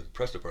was in the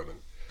press department.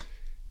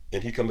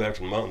 And he'd come back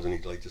from the mountains, and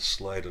he'd just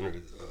slide under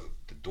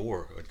the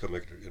door. I'd come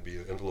back, it'd be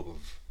an envelope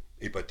of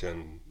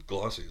 8x10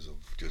 glossies of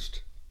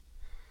just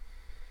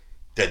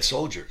dead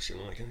soldiers,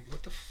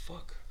 what the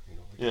fuck?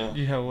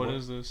 What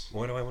is this?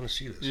 Why do I want to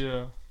see this?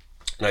 Yeah.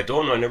 And I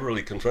don't know, I never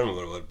really confronted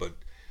him about it, but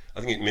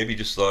I think maybe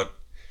just thought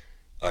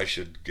I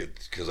should get,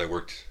 because I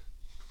worked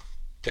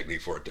technically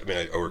for it. I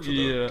mean, I worked for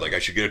I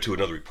should get it to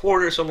another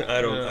reporter or something.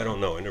 I don't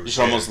know. I never. Just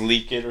almost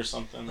leak it or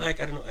something. I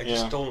don't know. I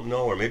just don't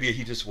know. Or maybe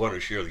he just wanted to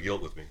share the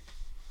guilt with me.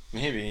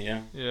 Maybe,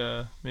 yeah.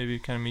 Yeah, maybe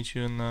kind of meet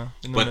you in the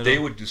But middle. they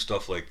would do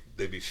stuff like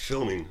they'd be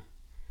filming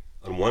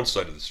on one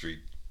side of the street,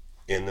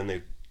 and then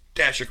they'd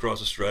dash across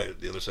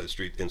the other side of the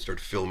street and start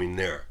filming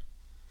there.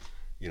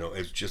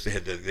 It's just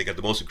they got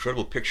the most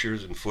incredible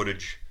pictures and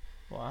footage.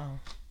 Wow.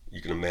 You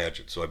can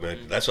imagine. So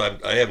that's why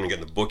I haven't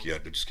gotten the book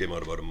yet. It just came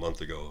out about a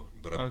month ago,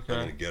 but I'm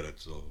going to get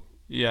it. So.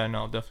 Yeah, no,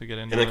 I'll definitely get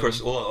into it. And of it.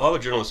 course, all the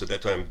journalists at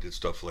that time did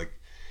stuff like,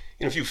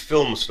 if you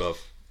film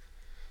stuff,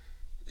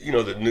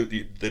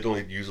 they'd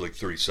only use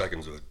 30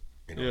 seconds of it.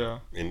 Yeah.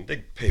 And they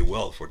pay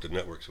well for it. The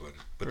networks would.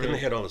 But then they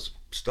had all this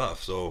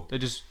stuff, so they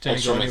just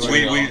didn't go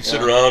anywhere. We'd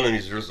sit around, and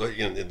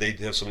and they'd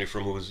have somebody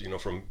from who was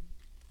from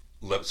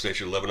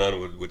Station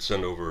Lebanon would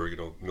send over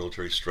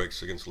military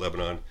strikes against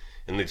Lebanon,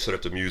 and they'd set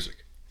up the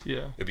music.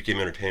 Yeah. It became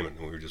entertainment,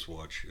 and we would just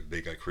watch.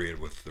 They got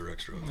creative with their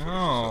extra.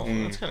 Oh,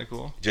 that's kind of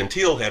cool.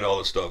 Gentile had all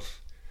this stuff.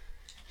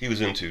 He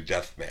was into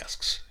death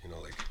masks,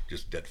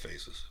 just dead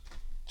faces.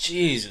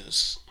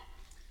 Jesus.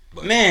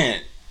 But,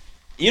 man,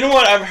 you know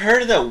what? I've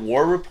heard that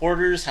war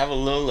reporters have a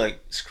little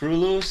screw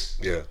loose.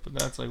 Yeah. But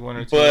that's one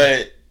or two.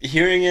 But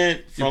hearing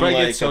it from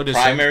a so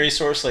primary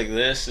source like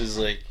this is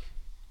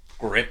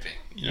gripping.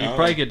 You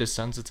probably get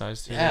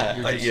desensitized to it.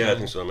 I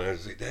think so. I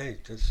was like, hey,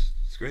 that's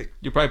great.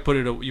 You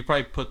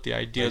probably put the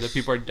idea that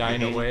people are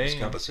dying away. It's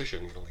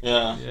composition.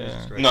 Yeah.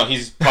 No,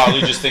 he's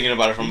probably just thinking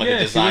about it from a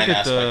design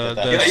aspect of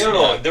that.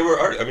 Yeah, there were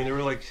art. I mean, they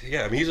were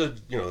he's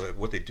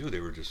what they do.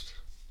 They were just,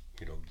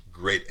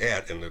 great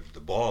at, and the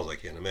balls I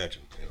can't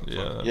imagine.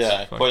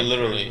 Quite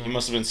literally. He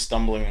must have been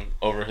stumbling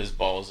over his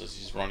balls as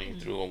he's running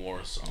through a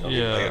war zone.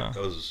 That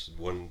was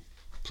one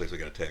place I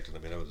got attacked, and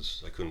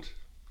I couldn't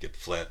get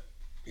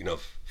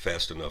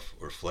fast enough,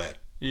 or flat.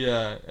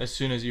 Yeah, as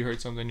soon as you heard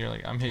something, you're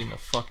like, I'm hitting the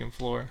fucking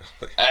floor.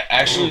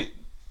 Actually,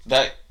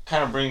 that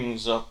kind of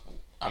brings up,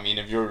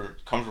 if you're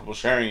comfortable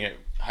sharing it,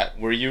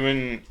 were you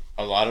in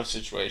a lot of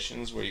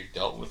situations where you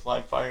dealt with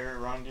live fire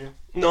around you?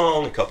 No,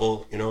 only a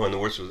couple, and the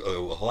worst was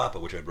Jalapa,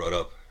 which I brought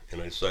up,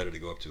 and I decided to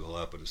go up to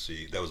Jalapa to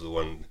see. That was the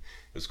one,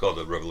 it was called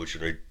the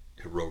Revolutionary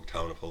Heroic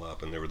Town of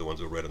Jalapa, and they were the ones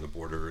that were right on the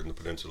border in the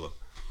peninsula.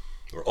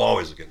 They were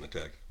always getting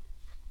attacked.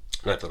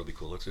 And I thought it'd be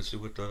cool. Let's see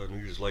what New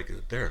Year's like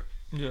there.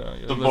 Yeah, The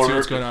let's see border-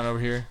 what's going on over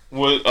here.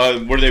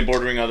 Were they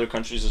bordering other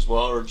countries as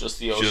well, or just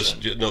the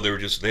ocean? No,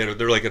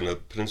 they're like in the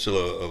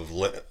peninsula of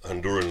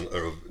Honduran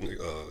or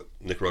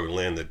Nicaraguan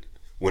land that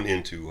went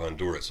into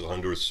Honduras. So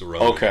Honduras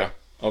surrounded.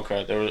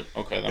 Okay,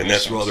 And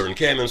that's where all their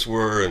encampments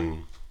were,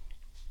 and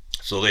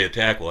so they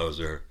attacked while I was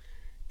there,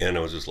 and it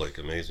was just like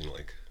amazing,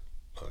 like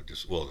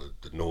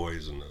the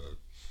noise and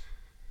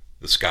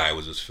the sky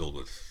was just filled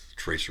with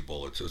tracer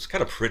bullets. It was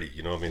kind of pretty,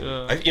 you know. I mean,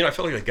 I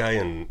felt like that guy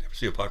in ever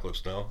see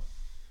Apocalypse Now?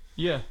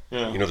 Yeah.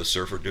 You know the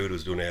surfer dude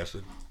who's doing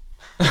acid,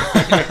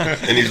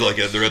 and he's like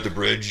they're at the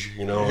bridge,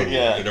 you know, and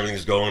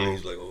everything's going, and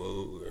he's like,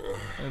 oh.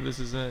 And this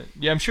is it.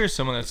 Yeah, I'm sure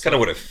someone that's kind of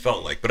what it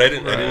felt like, but I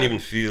didn't even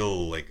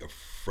feel like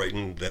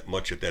frightened that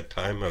much at that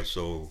time. I was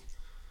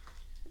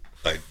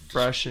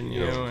fresh in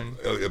you and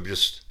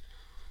just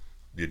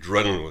the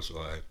adrenaline was so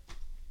high.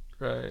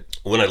 Right.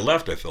 When I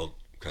left, I felt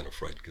kind of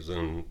frightened because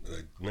then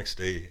the next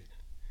day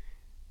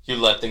you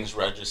let things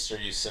register.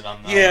 You sit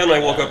on them. Yeah, and I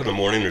woke up in the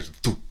morning. There's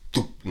doop,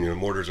 doop,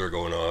 mortars are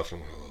going off.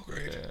 And oh,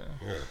 great.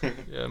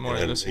 Yeah.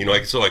 And then,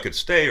 so I could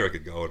stay or I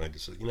could go, and I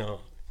just said,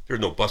 there's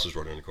no buses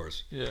running, of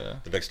course. Yeah.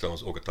 The next town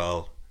was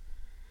Ocotal,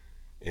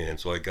 and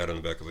so I got on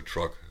the back of a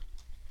truck,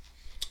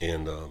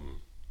 and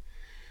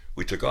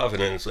we took off,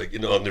 and then it's like,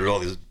 there are all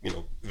these,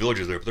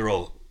 villages there, but they're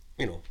all,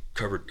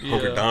 covered,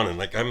 hunkered down, and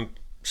like I'm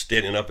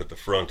standing up at the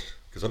front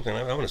because I'm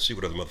thinking I want to see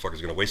what other motherfuckers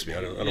are gonna waste me.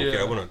 I don't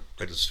care.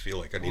 I just feel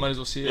like I need. Might as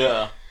well see it.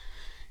 Yeah.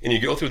 And you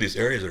go through these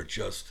areas that are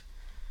just,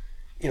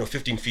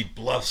 15 feet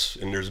bluffs,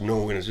 and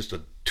it's just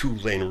a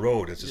 2-lane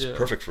road. It's just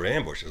perfect for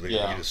ambushes. You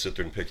just sit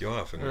there and pick you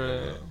off.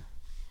 And,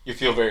 you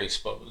feel very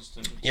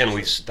exposed. And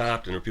we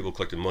stopped, and there were people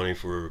collecting money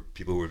for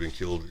people who had been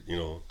killed,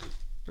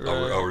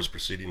 hours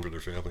preceding for their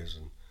families.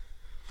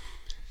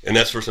 And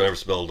that's the first time I ever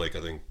smelled, like,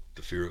 I think,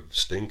 the fear of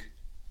stink.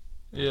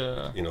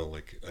 Yeah.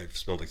 Like, I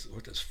smelled like,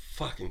 what the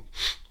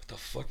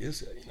fuck is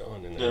that,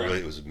 And then really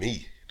it was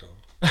me,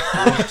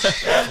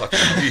 fucking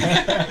me.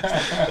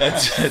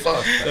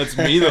 That's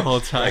me the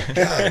whole time. My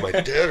God, am I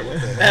dead or what the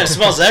hell? Man, it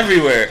smells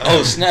everywhere.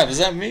 Oh snap, is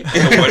that me?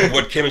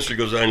 What chemistry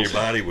goes on in your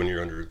body when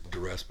you're under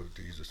duress, but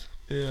Jesus.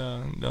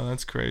 Yeah, no,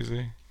 that's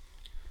crazy.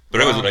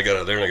 But it was when I got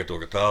out there and I got to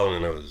Ocotal,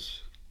 and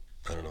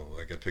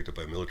I got picked up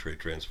by military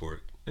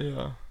transport.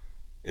 Yeah.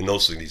 And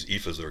those things,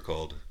 these IFAs they're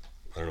called,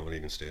 I don't know what it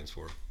even stands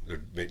for.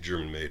 They're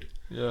German made.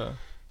 Yeah.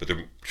 But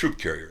they're troop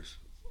carriers.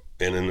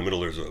 And in the middle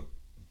there's a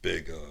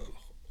big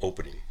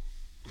opening,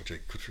 which I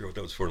could figure out what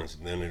that was for. And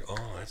then,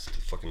 that's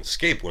the fucking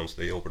escape once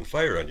they open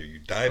fire on you. You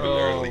dive in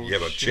there and you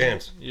have a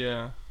chance.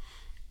 Yeah.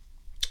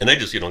 And they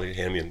just, they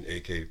hand me an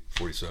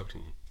AK-47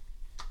 and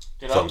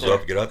get thumbs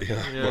up, get out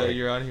there. Yeah,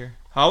 you're out of here.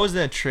 How was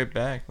that trip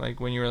back?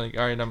 Like when you were like,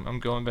 all right, I'm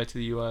going back to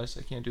the U.S.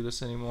 I can't do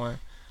this anymore.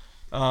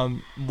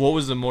 What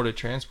was the mode of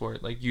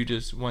transport? Like you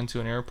just went to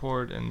an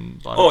airport and...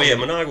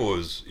 Managua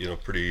was,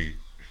 pretty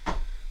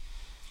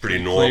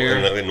normal.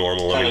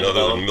 Normal. I mean,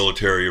 other than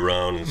military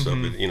around and stuff,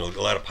 but,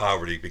 a lot of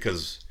poverty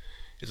because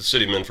it's a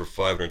city meant for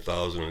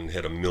 500,000 and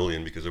had 1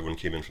 million because everyone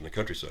came in from the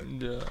countryside.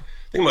 Yeah.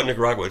 Think about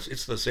Nicaragua.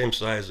 It's the same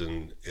size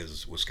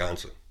as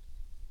Wisconsin.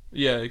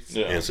 Yeah.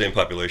 And same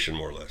population,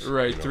 more or less.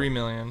 Right, 3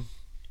 million.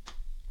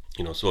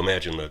 So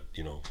imagine that,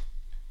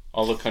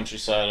 all the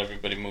countryside,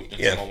 everybody moved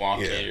into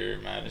Milwaukee or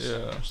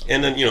Madison. Yeah. Or something.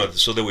 And then,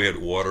 so that we had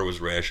water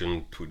was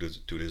rationed 2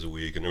 days a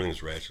week, and everything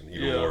was rationed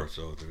even more.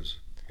 So there's,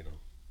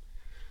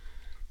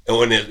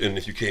 and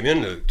if you came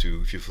in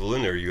if you flew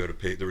in there, you had to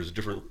pay. There was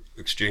different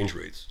exchange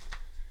rates.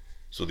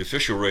 So the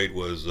official rate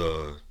was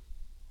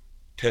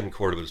 10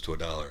 Cordobas to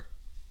 $1.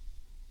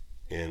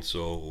 And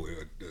so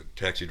a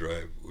taxi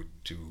drive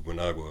to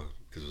Managua,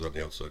 because it was on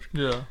the outside,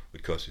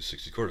 would cost you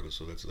 60 Cordobas.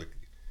 So that's like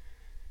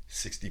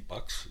 $60,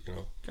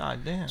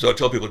 God damn. So I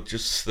tell people,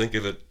 just think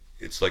of it,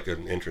 it's like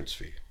an entrance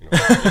fee.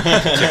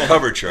 It's a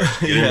cover charge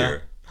to get in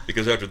there.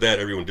 Because after that,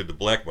 everyone did the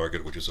black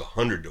market, which is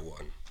 100 to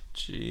 1.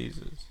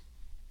 Jesus.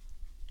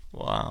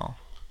 Wow.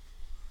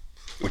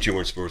 Which you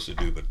weren't supposed to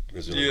do, but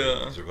as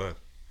you survived.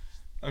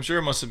 I'm sure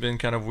it must have been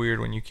kind of weird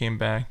when you came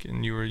back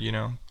and you were,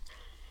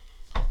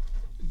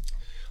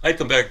 I'd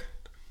come back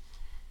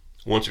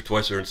once or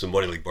twice, earn some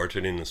money like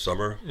bartending in the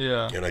summer.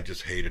 Yeah. And I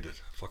just hated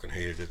it. Fucking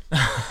hated it.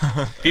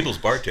 People's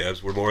bar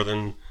tabs were more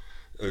than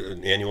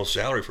an annual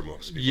salary for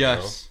most people.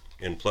 Yes.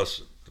 And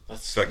plus, the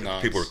fact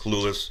that people are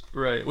clueless.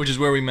 Right. Which is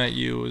where we met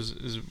you,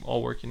 is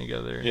all working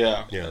together.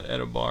 Yeah.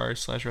 At a bar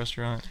 /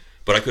 restaurant.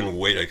 But I couldn't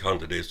wait. I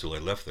counted the days till I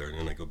left there, and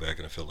then I'd go back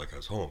and I felt like I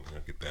was home. And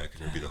I'd get back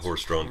and there'd be the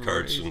horse-drawn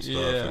carts and stuff.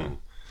 Yeah.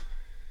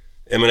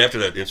 And then after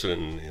that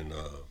incident in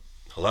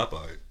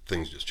Jalapa,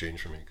 things just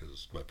changed for me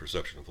because my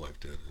perception of life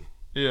did. And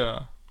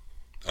yeah.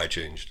 I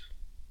changed.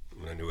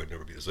 And I knew I'd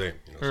never be the same.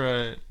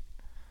 Right.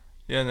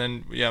 Yeah, and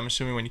then, I'm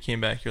assuming when you came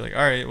back, you're like,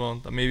 all right,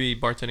 well, maybe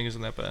bartending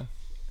isn't that bad.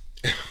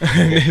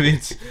 Maybe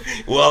it's...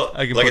 Well,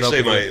 like I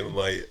say,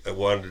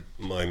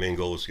 my main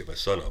goal was to get my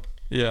son up.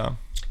 Yeah.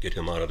 Get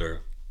him out of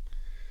there.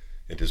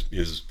 And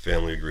his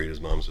family agreed. His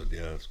mom said,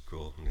 yeah, that's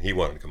cool. And he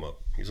wanted to come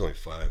up. He's only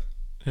 5.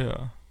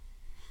 Yeah.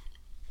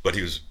 But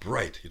he was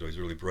bright. He's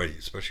really bright,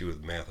 especially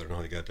with math. I don't know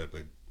how he got that,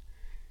 but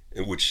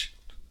and which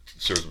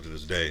serves him to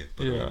this day.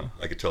 But Yeah.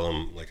 I could tell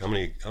him like how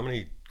many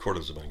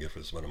Cordovas am I gonna get for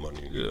this amount of money?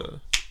 And he'd Yeah. go,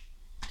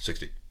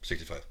 60,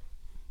 65.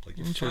 Like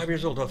you're Interesting. 5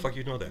 years old. How the fuck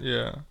you know that?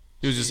 Yeah.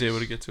 He was just able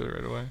to get to it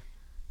right away.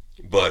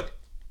 But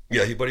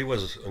yeah, but he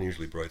was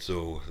unusually bright.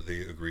 So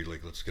they agreed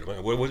like let's get him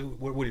out. What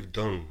would he have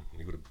done?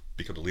 He would have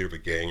become the leader of a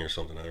gang or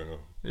something. I don't know.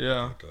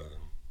 Yeah. But,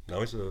 now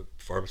he's a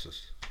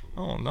pharmacist.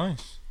 Oh,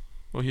 nice.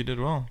 Well, he did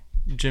well.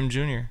 Jim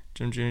Jr.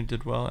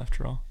 did well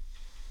after all.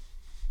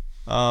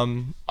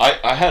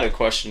 I had a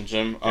question,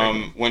 Jim.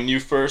 When you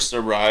first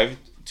arrived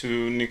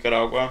to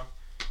Nicaragua,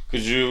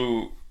 could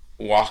you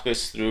walk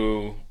us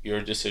through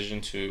your decision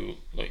to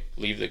like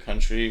leave the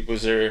country?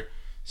 Was there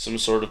some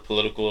sort of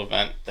political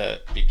event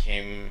that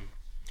became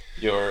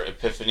your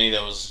epiphany,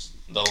 that was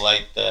the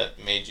light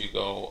that made you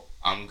go,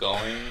 I'm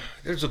going?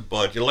 There's a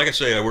bunch. Like I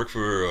say, I work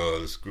for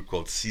this group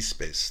called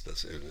C-Space.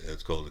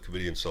 It's called the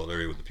Committee in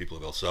Solidarity with the People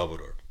of El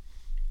Salvador.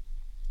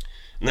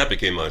 And that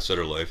became my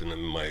center life and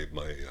then my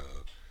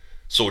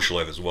social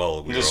life as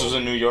well. This was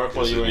in New York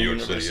while you were in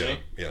university? City,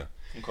 yeah.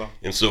 Okay.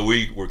 And so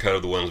we were kind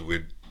of the ones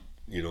we'd,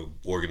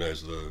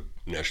 organize the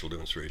national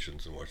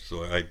demonstrations and watch.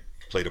 So I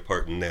played a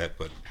part in that.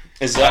 But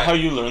is that how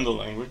you learned the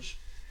language?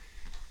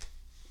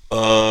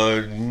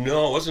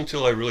 No, it wasn't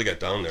until I really got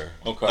down there.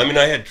 Okay. I mean,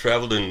 I had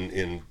traveled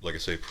in like I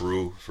say,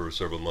 Peru for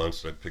several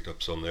months. I picked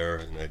up some there,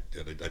 and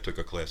I took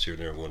a class here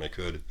and there when I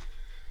could.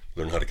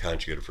 Learn how to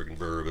conjugate a freaking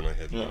verb, and I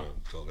had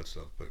all that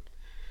stuff. But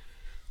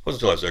it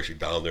wasn't until I was actually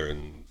down there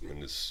and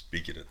just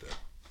speaking at that.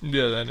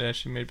 Yeah, that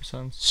actually made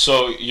sense.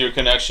 So your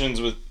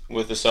connections with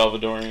the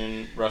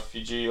Salvadorian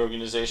refugee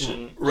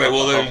organization, right?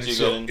 Well, then, helped you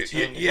so, get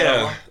into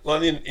yeah.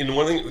 Well, in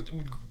one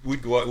thing,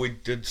 we'd go out. We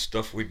did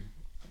stuff we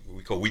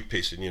call wheat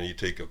pasting. You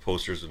take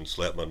posters and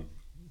slap them on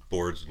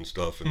boards and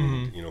stuff,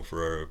 and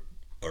for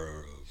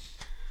our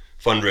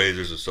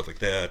fundraisers and stuff like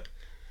that.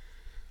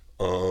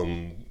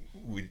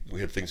 We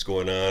had things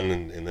going on,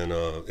 and then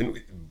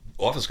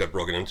office got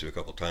broken into a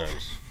couple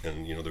times,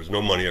 and there was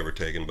no money ever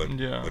taken, but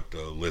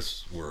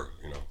lists were,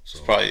 So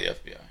it's probably the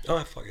FBI.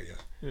 Oh, fuck it,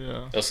 yeah.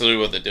 Yeah. That's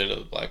literally what they did to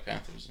the Black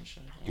Panthers and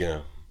shit.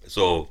 Yeah.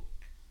 So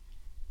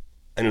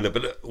I knew that,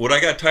 but what I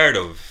got tired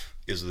of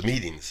is the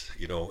meetings,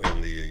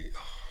 and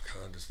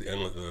just the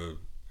endless,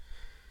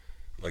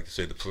 like to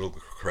say, the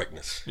political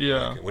correctness.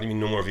 Yeah. Like, what do you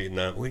mean no more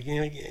Vietnam? Well, you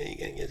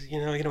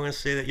don't want to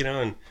say that,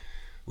 and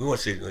we want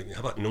to say, like,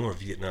 how about no more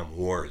Vietnam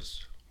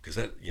wars? Because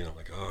that,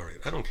 all right,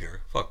 I don't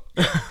care. Fuck.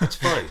 That's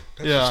fine.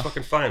 That's just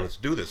fucking fine. Let's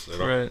do this.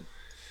 Right.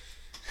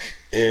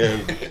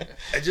 And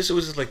it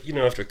was just like,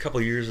 after a couple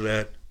of years of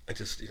that, I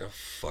just,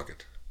 fuck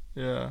it.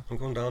 Yeah. I'm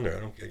going down there.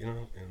 I don't care,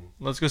 And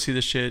let's go see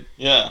this shit.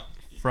 Yeah.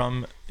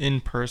 From in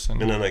person.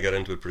 And then I got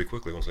into it pretty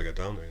quickly once I got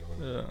down there.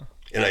 Yeah.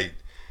 And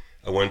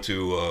I went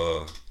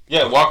to.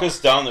 Walk us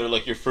down there,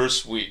 like your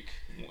first week.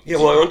 Yeah,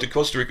 well, I went to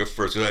Costa Rica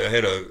first. I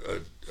had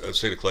a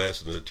state of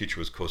class, and the teacher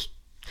was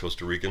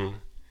Costa Rican.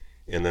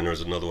 And then there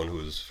was another one who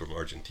was from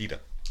Argentina.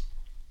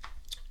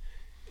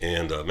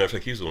 And matter of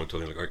fact, he was the one who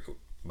told me, like,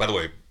 by the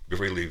way,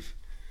 before you leave,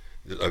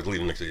 I was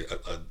leaving next day.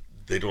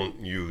 They don't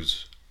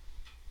use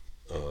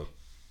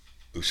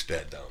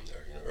usted down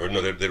there, or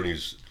no, they don't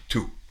use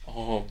tu.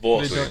 Oh,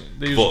 vos.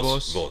 They use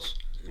vos. Vos.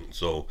 And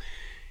so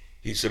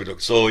he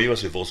said, so you want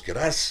to say vos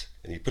querás?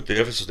 And he put the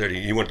emphasis there.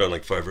 He went down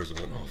like 5 words and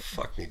went, oh,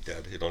 fuck me,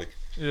 Dad.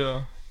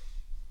 Yeah.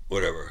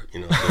 Whatever,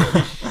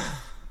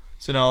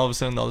 So now all of a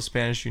sudden all the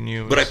Spanish you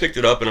knew. But I picked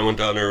it up and I went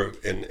down there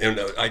and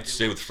I'd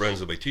stay with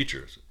friends of my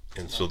teachers.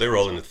 And so they were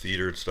all in the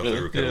theater and stuff.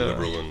 They were kind of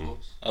liberal, and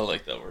I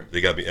like that word.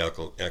 They got me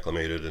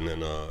acclimated, and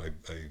then I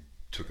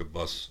took a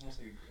bus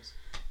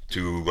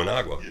to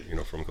Managua,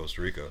 from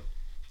Costa Rica.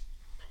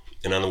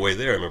 And on the way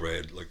there, I remember I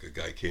had like a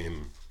guy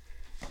came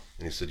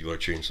and he said, "You want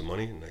to change some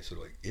money?" And I said,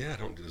 like, "Yeah, I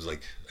don't." It was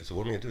like, I said,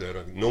 "What am I gonna do? I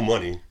don't no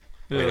money.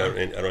 Yeah. I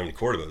don't have any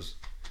Cordovas.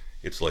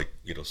 It's like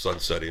sun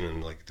setting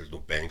and like there's no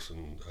banks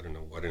and I didn't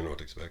know what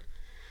to expect."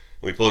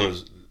 When we pulled in,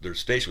 their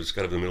station was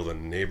kind of in the middle of a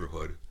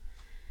neighborhood.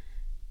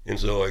 And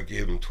so I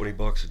gave him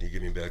 $20 and he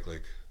gave me back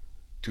like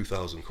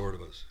 2,000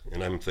 Cordovas.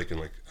 And I'm thinking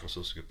like, I'm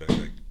supposed to get back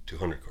like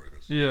 200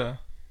 Cordovas. Yeah.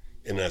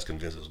 And I was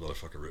convinced this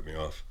motherfucker ripped me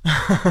off. So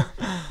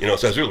I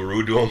was really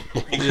rude to him.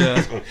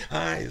 Yeah.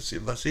 Hi, see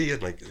you.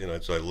 And like,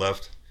 so I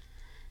left.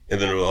 And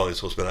then there were all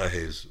these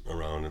hospedajes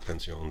around and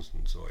pensions.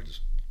 And so I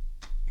just,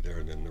 there,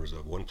 and then there was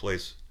one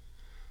place,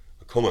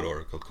 a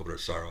comedor called Comedor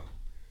Sara,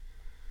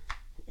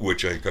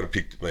 which I kind of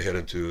peeked my head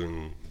into,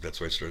 and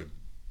that's where I started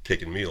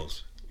taking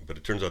meals. But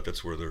it turns out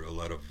that's where a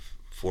lot of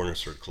foreigners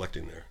started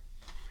collecting there.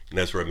 And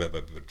that's where I met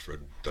my good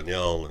friend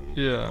Danielle and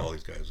all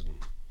these guys.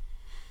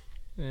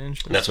 And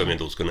that's how I made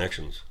those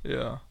connections.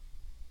 Yeah.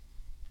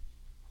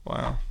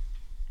 Wow.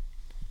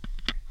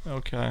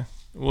 Okay.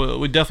 Well,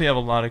 we definitely have a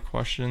lot of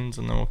questions,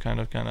 and then we'll kind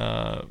of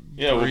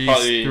we'll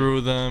probably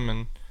through them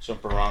and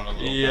jump around a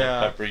little bit,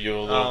 pepper you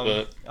a little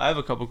bit. I have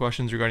a couple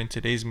questions regarding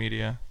today's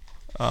media.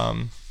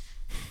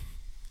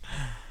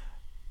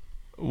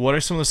 What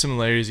are some of the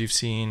similarities you've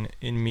seen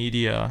in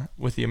media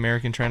with the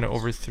American trying to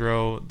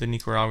overthrow the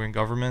Nicaraguan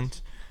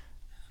government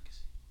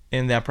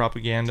and that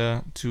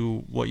propaganda to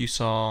what you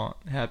saw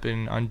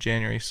happen on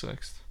January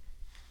 6th?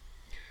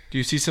 Do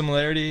you see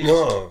similarities?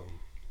 No,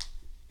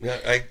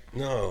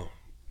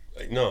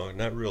 no,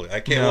 not really. I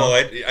can't. No.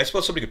 Well, I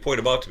suppose somebody could point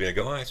them out to me. I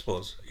go, I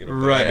suppose. You know, but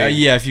Right. I mean,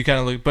 Yeah. If you kind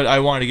of look, but I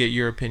wanted to get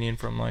your opinion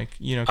from like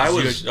 'cause I you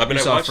was. had- I mean,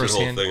 you I saw watched the whole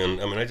firsthand. thing,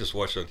 and I mean, I just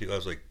watched it on TV. I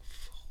was like,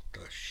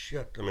 "Fuck the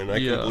shit!" I mean, I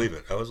Yeah. couldn't believe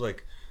it. I was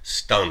like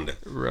stunned.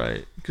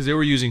 Right, because they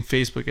were using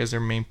Facebook as their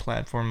main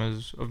platform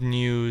of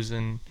news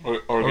and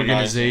Organizing.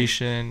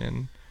 organization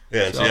and.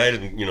 Yeah, and So- see, I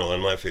didn't. You know,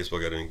 on my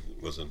Facebook,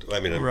 wasn't. I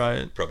mean, I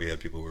Right. probably had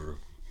people who were.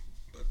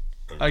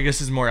 I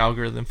guess it's more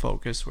algorithm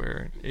focused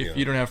where if Yeah.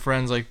 you don't have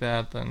friends like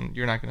that, then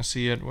you're not going to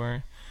see it.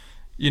 Where,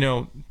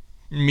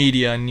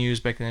 media and news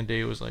back in the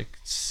day was like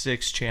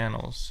 6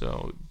 channels,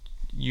 so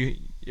it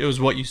was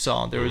what you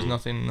saw. There was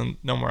nothing,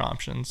 no more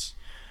options.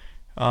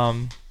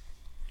 Going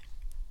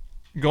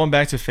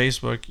back to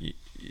Facebook,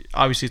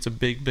 obviously it's a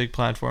big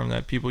platform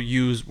that people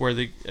use where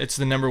it's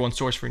the number one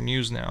source for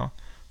news now.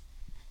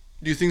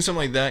 Do you think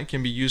something like that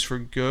can be used for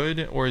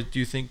good, or do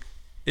you think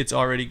it's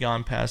already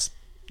gone past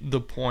the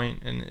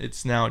point and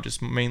it's now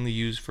just mainly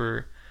used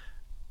for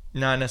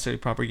not necessarily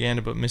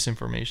propaganda but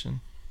misinformation?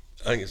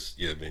 I think it's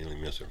mainly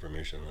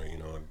misinformation.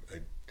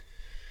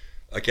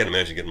 I can't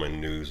imagine getting my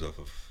news off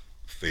of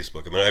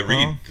Facebook. I mean, I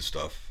read the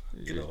stuff.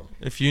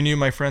 If you knew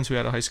my friends who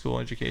had a high school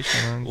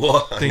education,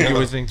 Well, I think you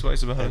would think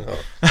twice about it.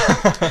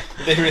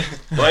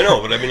 Well, I know,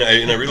 but I mean,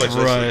 I realize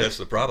Right. that's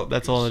the problem.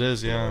 That's all it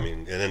is, yeah. I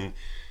mean, and then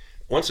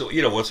once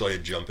I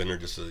jump in there,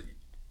 just at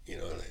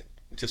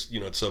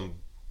some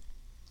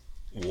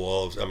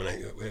walls. I mean,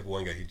 I have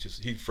one guy.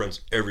 He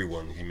friends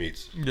everyone he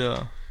meets.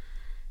 Yeah.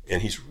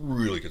 And he's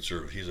really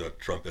conservative. He's a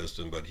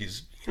Trumpist, but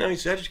he's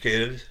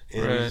educated,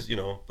 and Right. he's,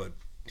 but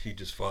he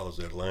just follows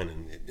that line,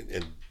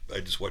 and I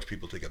just watch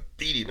people take a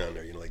beating on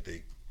there. Like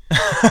they,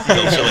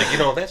 so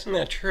like that's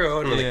not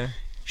true, and Yeah. like,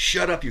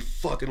 shut up, you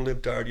fucking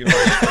libtard.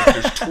 Like,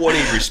 there's 20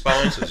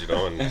 responses,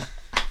 and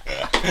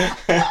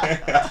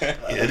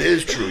it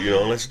is true,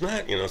 and it's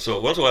not, So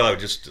once in a while, I would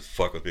just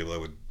fuck with people. I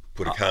would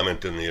put a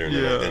comment in the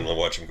internet and I'll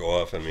watch them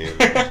go off on me.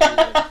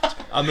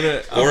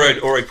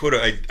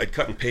 I'd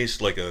cut and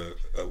paste like a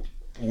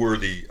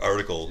worthy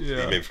article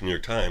maybe from New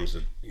York Times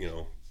that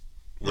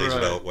lays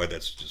it out why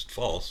that's just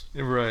false.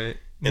 Right.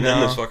 And then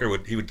this fucker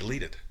would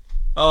delete it.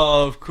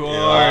 Oh, of course,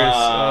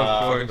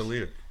 of course. Fucking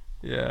delete it.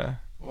 Yeah.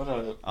 What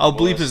I'll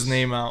bleep his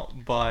name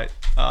out, but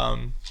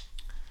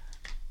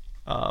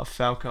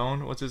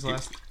Falcone, what's his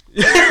last?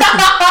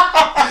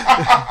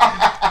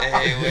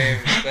 Hey,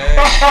 wait, respect.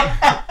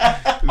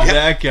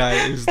 That guy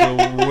is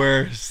the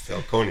worst.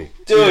 Falcone.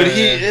 Dude,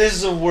 he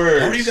is the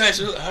worst.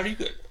 How do you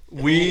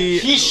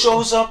He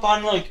shows up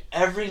on like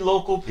every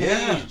local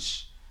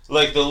page. Yeah.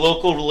 Like the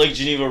local Lake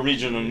Geneva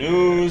Regional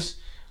News.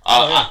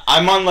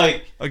 I'm on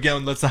like...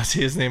 Again, let's not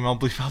say his name. I'll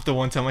bleep out the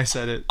one time I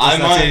said it. Let's I'm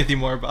not on- say anything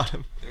more about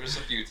him. There was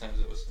a few times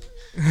it was said.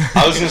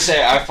 I was gonna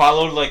say I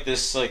followed like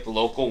this like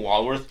local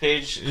Walworth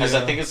page because I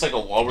Yeah. think it's like a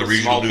Walworth The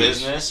regional small news.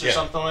 business or Yeah,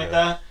 something like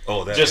yeah. that.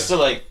 Oh, that. Just to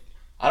like,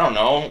 I don't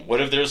know. What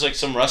if there's like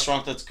some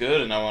restaurant that's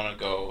good and I want to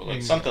go,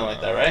 like something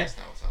like that, right?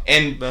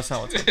 And That's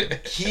not what's happening.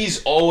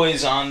 he's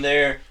always on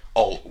there.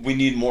 Oh, we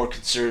need more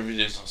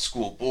conservatives on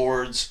school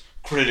boards.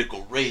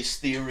 Critical race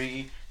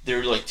theory.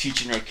 They're like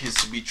teaching our kids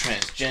to be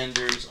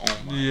transgenders. Oh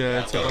my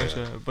Yeah, god. it's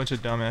a bunch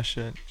of dumbass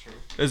shit.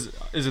 Is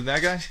it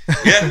that guy?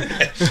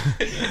 Yeah.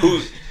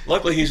 Who?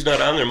 Luckily, he's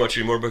not on there much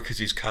anymore because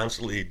he's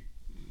constantly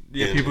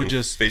in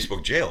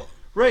Facebook jail.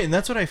 Right, and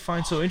that's what I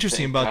find so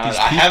interesting about God, these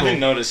people. I haven't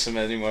noticed him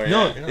anymore.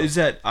 No, yet. is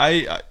that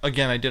I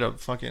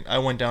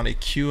went down a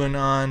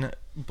QAnon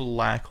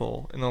black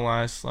hole in the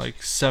last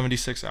like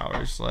 76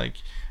 hours. Like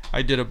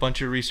I did a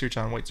bunch of research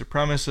on white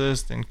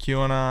supremacists and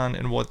QAnon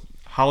and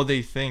how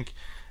they think.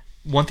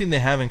 One thing they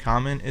have in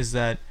common is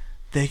that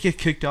they get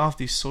kicked off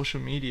these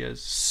social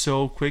medias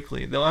so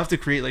quickly. They'll have to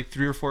create like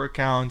 3 or 4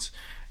 accounts,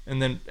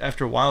 and then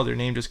after a while their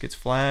name just gets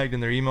flagged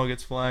and their email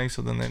gets flagged,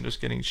 so then they're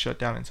just getting shut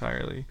down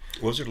entirely.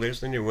 What was it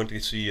last thing you went to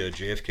see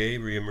JFK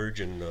reemerge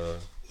in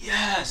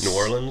Yes. New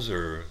Orleans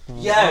or?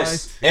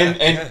 Yes. And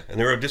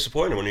they were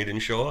disappointed when he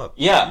didn't show up.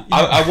 Yeah,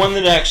 I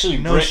wanted to actually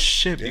No bring...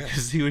 shit,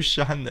 because he was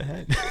shot in the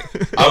head.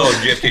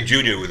 Oh, JFK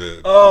Jr. with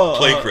a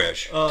plane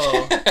crash.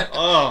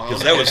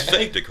 Because that was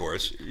faked, of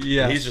course.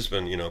 Yeah. He's just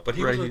been, but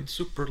he Right. was a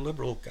super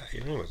liberal guy.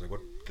 Anyways,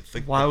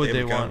 like Why would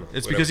they want? It's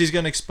Whatever. because he's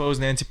gonna expose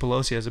Nancy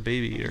Pelosi as a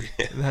baby eater.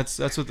 That's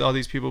what all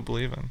these people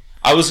believe in.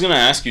 I was going to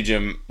ask you,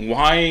 Jim,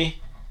 why...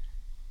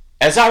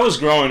 As I was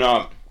growing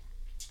up,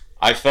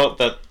 I felt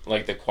that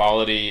like the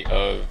quality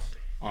of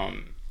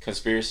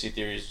conspiracy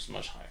theories was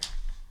much higher.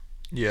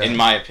 Yeah. In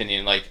my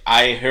opinion, like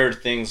I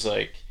heard things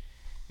like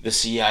the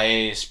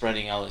CIA is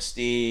spreading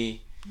LSD,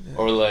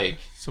 or like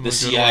Some the of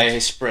the good CIA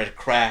ones. spread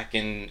crack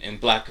in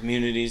black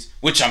communities,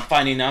 which I'm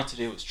finding out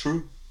today was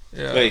true.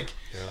 Yeah. Like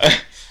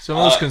Some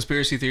of those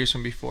conspiracy theories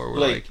from before were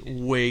like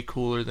way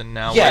cooler than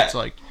now. Yeah. Where it's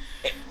like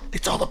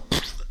it's all the.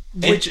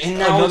 And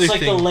now another it's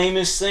like the thing-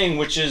 lamest thing,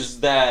 which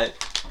is that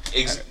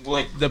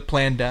like the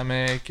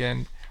pandemic,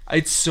 and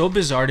it's so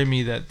bizarre to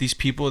me that these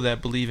people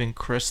that believe in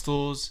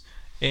crystals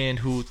and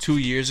who 2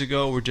 years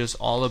ago were just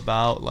all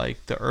about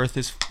like the Earth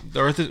is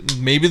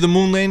maybe the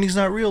moon landing's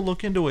not real,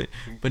 look into it.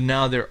 But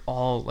now they're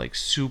all like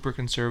super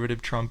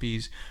conservative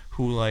Trumpies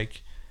who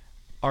like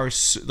are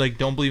like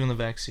don't believe in the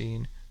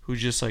vaccine, who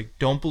just like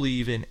don't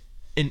believe in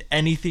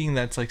anything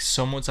that's like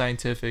somewhat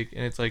scientific,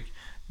 and it's like,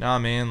 nah,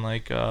 man,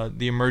 like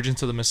the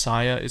emergence of the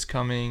Messiah is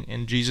coming,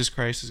 and Jesus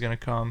Christ is gonna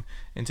come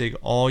and take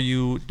all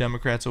you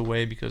Democrats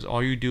away because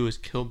all you do is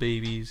kill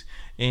babies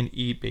and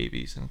eat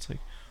babies. And it's like,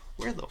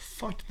 where the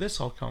fuck did this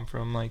all come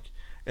from? Like,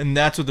 and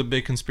that's what the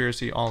big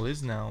conspiracy all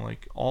is now.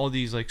 Like all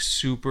these like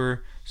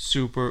super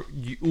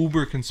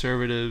uber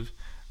conservative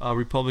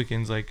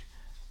Republicans, like,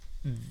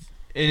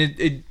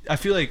 and I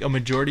feel like a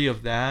majority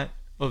of that,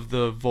 of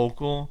the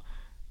vocal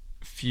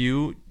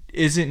few,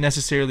 isn't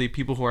necessarily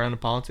people who are into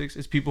politics.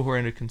 It's people who are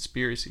into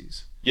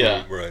conspiracies.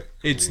 Yeah, right.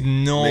 It's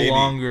no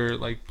longer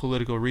like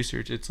political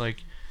research. It's like,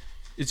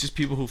 it's just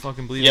people who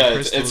fucking believe in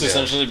crystals. It's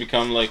essentially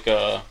become like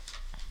a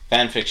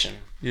fan fiction.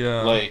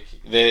 Yeah, like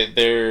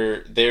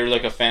they're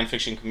like a fan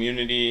fiction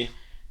community,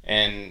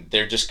 and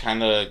they're just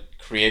kind of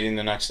creating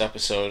the next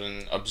episode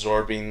and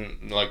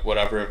absorbing like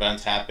whatever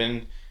events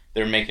happen.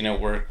 They're making it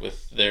work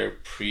with their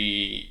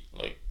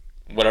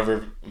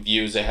whatever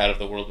views they had of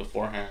the world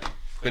beforehand.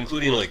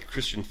 Including like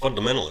Christian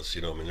fundamentalists,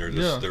 you know, I mean,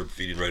 they're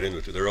feeding right into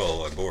it. They're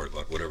all on board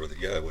about whatever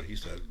what he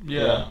said.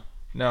 Yeah.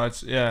 No,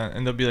 it's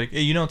and they'll be like,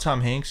 hey, you know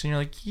Tom Hanks? And you're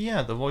like,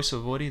 yeah, the voice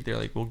of Woody. They're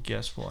like, well,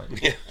 guess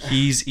what? Yeah.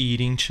 He's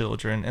eating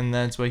children, and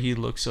that's why he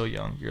looks so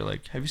young. You're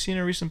like, have you seen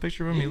a recent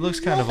picture of him? He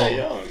looks kind of old.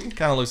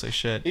 Kind of looks like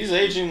shit. He's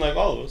aging like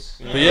all of us.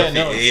 You know? But yeah,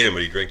 no, he ate him,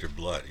 but he drank their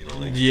blood. You know,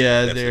 like,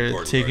 yeah,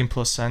 they're taking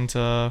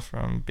placenta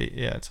from.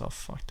 Yeah, it's all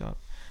fucked up.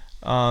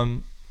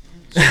 So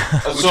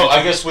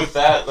I guess with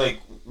that, like,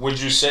 would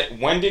you say,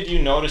 when did you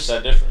notice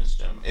that difference,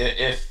 Jim?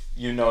 If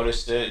you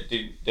noticed it,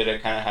 did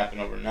it kind of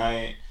happen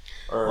overnight?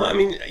 Or well, I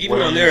mean,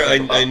 even on there,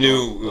 I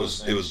knew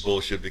it was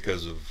bullshit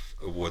because of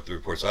what the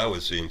reports I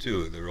was seeing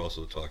too. They were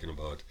also talking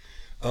about,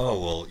 oh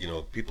well, you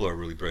know, people are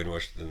really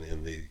brainwashed,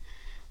 and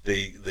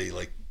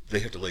they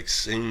have to like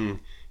sing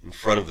in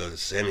front of the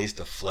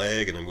Sandinista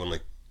flag, and I'm going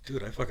like,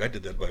 dude, I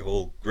did that my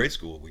whole grade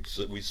school.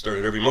 We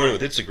started every morning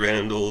with "It's a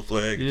grand old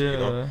flag," yeah. You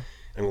know.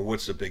 And well,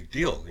 what's the big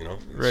deal, you know?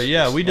 Right,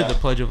 yeah, we did the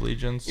Pledge of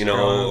Allegiance. You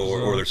know,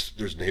 or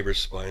there's neighbors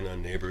spying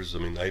on neighbors. I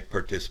mean, I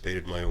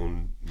participated in my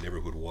own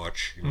neighborhood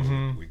watch. You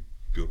know, we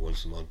do it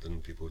once a month,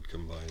 and people would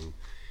come by,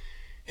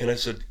 and I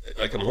said,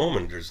 I come home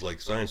and there's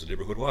like signs of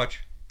neighborhood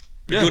watch.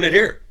 We're doing it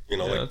here, you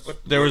know. Yeah,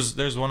 like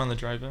there's one on the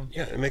drive-in.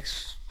 Yeah, it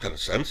makes kind of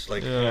sense.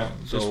 Like, yeah,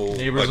 so just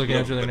neighbors looking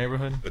after their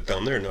neighborhood. But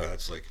down there, no,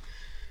 that's like,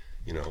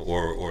 you know,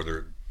 or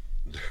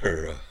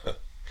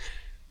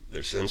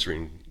they're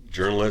censoring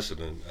journalists, and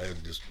then I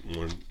just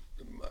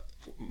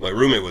my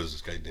roommate was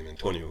this guy named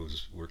Antonio, who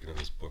was working on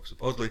this book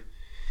supposedly,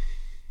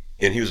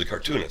 and he was a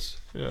cartoonist,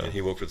 and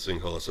he worked for this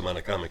thing called La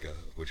Semana Comica,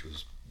 which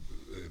was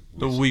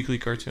the weekly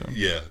cartoon.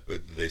 Yeah,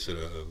 but they said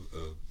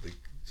they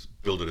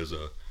built it as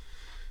a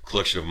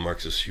collection of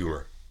Marxist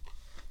humor,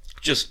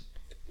 just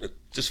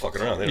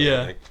fucking around.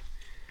 Yeah,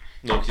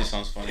 Loki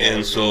sounds funny.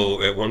 And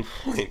so at one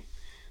point,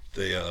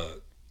 they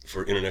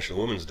for International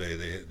Women's Day,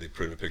 they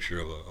printed a picture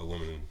of a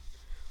woman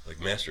like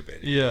masturbating.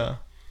 Yeah.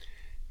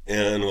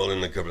 And well,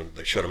 in the government,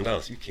 they shut them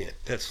down. So you can't.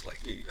 That's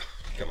like,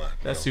 come on.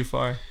 That's too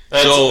far.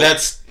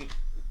 That's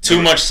too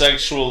much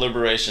sexual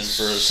liberation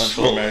for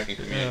Central American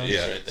communities.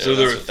 Yeah. Right there. So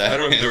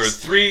there were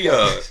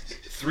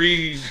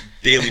three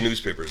daily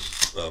newspapers.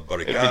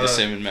 Barricada. It'd be the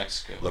same in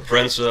Mexico. La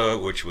Prensa,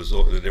 which was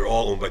they're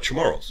all owned by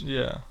Chamorros.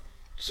 Yeah.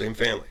 Same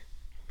family.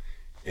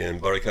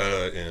 And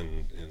Barricada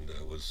and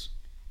was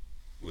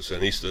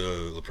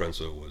Sandinista. La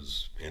Prensa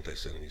was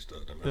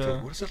anti-Sandinista.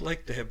 Like, what is it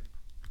like to have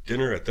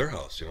dinner at their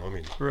house? You know, I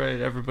mean, right?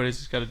 Everybody's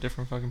just got a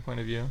different fucking point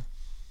of view.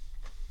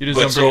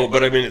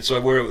 But I mean, so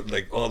where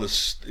like all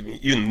this, I mean,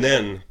 even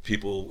then,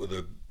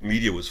 the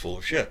media was full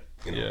of shit.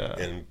 You know? Yeah.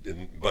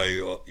 And by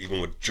even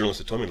what journalists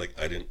had told me, like,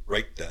 I didn't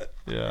write that.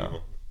 Yeah. You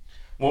know?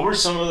 What were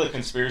some of the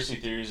conspiracy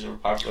theories that were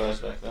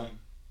popularized back then?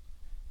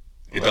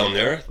 Down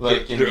there?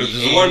 Like in the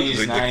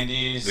 80s,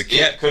 90s.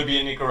 It could be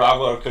in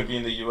Nicaragua or it could be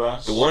in the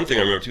U.S. The one thing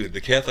I remember, too,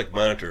 the Catholic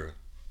Monitor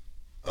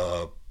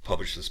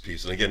published this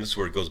piece. And again, this is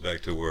where it goes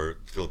back to where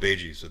Philip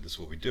Agee said, this is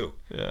what we do.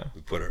 Yeah.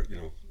 We put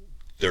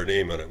their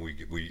name on it.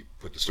 We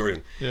put the story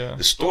in. Yeah.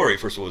 The story,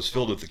 first of all, was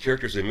filled with the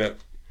characters they met.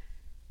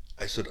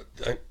 I said,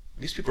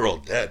 these people are all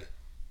dead.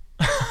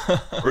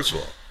 First of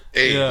all.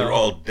 They're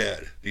all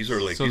dead. These are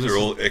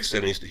old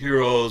ex-Sandinista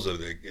heroes.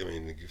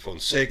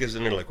 Fonseca's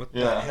in there. Like, what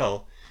the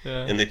hell?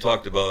 Yeah. And they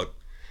talked about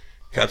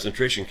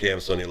concentration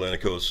camps on the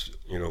Atlantic coast,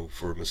 you know,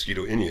 for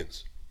Mosquito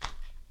Indians,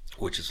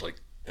 which is like,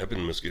 I've been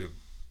to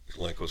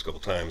Atlantic coast a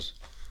couple times.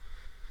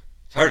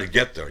 It's hard to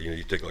get there. You know,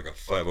 you take like a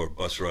 5-hour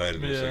bus ride,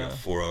 and it's like a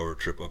 4-hour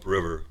trip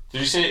upriver.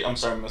 Did you say, I'm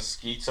sorry,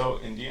 Mosquito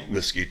Indian?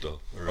 Mosquito.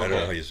 Or I don't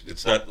know how you,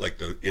 it's not like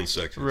the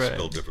insect, it's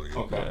spelled differently.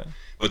 Okay. Yeah.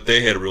 But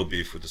they had a real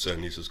beef with the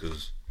Sandinistas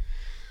because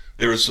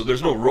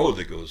there's no road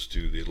that goes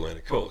to the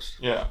Atlantic coast.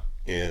 Yeah.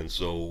 And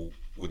so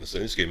when the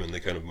Sandinistas came in,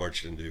 they kind of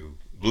marched into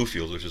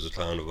Bluefields, which is a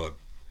town about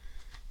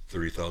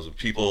 30,000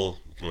 people.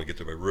 You can only get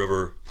there by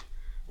river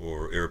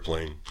or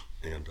airplane.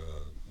 And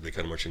they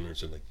kind of march in there and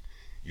said, like,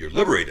 you're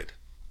liberated.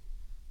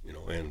 You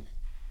know, and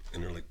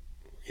they're like,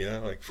 yeah,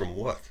 like from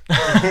what?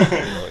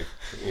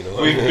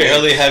 We've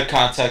barely had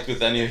contact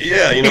with any of you.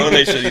 Yeah, you know, and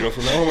they said, you know,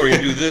 from now on we're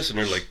going to do this. And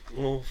they're like,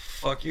 well,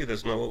 fuck you,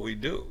 that's not what we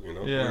do. You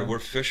know, Yeah. we're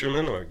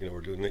fishermen, or, you know,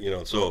 we're doing it, you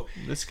know. So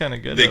That's kind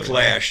of good. they though,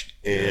 clashed,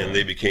 yeah. and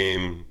they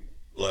became,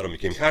 a lot of them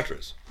became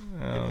Contras. Oh, You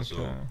know, okay.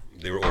 so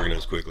they were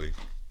organized quickly.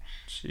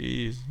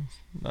 Jeez,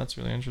 that's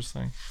really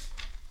interesting.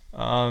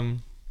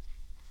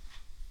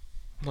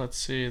 Let's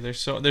see.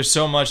 There's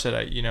so much that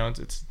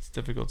it's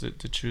difficult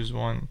to choose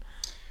one.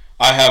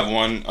 I have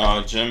one,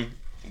 Jim.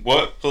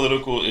 What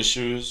political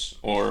issues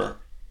or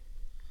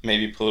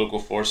maybe political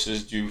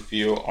forces do you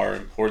feel are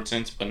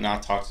important but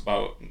not talked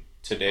about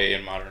today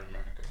in modern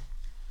America?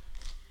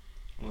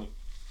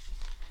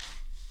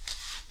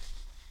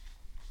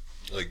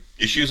 Like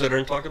issues that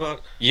aren't talked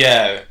about?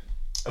 Yeah.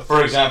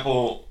 For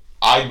example,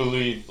 I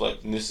believe,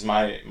 like, and this is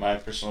my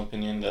personal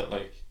opinion, that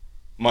like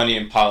money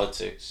in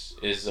politics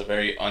is a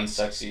very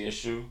unsexy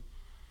issue.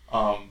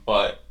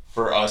 But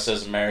for us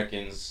as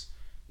Americans,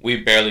 we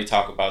barely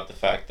talk about the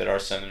fact that our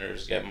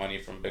senators get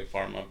money from big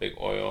pharma, big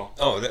oil,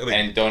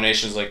 and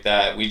donations like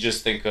that. We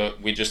just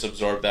we just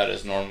absorb that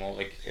as normal.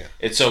 Like,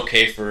 it's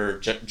okay for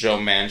Joe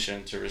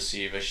Manchin to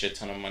receive a shit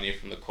ton of money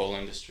from the coal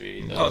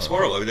industry, It's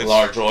horrible. I mean,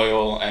 large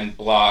oil, and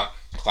block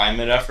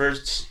climate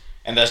efforts,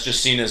 and that's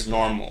just seen as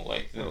normal.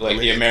 Like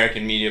the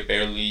American media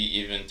barely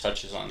even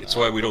touches on that. It's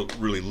why we don't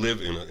really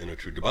live in a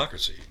true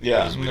democracy.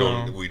 Yeah.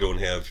 Because we don't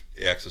have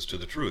access to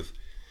the truth.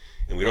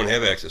 And we don't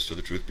have access to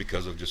the truth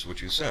because of just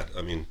what you said.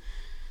 I mean,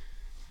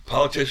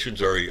 politicians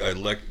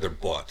they're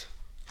bought.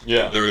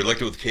 Yeah. They're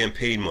elected with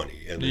campaign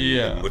money, and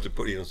what they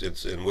put,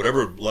 and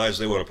whatever lies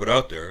they want to put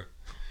out there,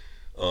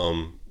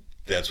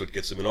 that's what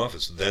gets them in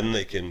office. Then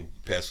they can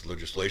pass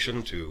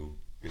legislation to,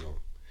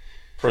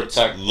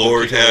 protect,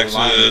 lower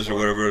taxes or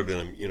whatever,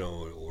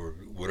 or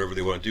whatever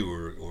they want to do,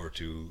 or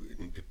to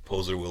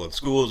impose their will on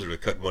schools, or to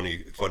cut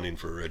funding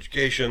for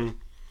education.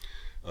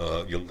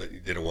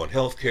 They don't want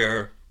health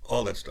care.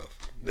 All that stuff,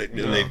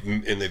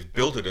 they've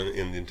built it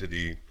into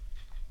the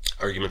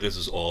argument. This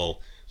is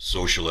all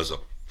socialism,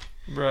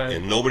 right?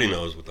 And nobody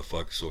knows what the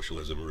fuck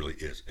socialism really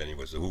is.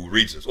 Anyways, who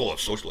reads this? Oh,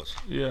 it's socialist.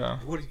 Yeah.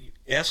 What do you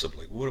ask them?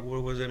 Like, what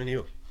does that mean to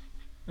you?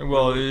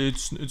 Well,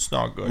 it's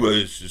not good. Well,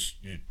 it's just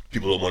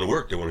people don't want to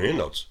work; they want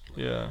handouts.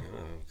 Yeah.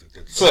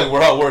 It's like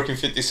we're all working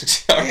 50,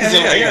 60 hours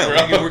a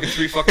week. You're working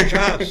 3 fucking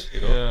jobs.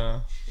 Yeah.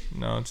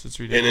 No, it's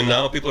ridiculous. And then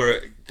now people are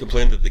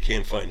complaining that they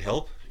can't find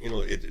help.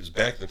 It is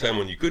back in the time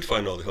when you could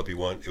find all the help you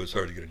want. It was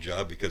hard to get a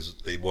job because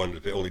they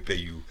wanted to only pay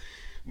you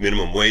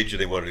minimum wage, and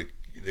they wanted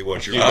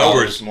your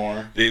hours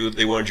more.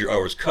 They wanted your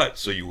hours cut,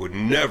 so you would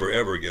never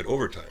ever get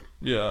overtime.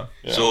 Yeah.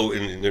 So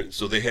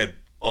so they had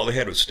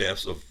was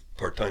staffs of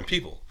part-time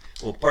people.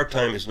 Well,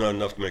 part-time is not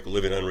enough to make a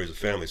living and raise a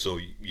family. So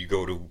you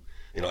go to,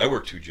 I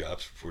worked 2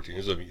 jobs for 14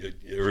 years. I mean,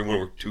 everyone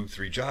worked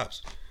 2-3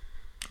 jobs.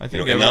 I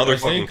think. And now they're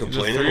fucking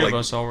complaining. The 3 of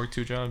us all work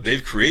 2 jobs.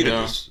 They've created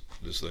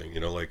this thing.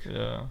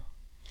 Yeah.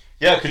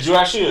 Yeah, could you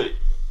actually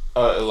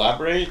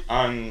elaborate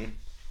on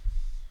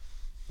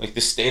like the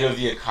state of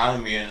the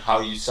economy and how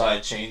you saw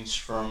it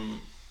change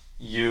from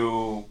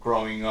you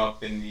growing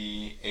up in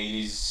the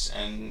 80s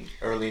and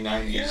early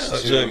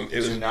 90s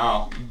to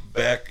now?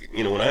 Back,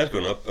 when I was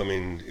growing up, I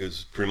mean, it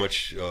was pretty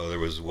much, there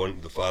was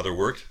the father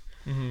worked,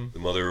 the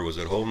mother was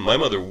at home. My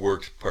mother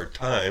worked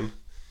part-time,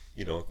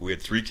 we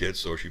had 3 kids,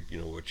 so she,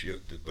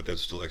 but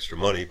that's still extra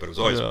money, but it was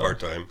always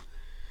part-time.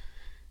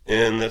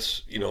 And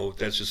that's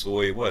just the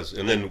way it was.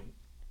 And then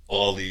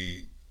all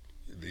the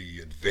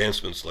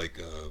advancements, like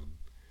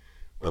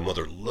my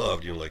mother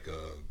loved,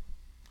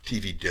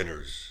 TV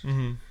dinners,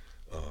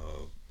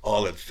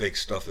 all that fake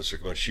stuff that's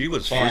circulating.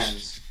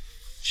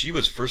 She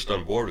was first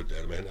on board with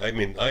that, man. I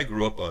mean, I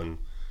grew up on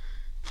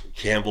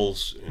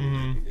Campbell's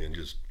and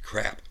just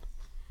crap.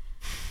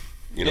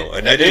 And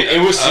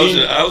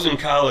I was in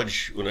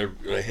college when I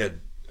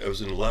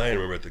was in line, I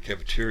remember, at the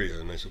cafeteria,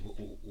 and I said,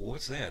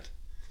 "What's that?"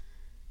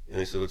 And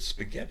they said, "It's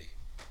spaghetti."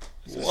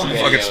 What?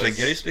 Fucking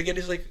spaghetti?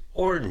 Spaghetti's like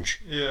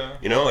orange. Yeah.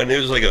 And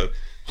there was like a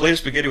plate of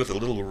spaghetti with a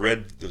little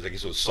red, I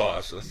guess it was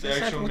sauce. What the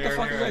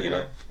fuck is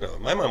that? No,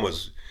 my mom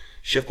was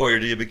Chef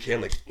Boyardee, a big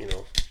can,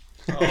 into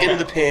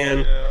the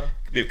pan,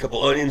 a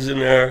couple onions in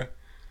there.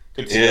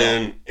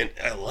 And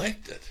I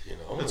liked it,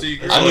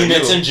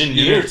 it's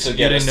engineered to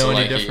get us to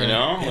like it,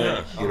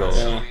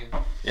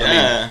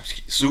 I mean,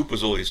 soup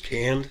was always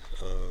canned.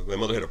 My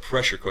mother had a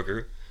pressure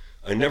cooker.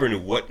 I never knew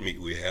what meat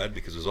we had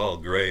because it was all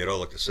gray. It all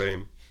looked the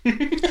same.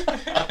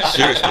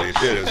 Seriously, it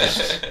did.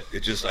 It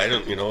just I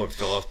don't, it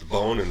fell off the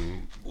bone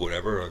and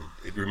whatever.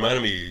 It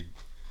reminded me.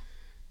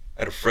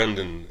 I had a friend,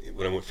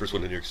 when I first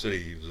went to New York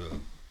City, he was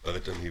by the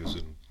time he was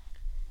in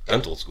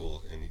dental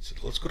school, and he said,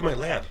 "Let's go to my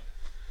lab."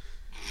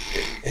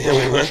 And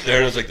we went there,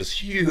 and it was like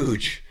this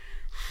huge,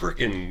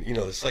 freaking,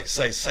 it's like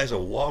size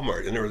of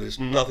Walmart, and there's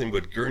nothing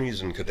but gurneys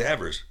and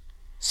cadavers.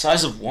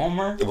 Size of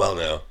Walmart? Well,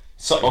 now.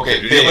 So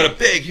okay, but a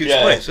big, huge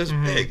place. It's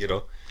big,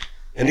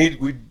 And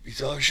he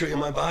said, "I'll show you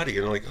my body."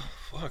 And I'm like, "Oh,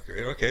 fuck,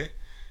 right, okay."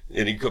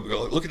 And he'd go,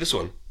 "Look at this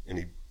one." And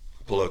he'd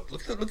pull out,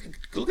 look at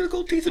the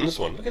gold teeth in this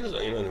one. Look at this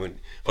one. You know, and when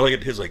finally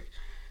get his, like,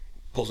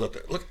 pulls out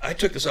look, I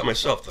took this out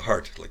myself, the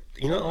heart. Like,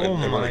 you know. Oh,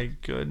 and my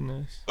like,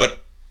 goodness.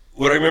 But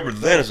what I remember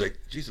then is like,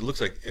 geez, it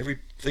looks like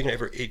everything I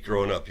ever ate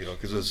growing up, you know,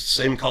 because it was the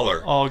same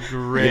color. All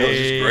gray. You know, it was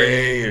just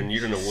gray, and you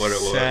don't know what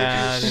it was.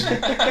 Sad.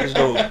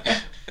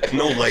 There's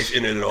no life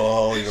in it at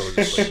all. You know, it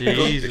was just like,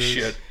 cooked the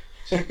shit.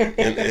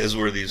 And as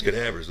were these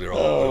cadavers. They're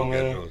all, God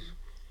knows.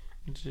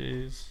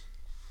 Jeez.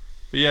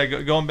 But yeah,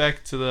 going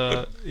back to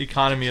the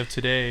economy of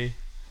today.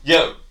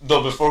 Yeah,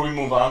 though, before we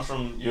move on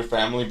from your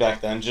family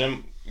back then,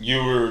 Jim,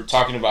 you were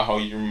talking about how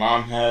your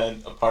mom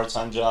had a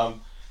part-time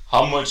job.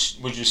 How much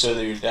would you say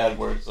that your dad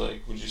worked?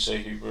 Like, would you say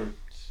he worked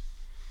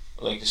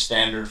like a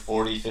standard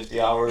 40,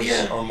 50 hours?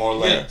 Yeah. Or more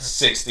like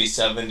 60,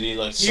 70,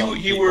 like some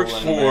He people worked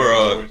in for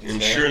America work an today?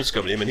 insurance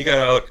company. I mean, he got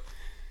out,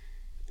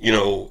 you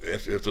know,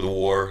 after the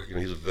war. You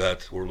know, he's a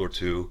vet, World War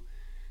II.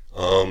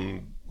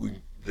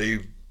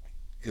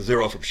 Because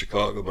they're all from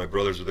Chicago. My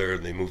brothers were there,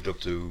 and they moved up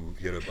to.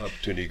 He had an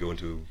opportunity to go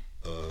into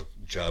a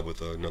job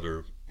with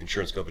another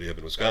insurance company up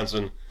in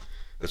Wisconsin.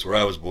 That's where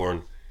I was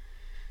born.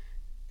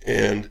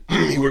 And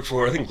he worked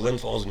for, I think, Glen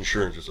Falls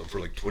Insurance or something for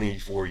like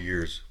 24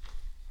 years.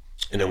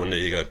 And then when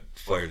they got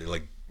fired, they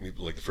like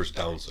the first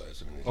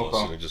downsize. I mean,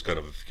 and it just kind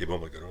of came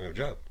home like, I don't have a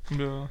job.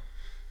 Yeah.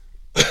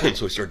 And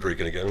so he started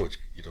drinking again, which,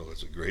 you know,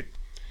 that's great.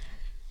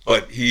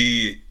 But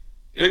he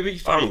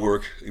found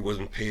work. He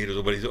wasn't paid,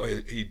 but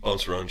he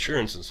bounced around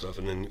insurance and stuff.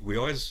 And then we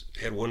always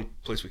had one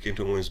place we came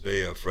to in Williams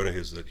Bay, a friend of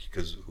his that,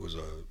 because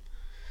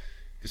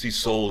he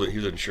sold, he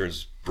was an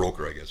insurance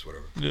broker, I guess,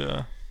 whatever.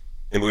 Yeah.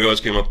 And we always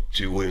came up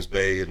to Williams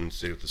Bay and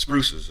stayed with the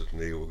Spruces, and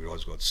we'd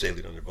always go out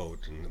sailing on their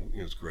boat, and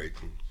it was great.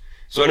 And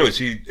so anyways,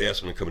 he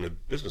asked him to come into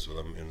business with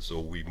him, and so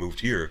we moved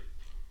here,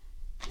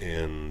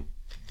 and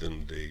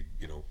then they,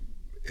 you know,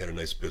 had a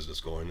nice business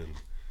going and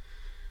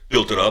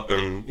built it up,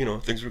 and, you know,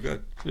 things were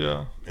good.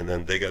 Yeah. And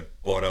then they got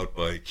bought out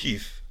by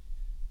Keith,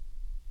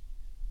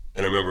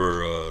 and I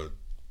remember,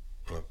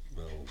 when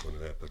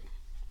did that, but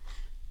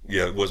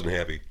yeah, wasn't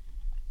happy.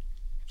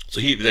 So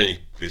he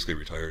basically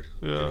retired.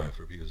 Yeah. You know,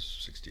 after he was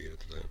 68 at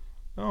the time.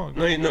 Oh.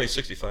 No, he's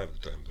 65 at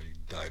the time, but he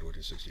died when he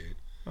was 68.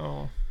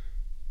 Oh.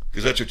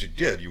 Because that's what you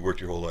did. You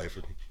worked your whole life,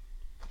 and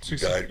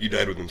you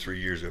died within 3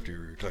 years after you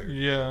retired.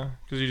 Yeah,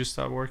 because you just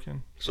stopped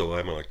working. So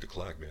I'm like the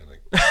clock, man.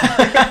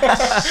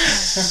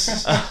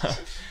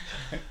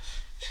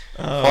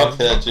 Fuck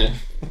that, Jim.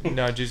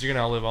 No, jeez, you're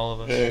gonna outlive all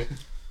of us. Yeah.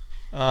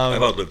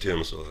 I've outlived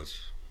him, so that's.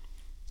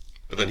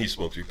 But then he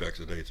smoked 3 packs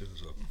a day too.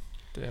 So.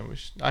 Damn,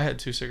 I had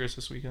 2 cigarettes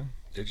this weekend.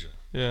 Did you?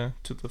 Yeah,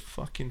 to the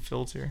fucking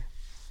filter.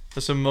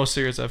 That's the most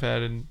cigarettes I've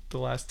had in the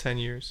last 10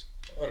 years.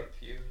 What a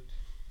feud.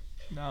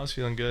 No, I was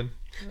feeling good.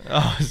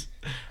 I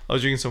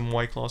was drinking some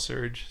White Claw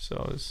Surge, so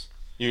I was.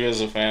 You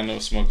guys a fan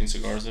of smoking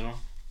cigars at all?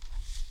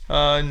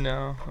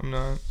 No, I'm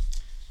not.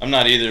 I'm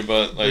not either,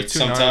 but like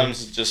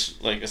sometimes gnarly.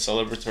 just like a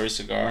celebratory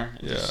cigar.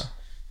 It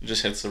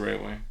just hits the right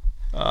way.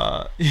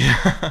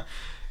 Yeah.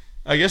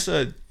 I guess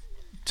to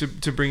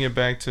bring it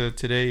back to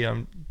today,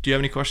 do you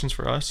have any questions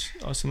for us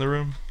in the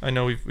room? I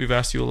know we've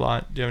asked you a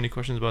lot. Do you have any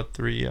questions about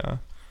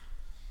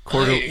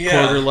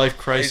quarter life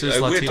crisis?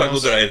 We had Latinos? talked a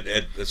little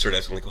bit. I started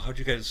asking like, well, how'd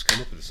you guys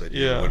come up with this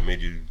idea? Yeah. What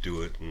made you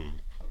do it? And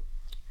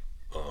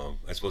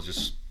I suppose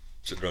just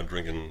sitting around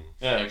drinking.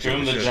 Yeah, give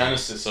them the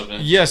genesis of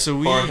it. Yeah, so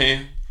we.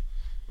 Jorge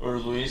or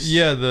Luis.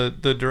 Yeah,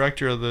 the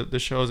director of the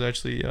show is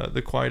actually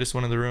the quietest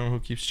one in the room, who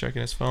keeps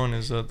checking his phone.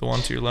 Is the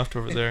one to your left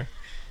over there.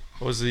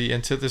 Was the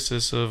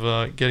antithesis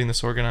of getting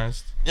this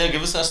organized. Yeah,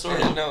 give us that story.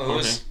 No, it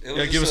was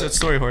give us that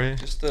story, Jorge.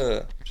 Just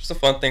a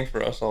fun thing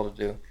for us all to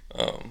do.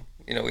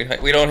 You know,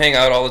 we don't hang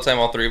out all the time,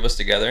 all 3 of us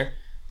together,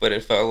 but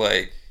it felt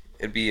like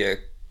it'd be in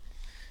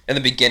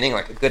the beginning,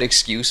 like a good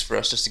excuse for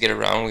us just to get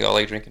around. We all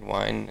like drinking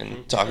wine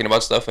and talking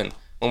about stuff, and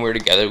when we were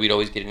together, we'd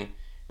always get in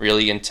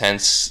really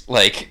intense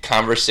like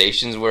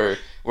conversations where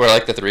we're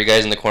like the 3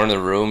 guys in the corner of the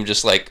room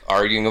just like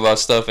arguing about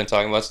stuff and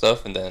talking about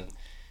stuff, and then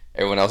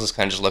everyone else is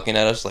kind of just looking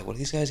at us like, what are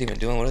these guys even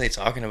doing? What are they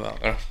talking about?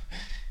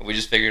 We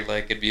just figured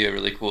like it'd be a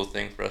really cool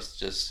thing for us to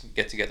just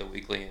get together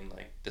weekly and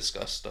like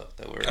discuss stuff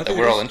that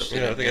we're all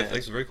interested in. I think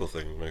it's a very cool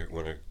thing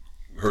when I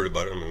heard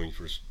about it. I mean, when you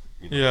first,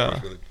 when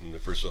I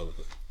first saw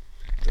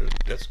it,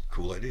 that's a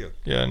cool idea.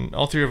 Yeah, and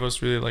all 3 of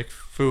us really like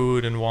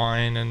food and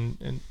wine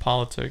and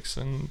politics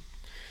and.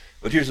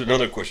 But here's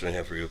another question I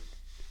have for you: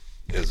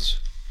 is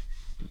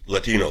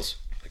Latinos?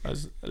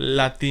 As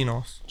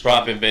Latinos.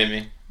 Drop it,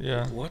 baby.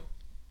 Yeah. What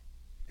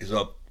is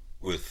up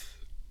with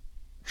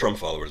Trump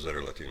followers that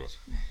are Latinos?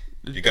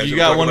 You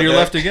got one to your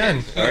left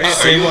again.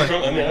 Same one.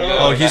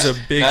 Oh, he's a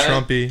big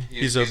Trumpy.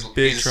 He's a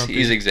big Trumpy.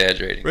 He's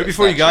exaggerating. Right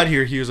before he got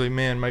here, he was like,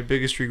 "Man, my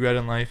biggest regret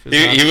in life is."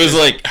 He was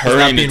like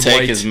hurrying to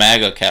take his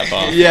MAGA cap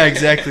off. Yeah,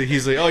 exactly.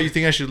 He's like, "Oh, you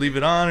think I should leave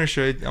it on or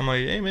should I?" I'm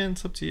like, "Hey, man,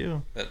 it's up to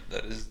you." That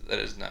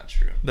is not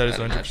true. That is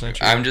 100%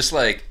 true. I'm just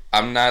like,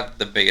 I'm not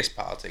the biggest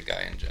politic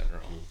guy in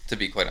general, to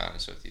be quite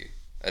honest with you.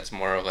 That's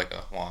more of like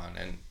a Juan,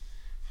 and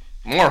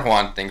more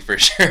Juan thing for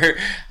sure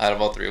out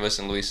of all three of us,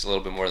 and Luis a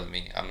little bit more than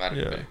me. I'm not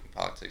even in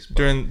politics. But.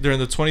 During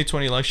the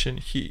 2020 election,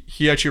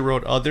 he actually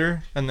wrote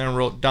other and then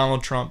wrote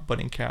Donald Trump but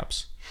in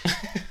caps.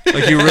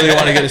 Like you really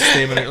want to get a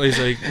statement. At least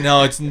like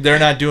no, they're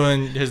not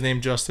doing his name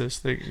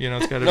justice.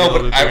 It's got to be a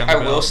little bit bigger on the I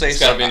will say it's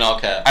got to be in all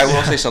caps. I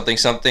will say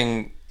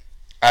something.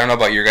 I don't know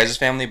about your guys'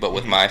 family, but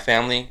with my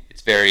family,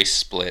 it's very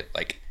split.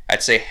 Like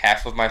I'd say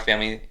half of my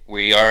family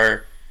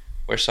we're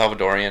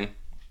Salvadorian,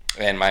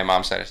 and my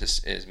mom's side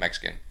is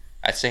Mexican.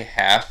 I'd say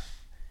half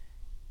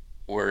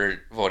were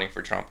voting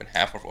for Trump and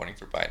half were voting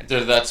for Biden.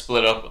 Did that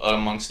split up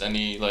amongst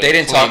any like they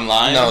didn't clean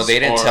lines? No, they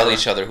didn't tell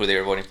each other who they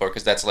were voting for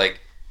because that's like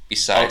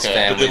besides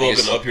family. But they've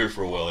all been up here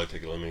for a while. I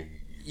take it.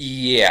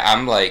 Yeah,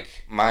 I'm like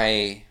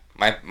my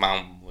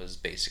mom was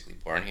basically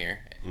born here.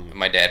 Mm-hmm.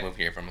 My dad moved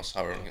here from El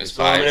Salvador when he was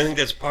 5. I think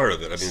that's part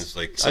of it. I mean, it's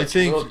like I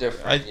think a little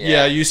different.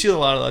 you see a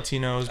lot of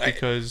Latinos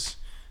because,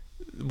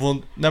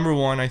 well, number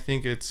one, I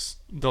think it's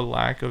the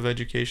lack of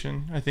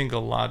education. I think a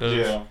lot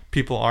of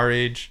people our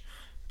age,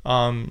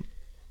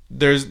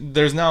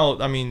 there's now.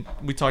 I mean,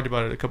 we talked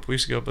about it a couple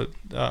weeks ago,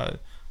 but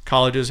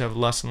colleges have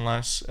less and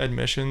less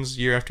admissions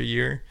year after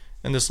year.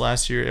 And this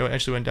last year, it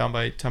actually went down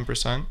by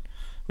 10%,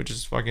 which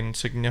is fucking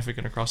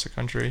significant across the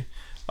country.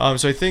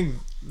 So I think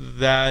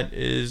that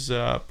is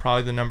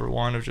probably the number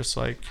one of just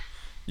like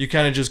you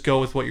kind of just go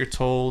with what you're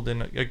told,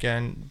 and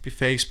again,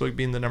 Facebook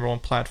being the number one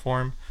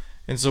platform.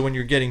 And so when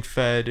you're getting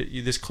fed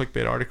this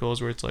clickbait articles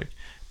where it's like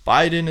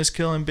Biden is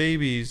killing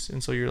babies,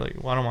 and so you're like,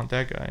 well, I don't want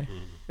that guy.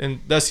 Mm-hmm.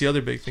 And that's the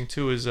other big thing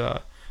too is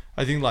I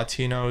think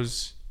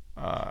Latinos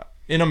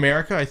in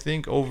America, I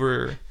think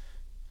over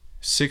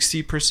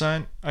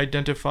 60%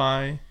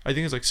 identify. I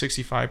think it's like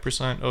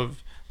 65%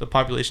 of the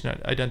population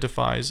that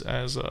identifies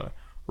as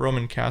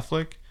Roman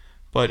Catholic,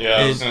 but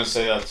I was gonna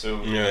say that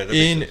too. Yeah,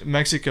 in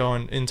Mexico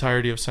and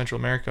entirety of Central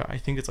America, I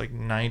think it's like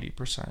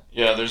 90%.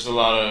 Yeah, there's a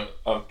lot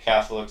of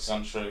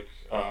Catholic-centric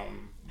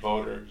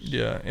voters.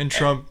 Yeah, and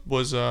Trump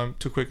was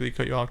to quickly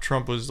cut you off.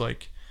 Trump was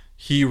like,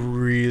 he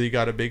really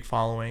got a big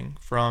following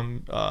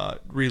from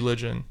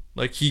religion.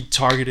 Like he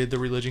targeted the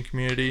religion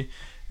community,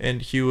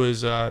 and he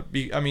was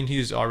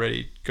he's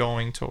already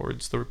going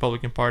towards the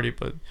Republican Party,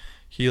 but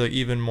he like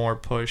even more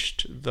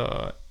pushed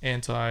the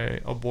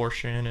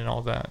anti-abortion and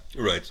all that.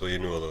 Right. So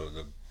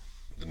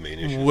the main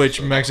issue.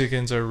 Which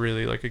Mexicans are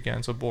really like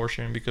against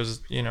abortion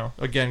because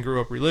again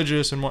grew up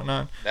religious and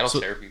whatnot.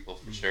 That'll tear people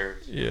for sure.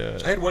 Yeah.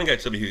 I had one guy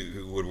tell me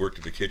who would worked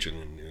at the kitchen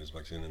and he was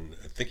Mexican, and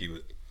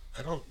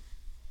I don't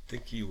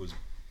think he was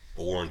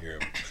born here.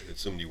 I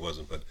assumed he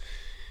wasn't, but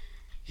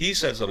he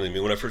said something to me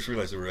when I first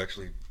realized they were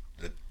actually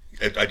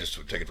that. I just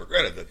would take it for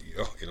granted that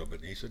but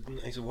he said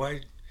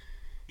why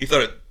he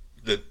thought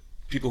that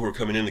people who were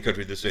coming in the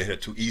country this day had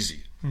it too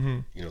easy.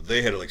 Mm-hmm.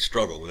 They had to like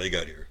struggle when they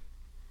got here.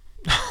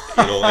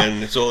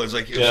 And so it's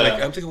like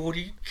I'm thinking, well, do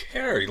you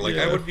care? Like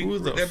I would be. Who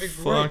the that'd be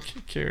fuck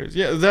great. cares?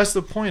 Yeah, that's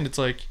the point. It's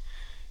like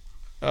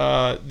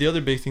the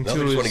other big thing now too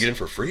they just is want to get in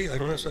for free. I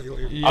don't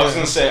know. I was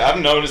gonna say I've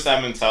noticed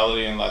that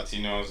mentality in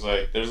Latinos.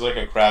 Like there's like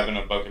a crab in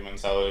a bucket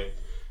mentality,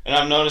 and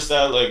I've noticed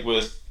that like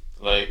with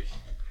like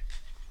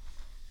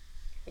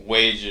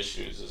wage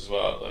issues as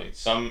well. Like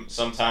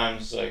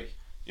sometimes like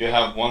you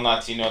have one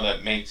Latino that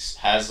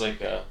has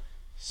like a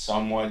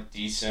somewhat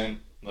decent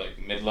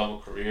like mid-level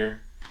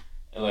career,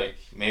 and, like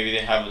maybe they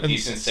have a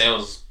decent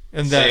sales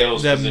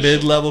that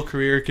mid-level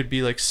career could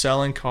be like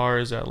selling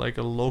cars at like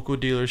a local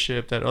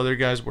dealership that other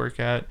guys work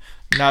at,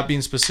 not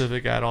being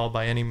specific at all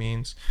by any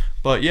means,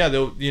 but yeah,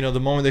 they'll the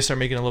moment they start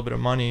making a little bit of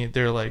money,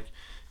 they're like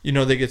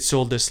they get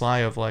sold this lie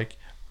of like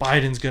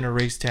Biden's gonna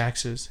raise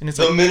taxes, and it's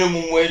the like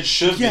minimum wage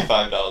should be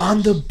 $5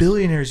 on the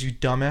billionaires, you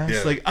dumbass.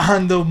 Yeah. Like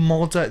on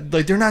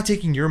the they're not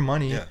taking your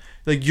money. Yeah.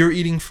 Like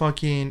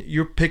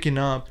you're picking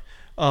up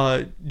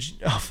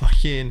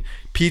fucking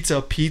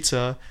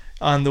pizza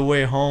on the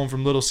way home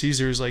from Little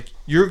Caesars. Like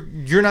you're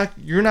not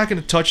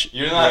gonna touch.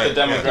 You're not the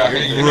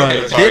demographic. Yeah.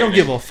 Right. They don't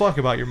give a fuck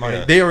about your money.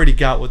 Yeah. They already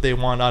got what they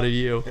want out of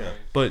you. Yeah.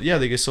 But yeah,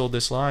 they get sold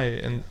this lie,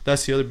 and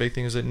that's the other big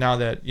thing is that now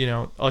that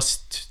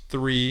us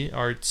three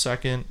are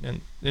second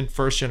and in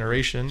first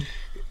generation.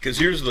 Because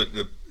here's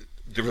the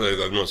difference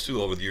I've noticed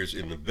too over the years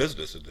in the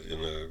business,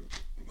 in the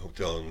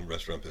hotel and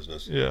restaurant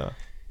business. Yeah.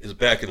 Is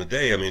back in the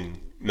day, I mean,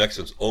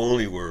 Mexicans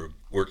only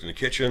worked in the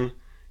kitchen.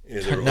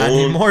 And they were not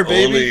anymore,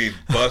 baby. Only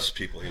bus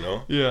people,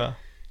 Yeah.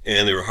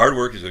 And they were hard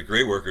workers. They were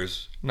great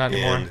workers. Not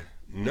anymore.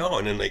 No,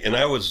 and then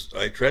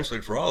I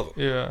translated for all of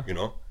them. Yeah.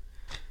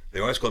 They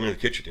always called me in the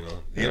kitchen.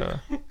 Yeah.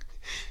 Do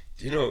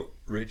you know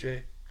Ray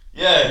J?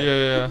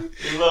 Yeah.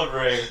 We love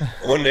Ray.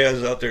 One day I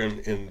was out there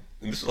and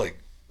this is like,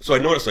 so I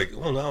noticed like,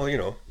 well now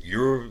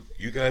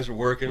you guys are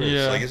working. And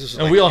yeah. It's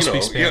and like, we all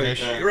speak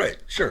Spanish. Yeah, you're right.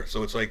 Sure.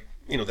 So it's like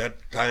that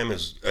time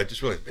is. I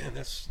just realized, man,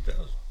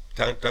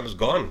 time is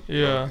gone.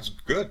 Yeah. It's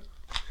good.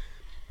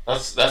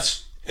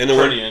 That's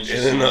pretty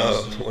interesting. And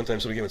then one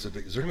time somebody came and said,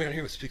 "Is there anybody out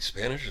here who speaks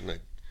Spanish?" And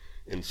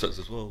And so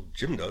says, well,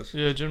 Jim does.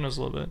 Yeah, Jim knows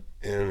a little bit.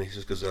 And he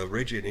says, because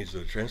Ray J needs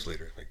a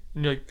translator. Like,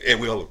 and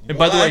we all. And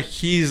by the way,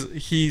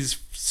 he's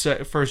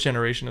first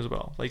generation as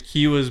well. Like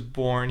he was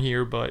born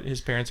here, but his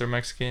parents are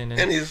Mexican.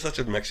 And he's such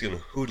a Mexican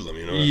hoodlum,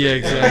 you know. Yeah,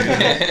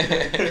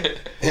 exactly.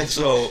 And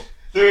so.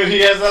 Dude, he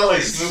has that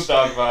like Snoop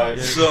Dogg vibe.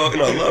 So,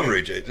 I love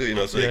Ray J too,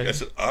 so I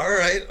said, all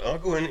right, I'll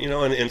go in,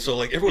 and so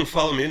like everyone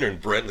followed me in there, and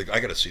Brent, like, I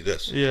got to see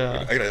this.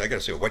 Yeah. I got to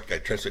see a white guy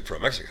translate for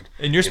a Mexican.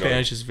 And your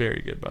Spanish is very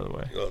good, by the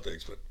way. Oh,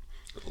 thanks, but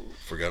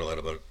forgot a lot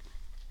about it.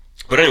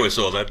 But anyway,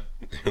 so that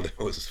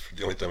was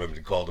the only time I've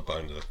been called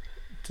upon to.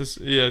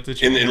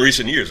 In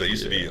recent years, I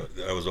used to be.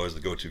 I was always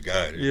the go-to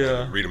guy.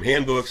 Yeah. Read them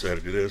handbooks. I had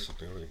to do this.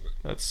 And everything.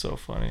 That's so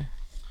funny.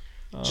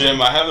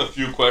 Jim, I have a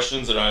few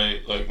questions that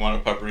I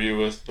want to pepper you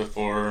with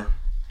before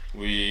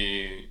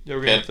we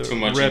get too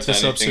much into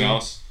anything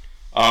else.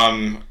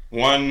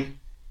 One,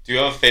 do you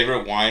have a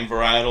favorite wine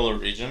varietal or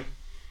region?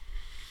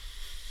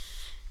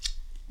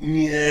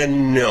 Yeah,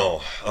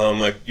 no.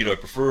 I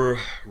prefer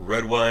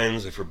red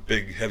wines. I prefer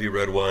big, heavy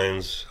red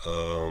wines.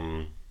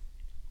 I'm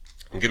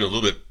getting a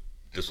little bit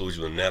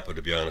disillusioned with Napa,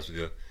 to be honest with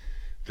you.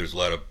 There's a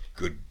lot of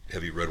good,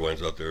 heavy red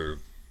wines out there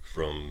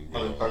from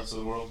other parts of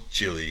the world.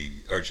 Chile,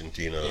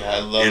 Argentina,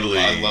 Italy.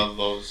 I love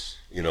those.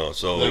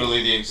 So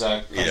literally the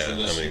exact answer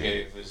list you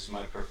gave is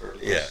my preferred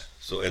list. Yeah.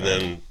 So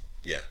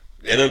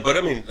but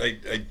I mean,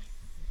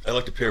 I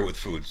like to pair it with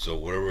food. So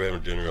whatever we're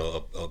having dinner,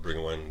 I'll bring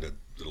a wine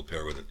that'll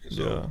pair with it.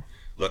 So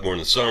a lot more in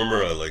the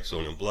summer. I like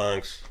Sauvignon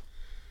Blancs.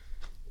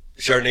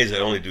 Chardonnays, I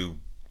only do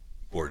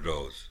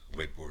Bordeaux's,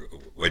 white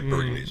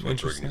Burgundies,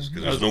 because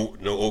there's no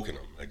oak in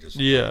them. Just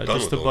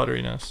the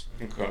butteriness.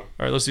 Okay. All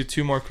right, let's do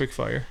two more quick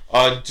fire.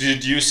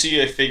 Did you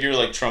see a figure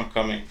like Trump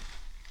coming?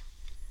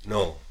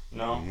 No.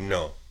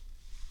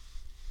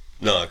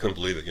 No, I couldn't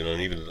believe it. And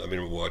even I've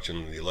been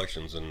watching the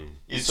elections and.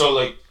 So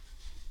like,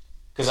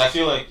 because I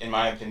feel like, in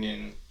my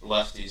opinion,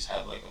 lefties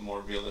have like a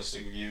more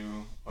realistic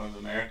view of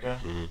America,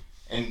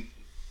 and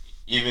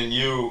even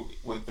you,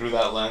 through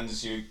that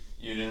lens, you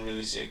didn't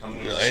really see it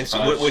coming.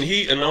 So when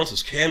he announced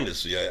his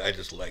candidacy, I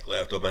just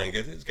laughed up and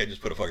this guy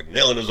just put a fucking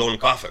nail in his own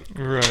coffin.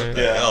 Right. What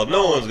the hell?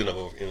 No one's gonna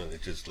vote.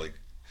 It's just like,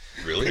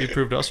 really? He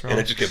proved us wrong. And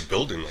it just kept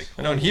building.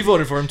 I know, and he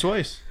voted for him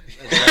twice.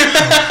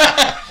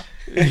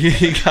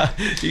 he got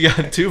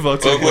 2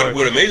 votes. But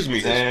what amazed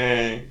me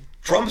is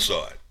Trump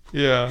saw it.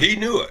 Yeah. He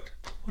knew it.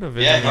 What a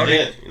vision. Yeah, he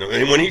did.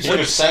 And when he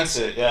could sense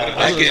it.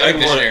 Yeah.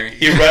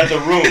 He read the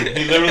room.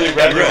 He literally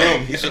read the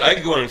room. He said, I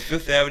could go on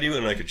Fifth Avenue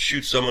and I could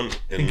shoot someone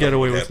and get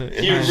away with it.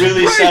 He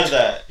really said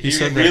that. He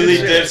really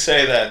did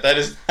say that.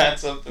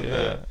 That's something.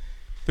 Yeah.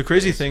 The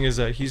crazy thing is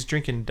that he's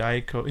drinking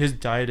Diet Coke. His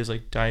diet is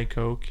like Diet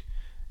Coke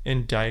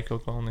and Diet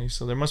Coke only.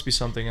 So there must be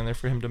something in there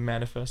for him to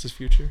manifest his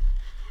future.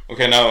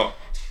 Okay, now.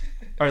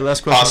 All right,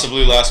 last question.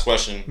 Possibly last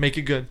question. Make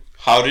it good.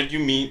 How did you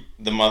meet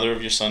the mother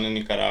of your son in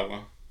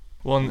Nicaragua?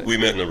 Well, we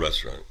met in a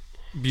restaurant.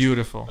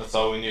 Beautiful. That's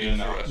all we need to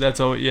know.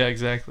 That's all. Yeah,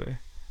 exactly.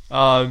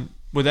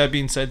 With that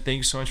being said, thank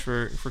you so much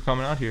for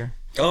coming out here.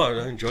 Oh,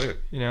 I enjoyed it.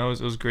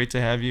 It was great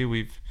to have you.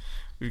 We've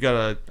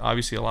got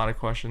obviously a lot of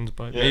questions,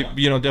 but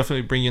maybe,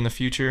 definitely bring you in the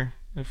future.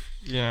 If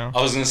I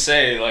was gonna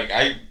say, like,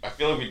 I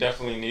feel like we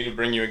definitely need to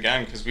bring you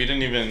again because we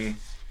didn't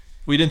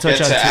touch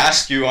get on to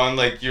ask you on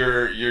like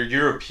your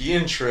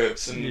European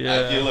trips, and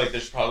Yeah. I feel like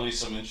there's probably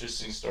some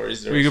interesting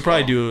stories there. We could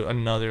probably do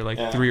another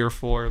 3 or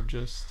 4 of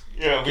just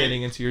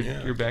getting into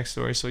your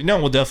backstory. So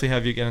we'll definitely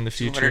have you again in the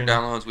future. 200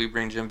 downloads, we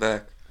bring Jim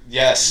back.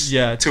 Yes.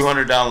 Yeah.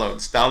 200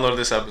 downloads. Download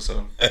this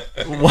episode.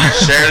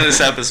 Share this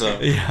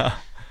episode. Yeah.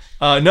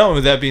 No.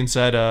 With that being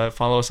said,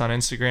 follow us on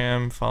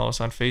Instagram. Follow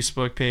us on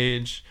Facebook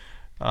page.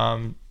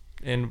 And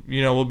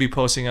we'll be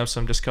posting up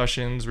some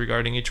discussions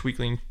regarding each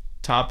weekly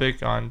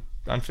topic on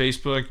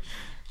Facebook.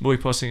 We'll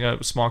be posting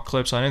up small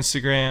clips on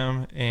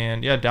Instagram,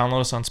 and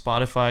download us on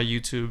Spotify,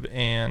 YouTube,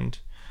 and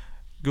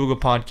Google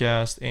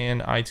Podcast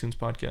and iTunes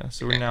Podcast.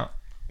 So we're now.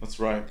 That's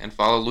right. And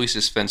follow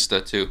Luis's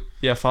Finsta too.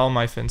 Yeah, follow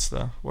my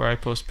Finsta where I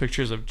post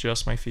pictures of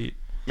just my feet.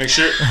 Make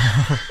sure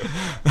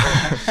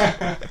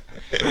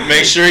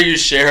you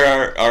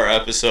share our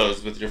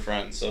episodes with your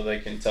friends so they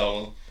can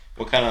tell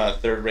what kind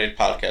of third-rate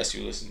podcast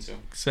you listen to.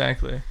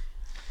 Exactly.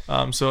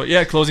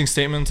 Closing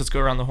statements. Let's go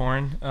around the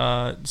horn.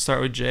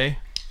 Start with Jay.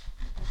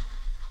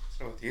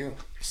 Start with you.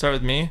 Start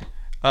with me.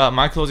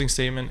 My closing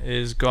statement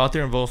is go out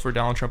there and vote for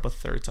Donald Trump a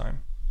 3rd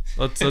time.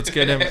 Let's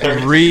get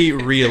him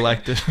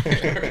re-elected.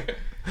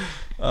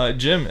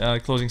 Jim,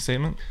 closing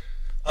statement.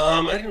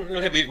 I don't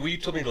really have. You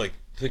told me to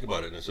think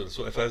about it. And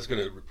so if I was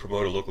going to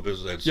promote a local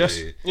business, I'd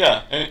say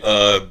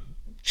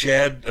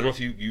Chad. I don't know if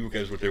you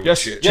guys were there.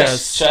 Yes, with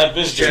Chad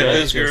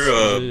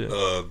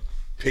Visger.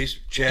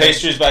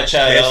 Pastries by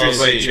Chad. Pastries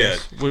by Chad.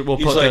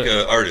 He's like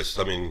an artist.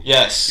 I mean,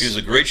 yes, he's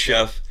a great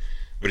chef,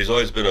 but he's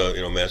always been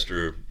a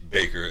master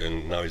baker,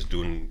 and now he's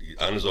doing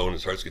on his own.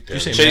 His heart's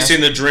content.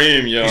 Chasing the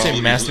dream, yo. You say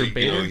master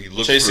baker?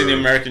 Chasing the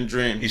American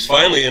dream. He's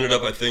finally ended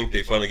up. I think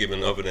they finally gave him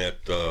an oven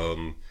at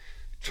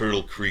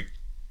Turtle Creek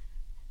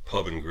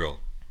Pub and Grill.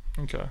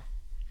 Okay.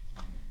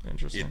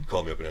 Interesting. He'd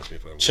call me up and ask me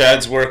if I was.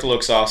 Chad's work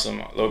looks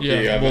awesome.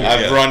 Low-key. Yeah,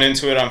 I've run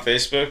into it on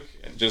Facebook,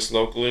 just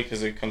locally,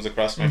 because it comes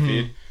across my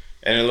feed,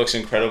 and it looks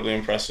incredibly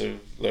impressive.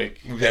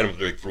 Like we've had him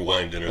like for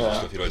wine dinners and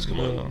stuff. He'd always come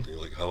on and you're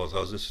like,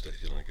 how's this steak?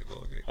 You know, like,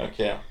 oh, okay.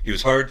 Okay. He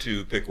was hard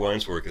to pick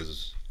wines for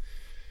because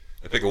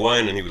I pick a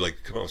wine and he would like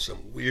come out with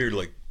some weird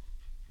like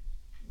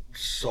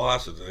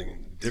sauce or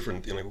thing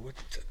different. You know, like, what?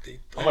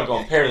 I'm not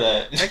gonna pair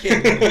that. I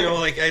can't. You know,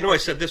 like I know I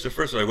said this the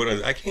first one.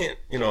 I can't.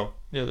 You know.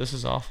 Yeah, this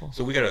is awful.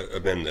 So we gotta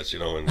amend this. You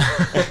know, and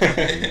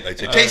I'd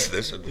say taste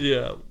this. And,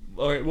 yeah.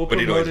 All right. We'll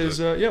promote his.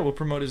 We'll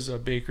promote his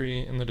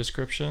bakery in the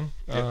description.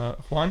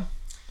 Juan.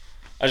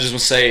 I just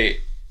want to say,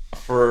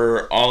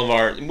 for all of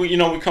our, we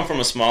come from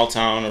a small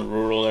town, a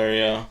rural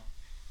area,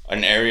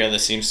 an area that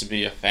seems to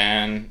be a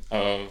fan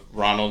of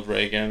Ronald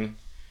Reagan.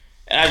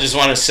 And I just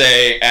want to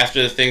say,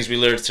 after the things we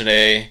learned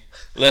today,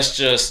 let's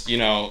just,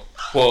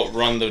 quote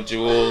Run the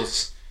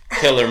Jewels,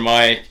 Killer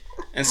Mike,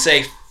 and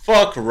say,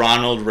 fuck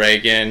Ronald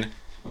Reagan,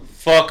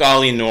 fuck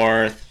Ollie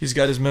North. He's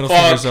got his middle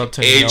fingers up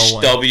to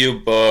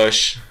H.W.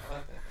 Bush.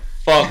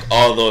 Fuck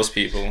all those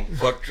people.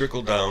 Fuck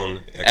trickle down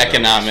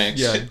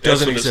economics. Yeah, it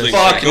doesn't exist.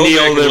 Fuck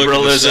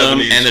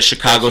neoliberalism and the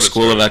Chicago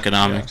School of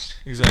Economics.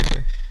 Yeah,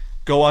 exactly.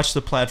 Go watch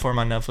The Platform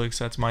on Netflix.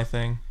 That's my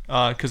thing.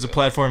 Because The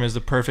Platform is the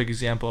perfect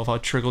example of how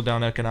trickle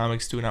down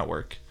economics do not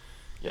work.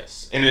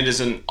 Yes, and it is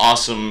an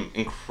awesome,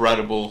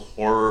 incredible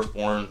horror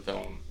foreign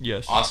film.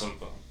 Yes. Awesome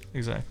film.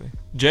 Exactly.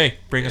 Jay,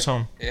 bring us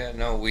home. Yeah,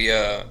 no, we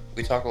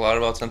talk a lot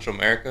about Central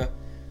America.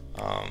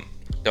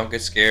 Don't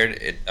get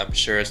scared. I'm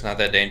sure it's not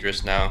that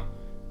dangerous now.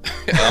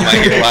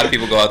 I hear a lot of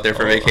people go out there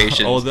for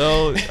vacations.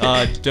 Although,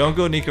 don't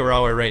go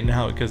Nicaragua right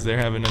now because they're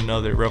having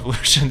another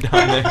revolution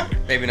down there.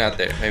 Maybe not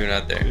there.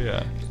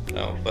 Yeah.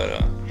 No, but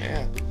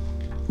yeah.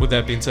 With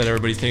that being said,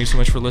 everybody, thank you so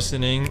much for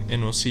listening,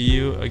 and we'll see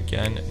you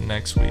again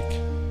next week.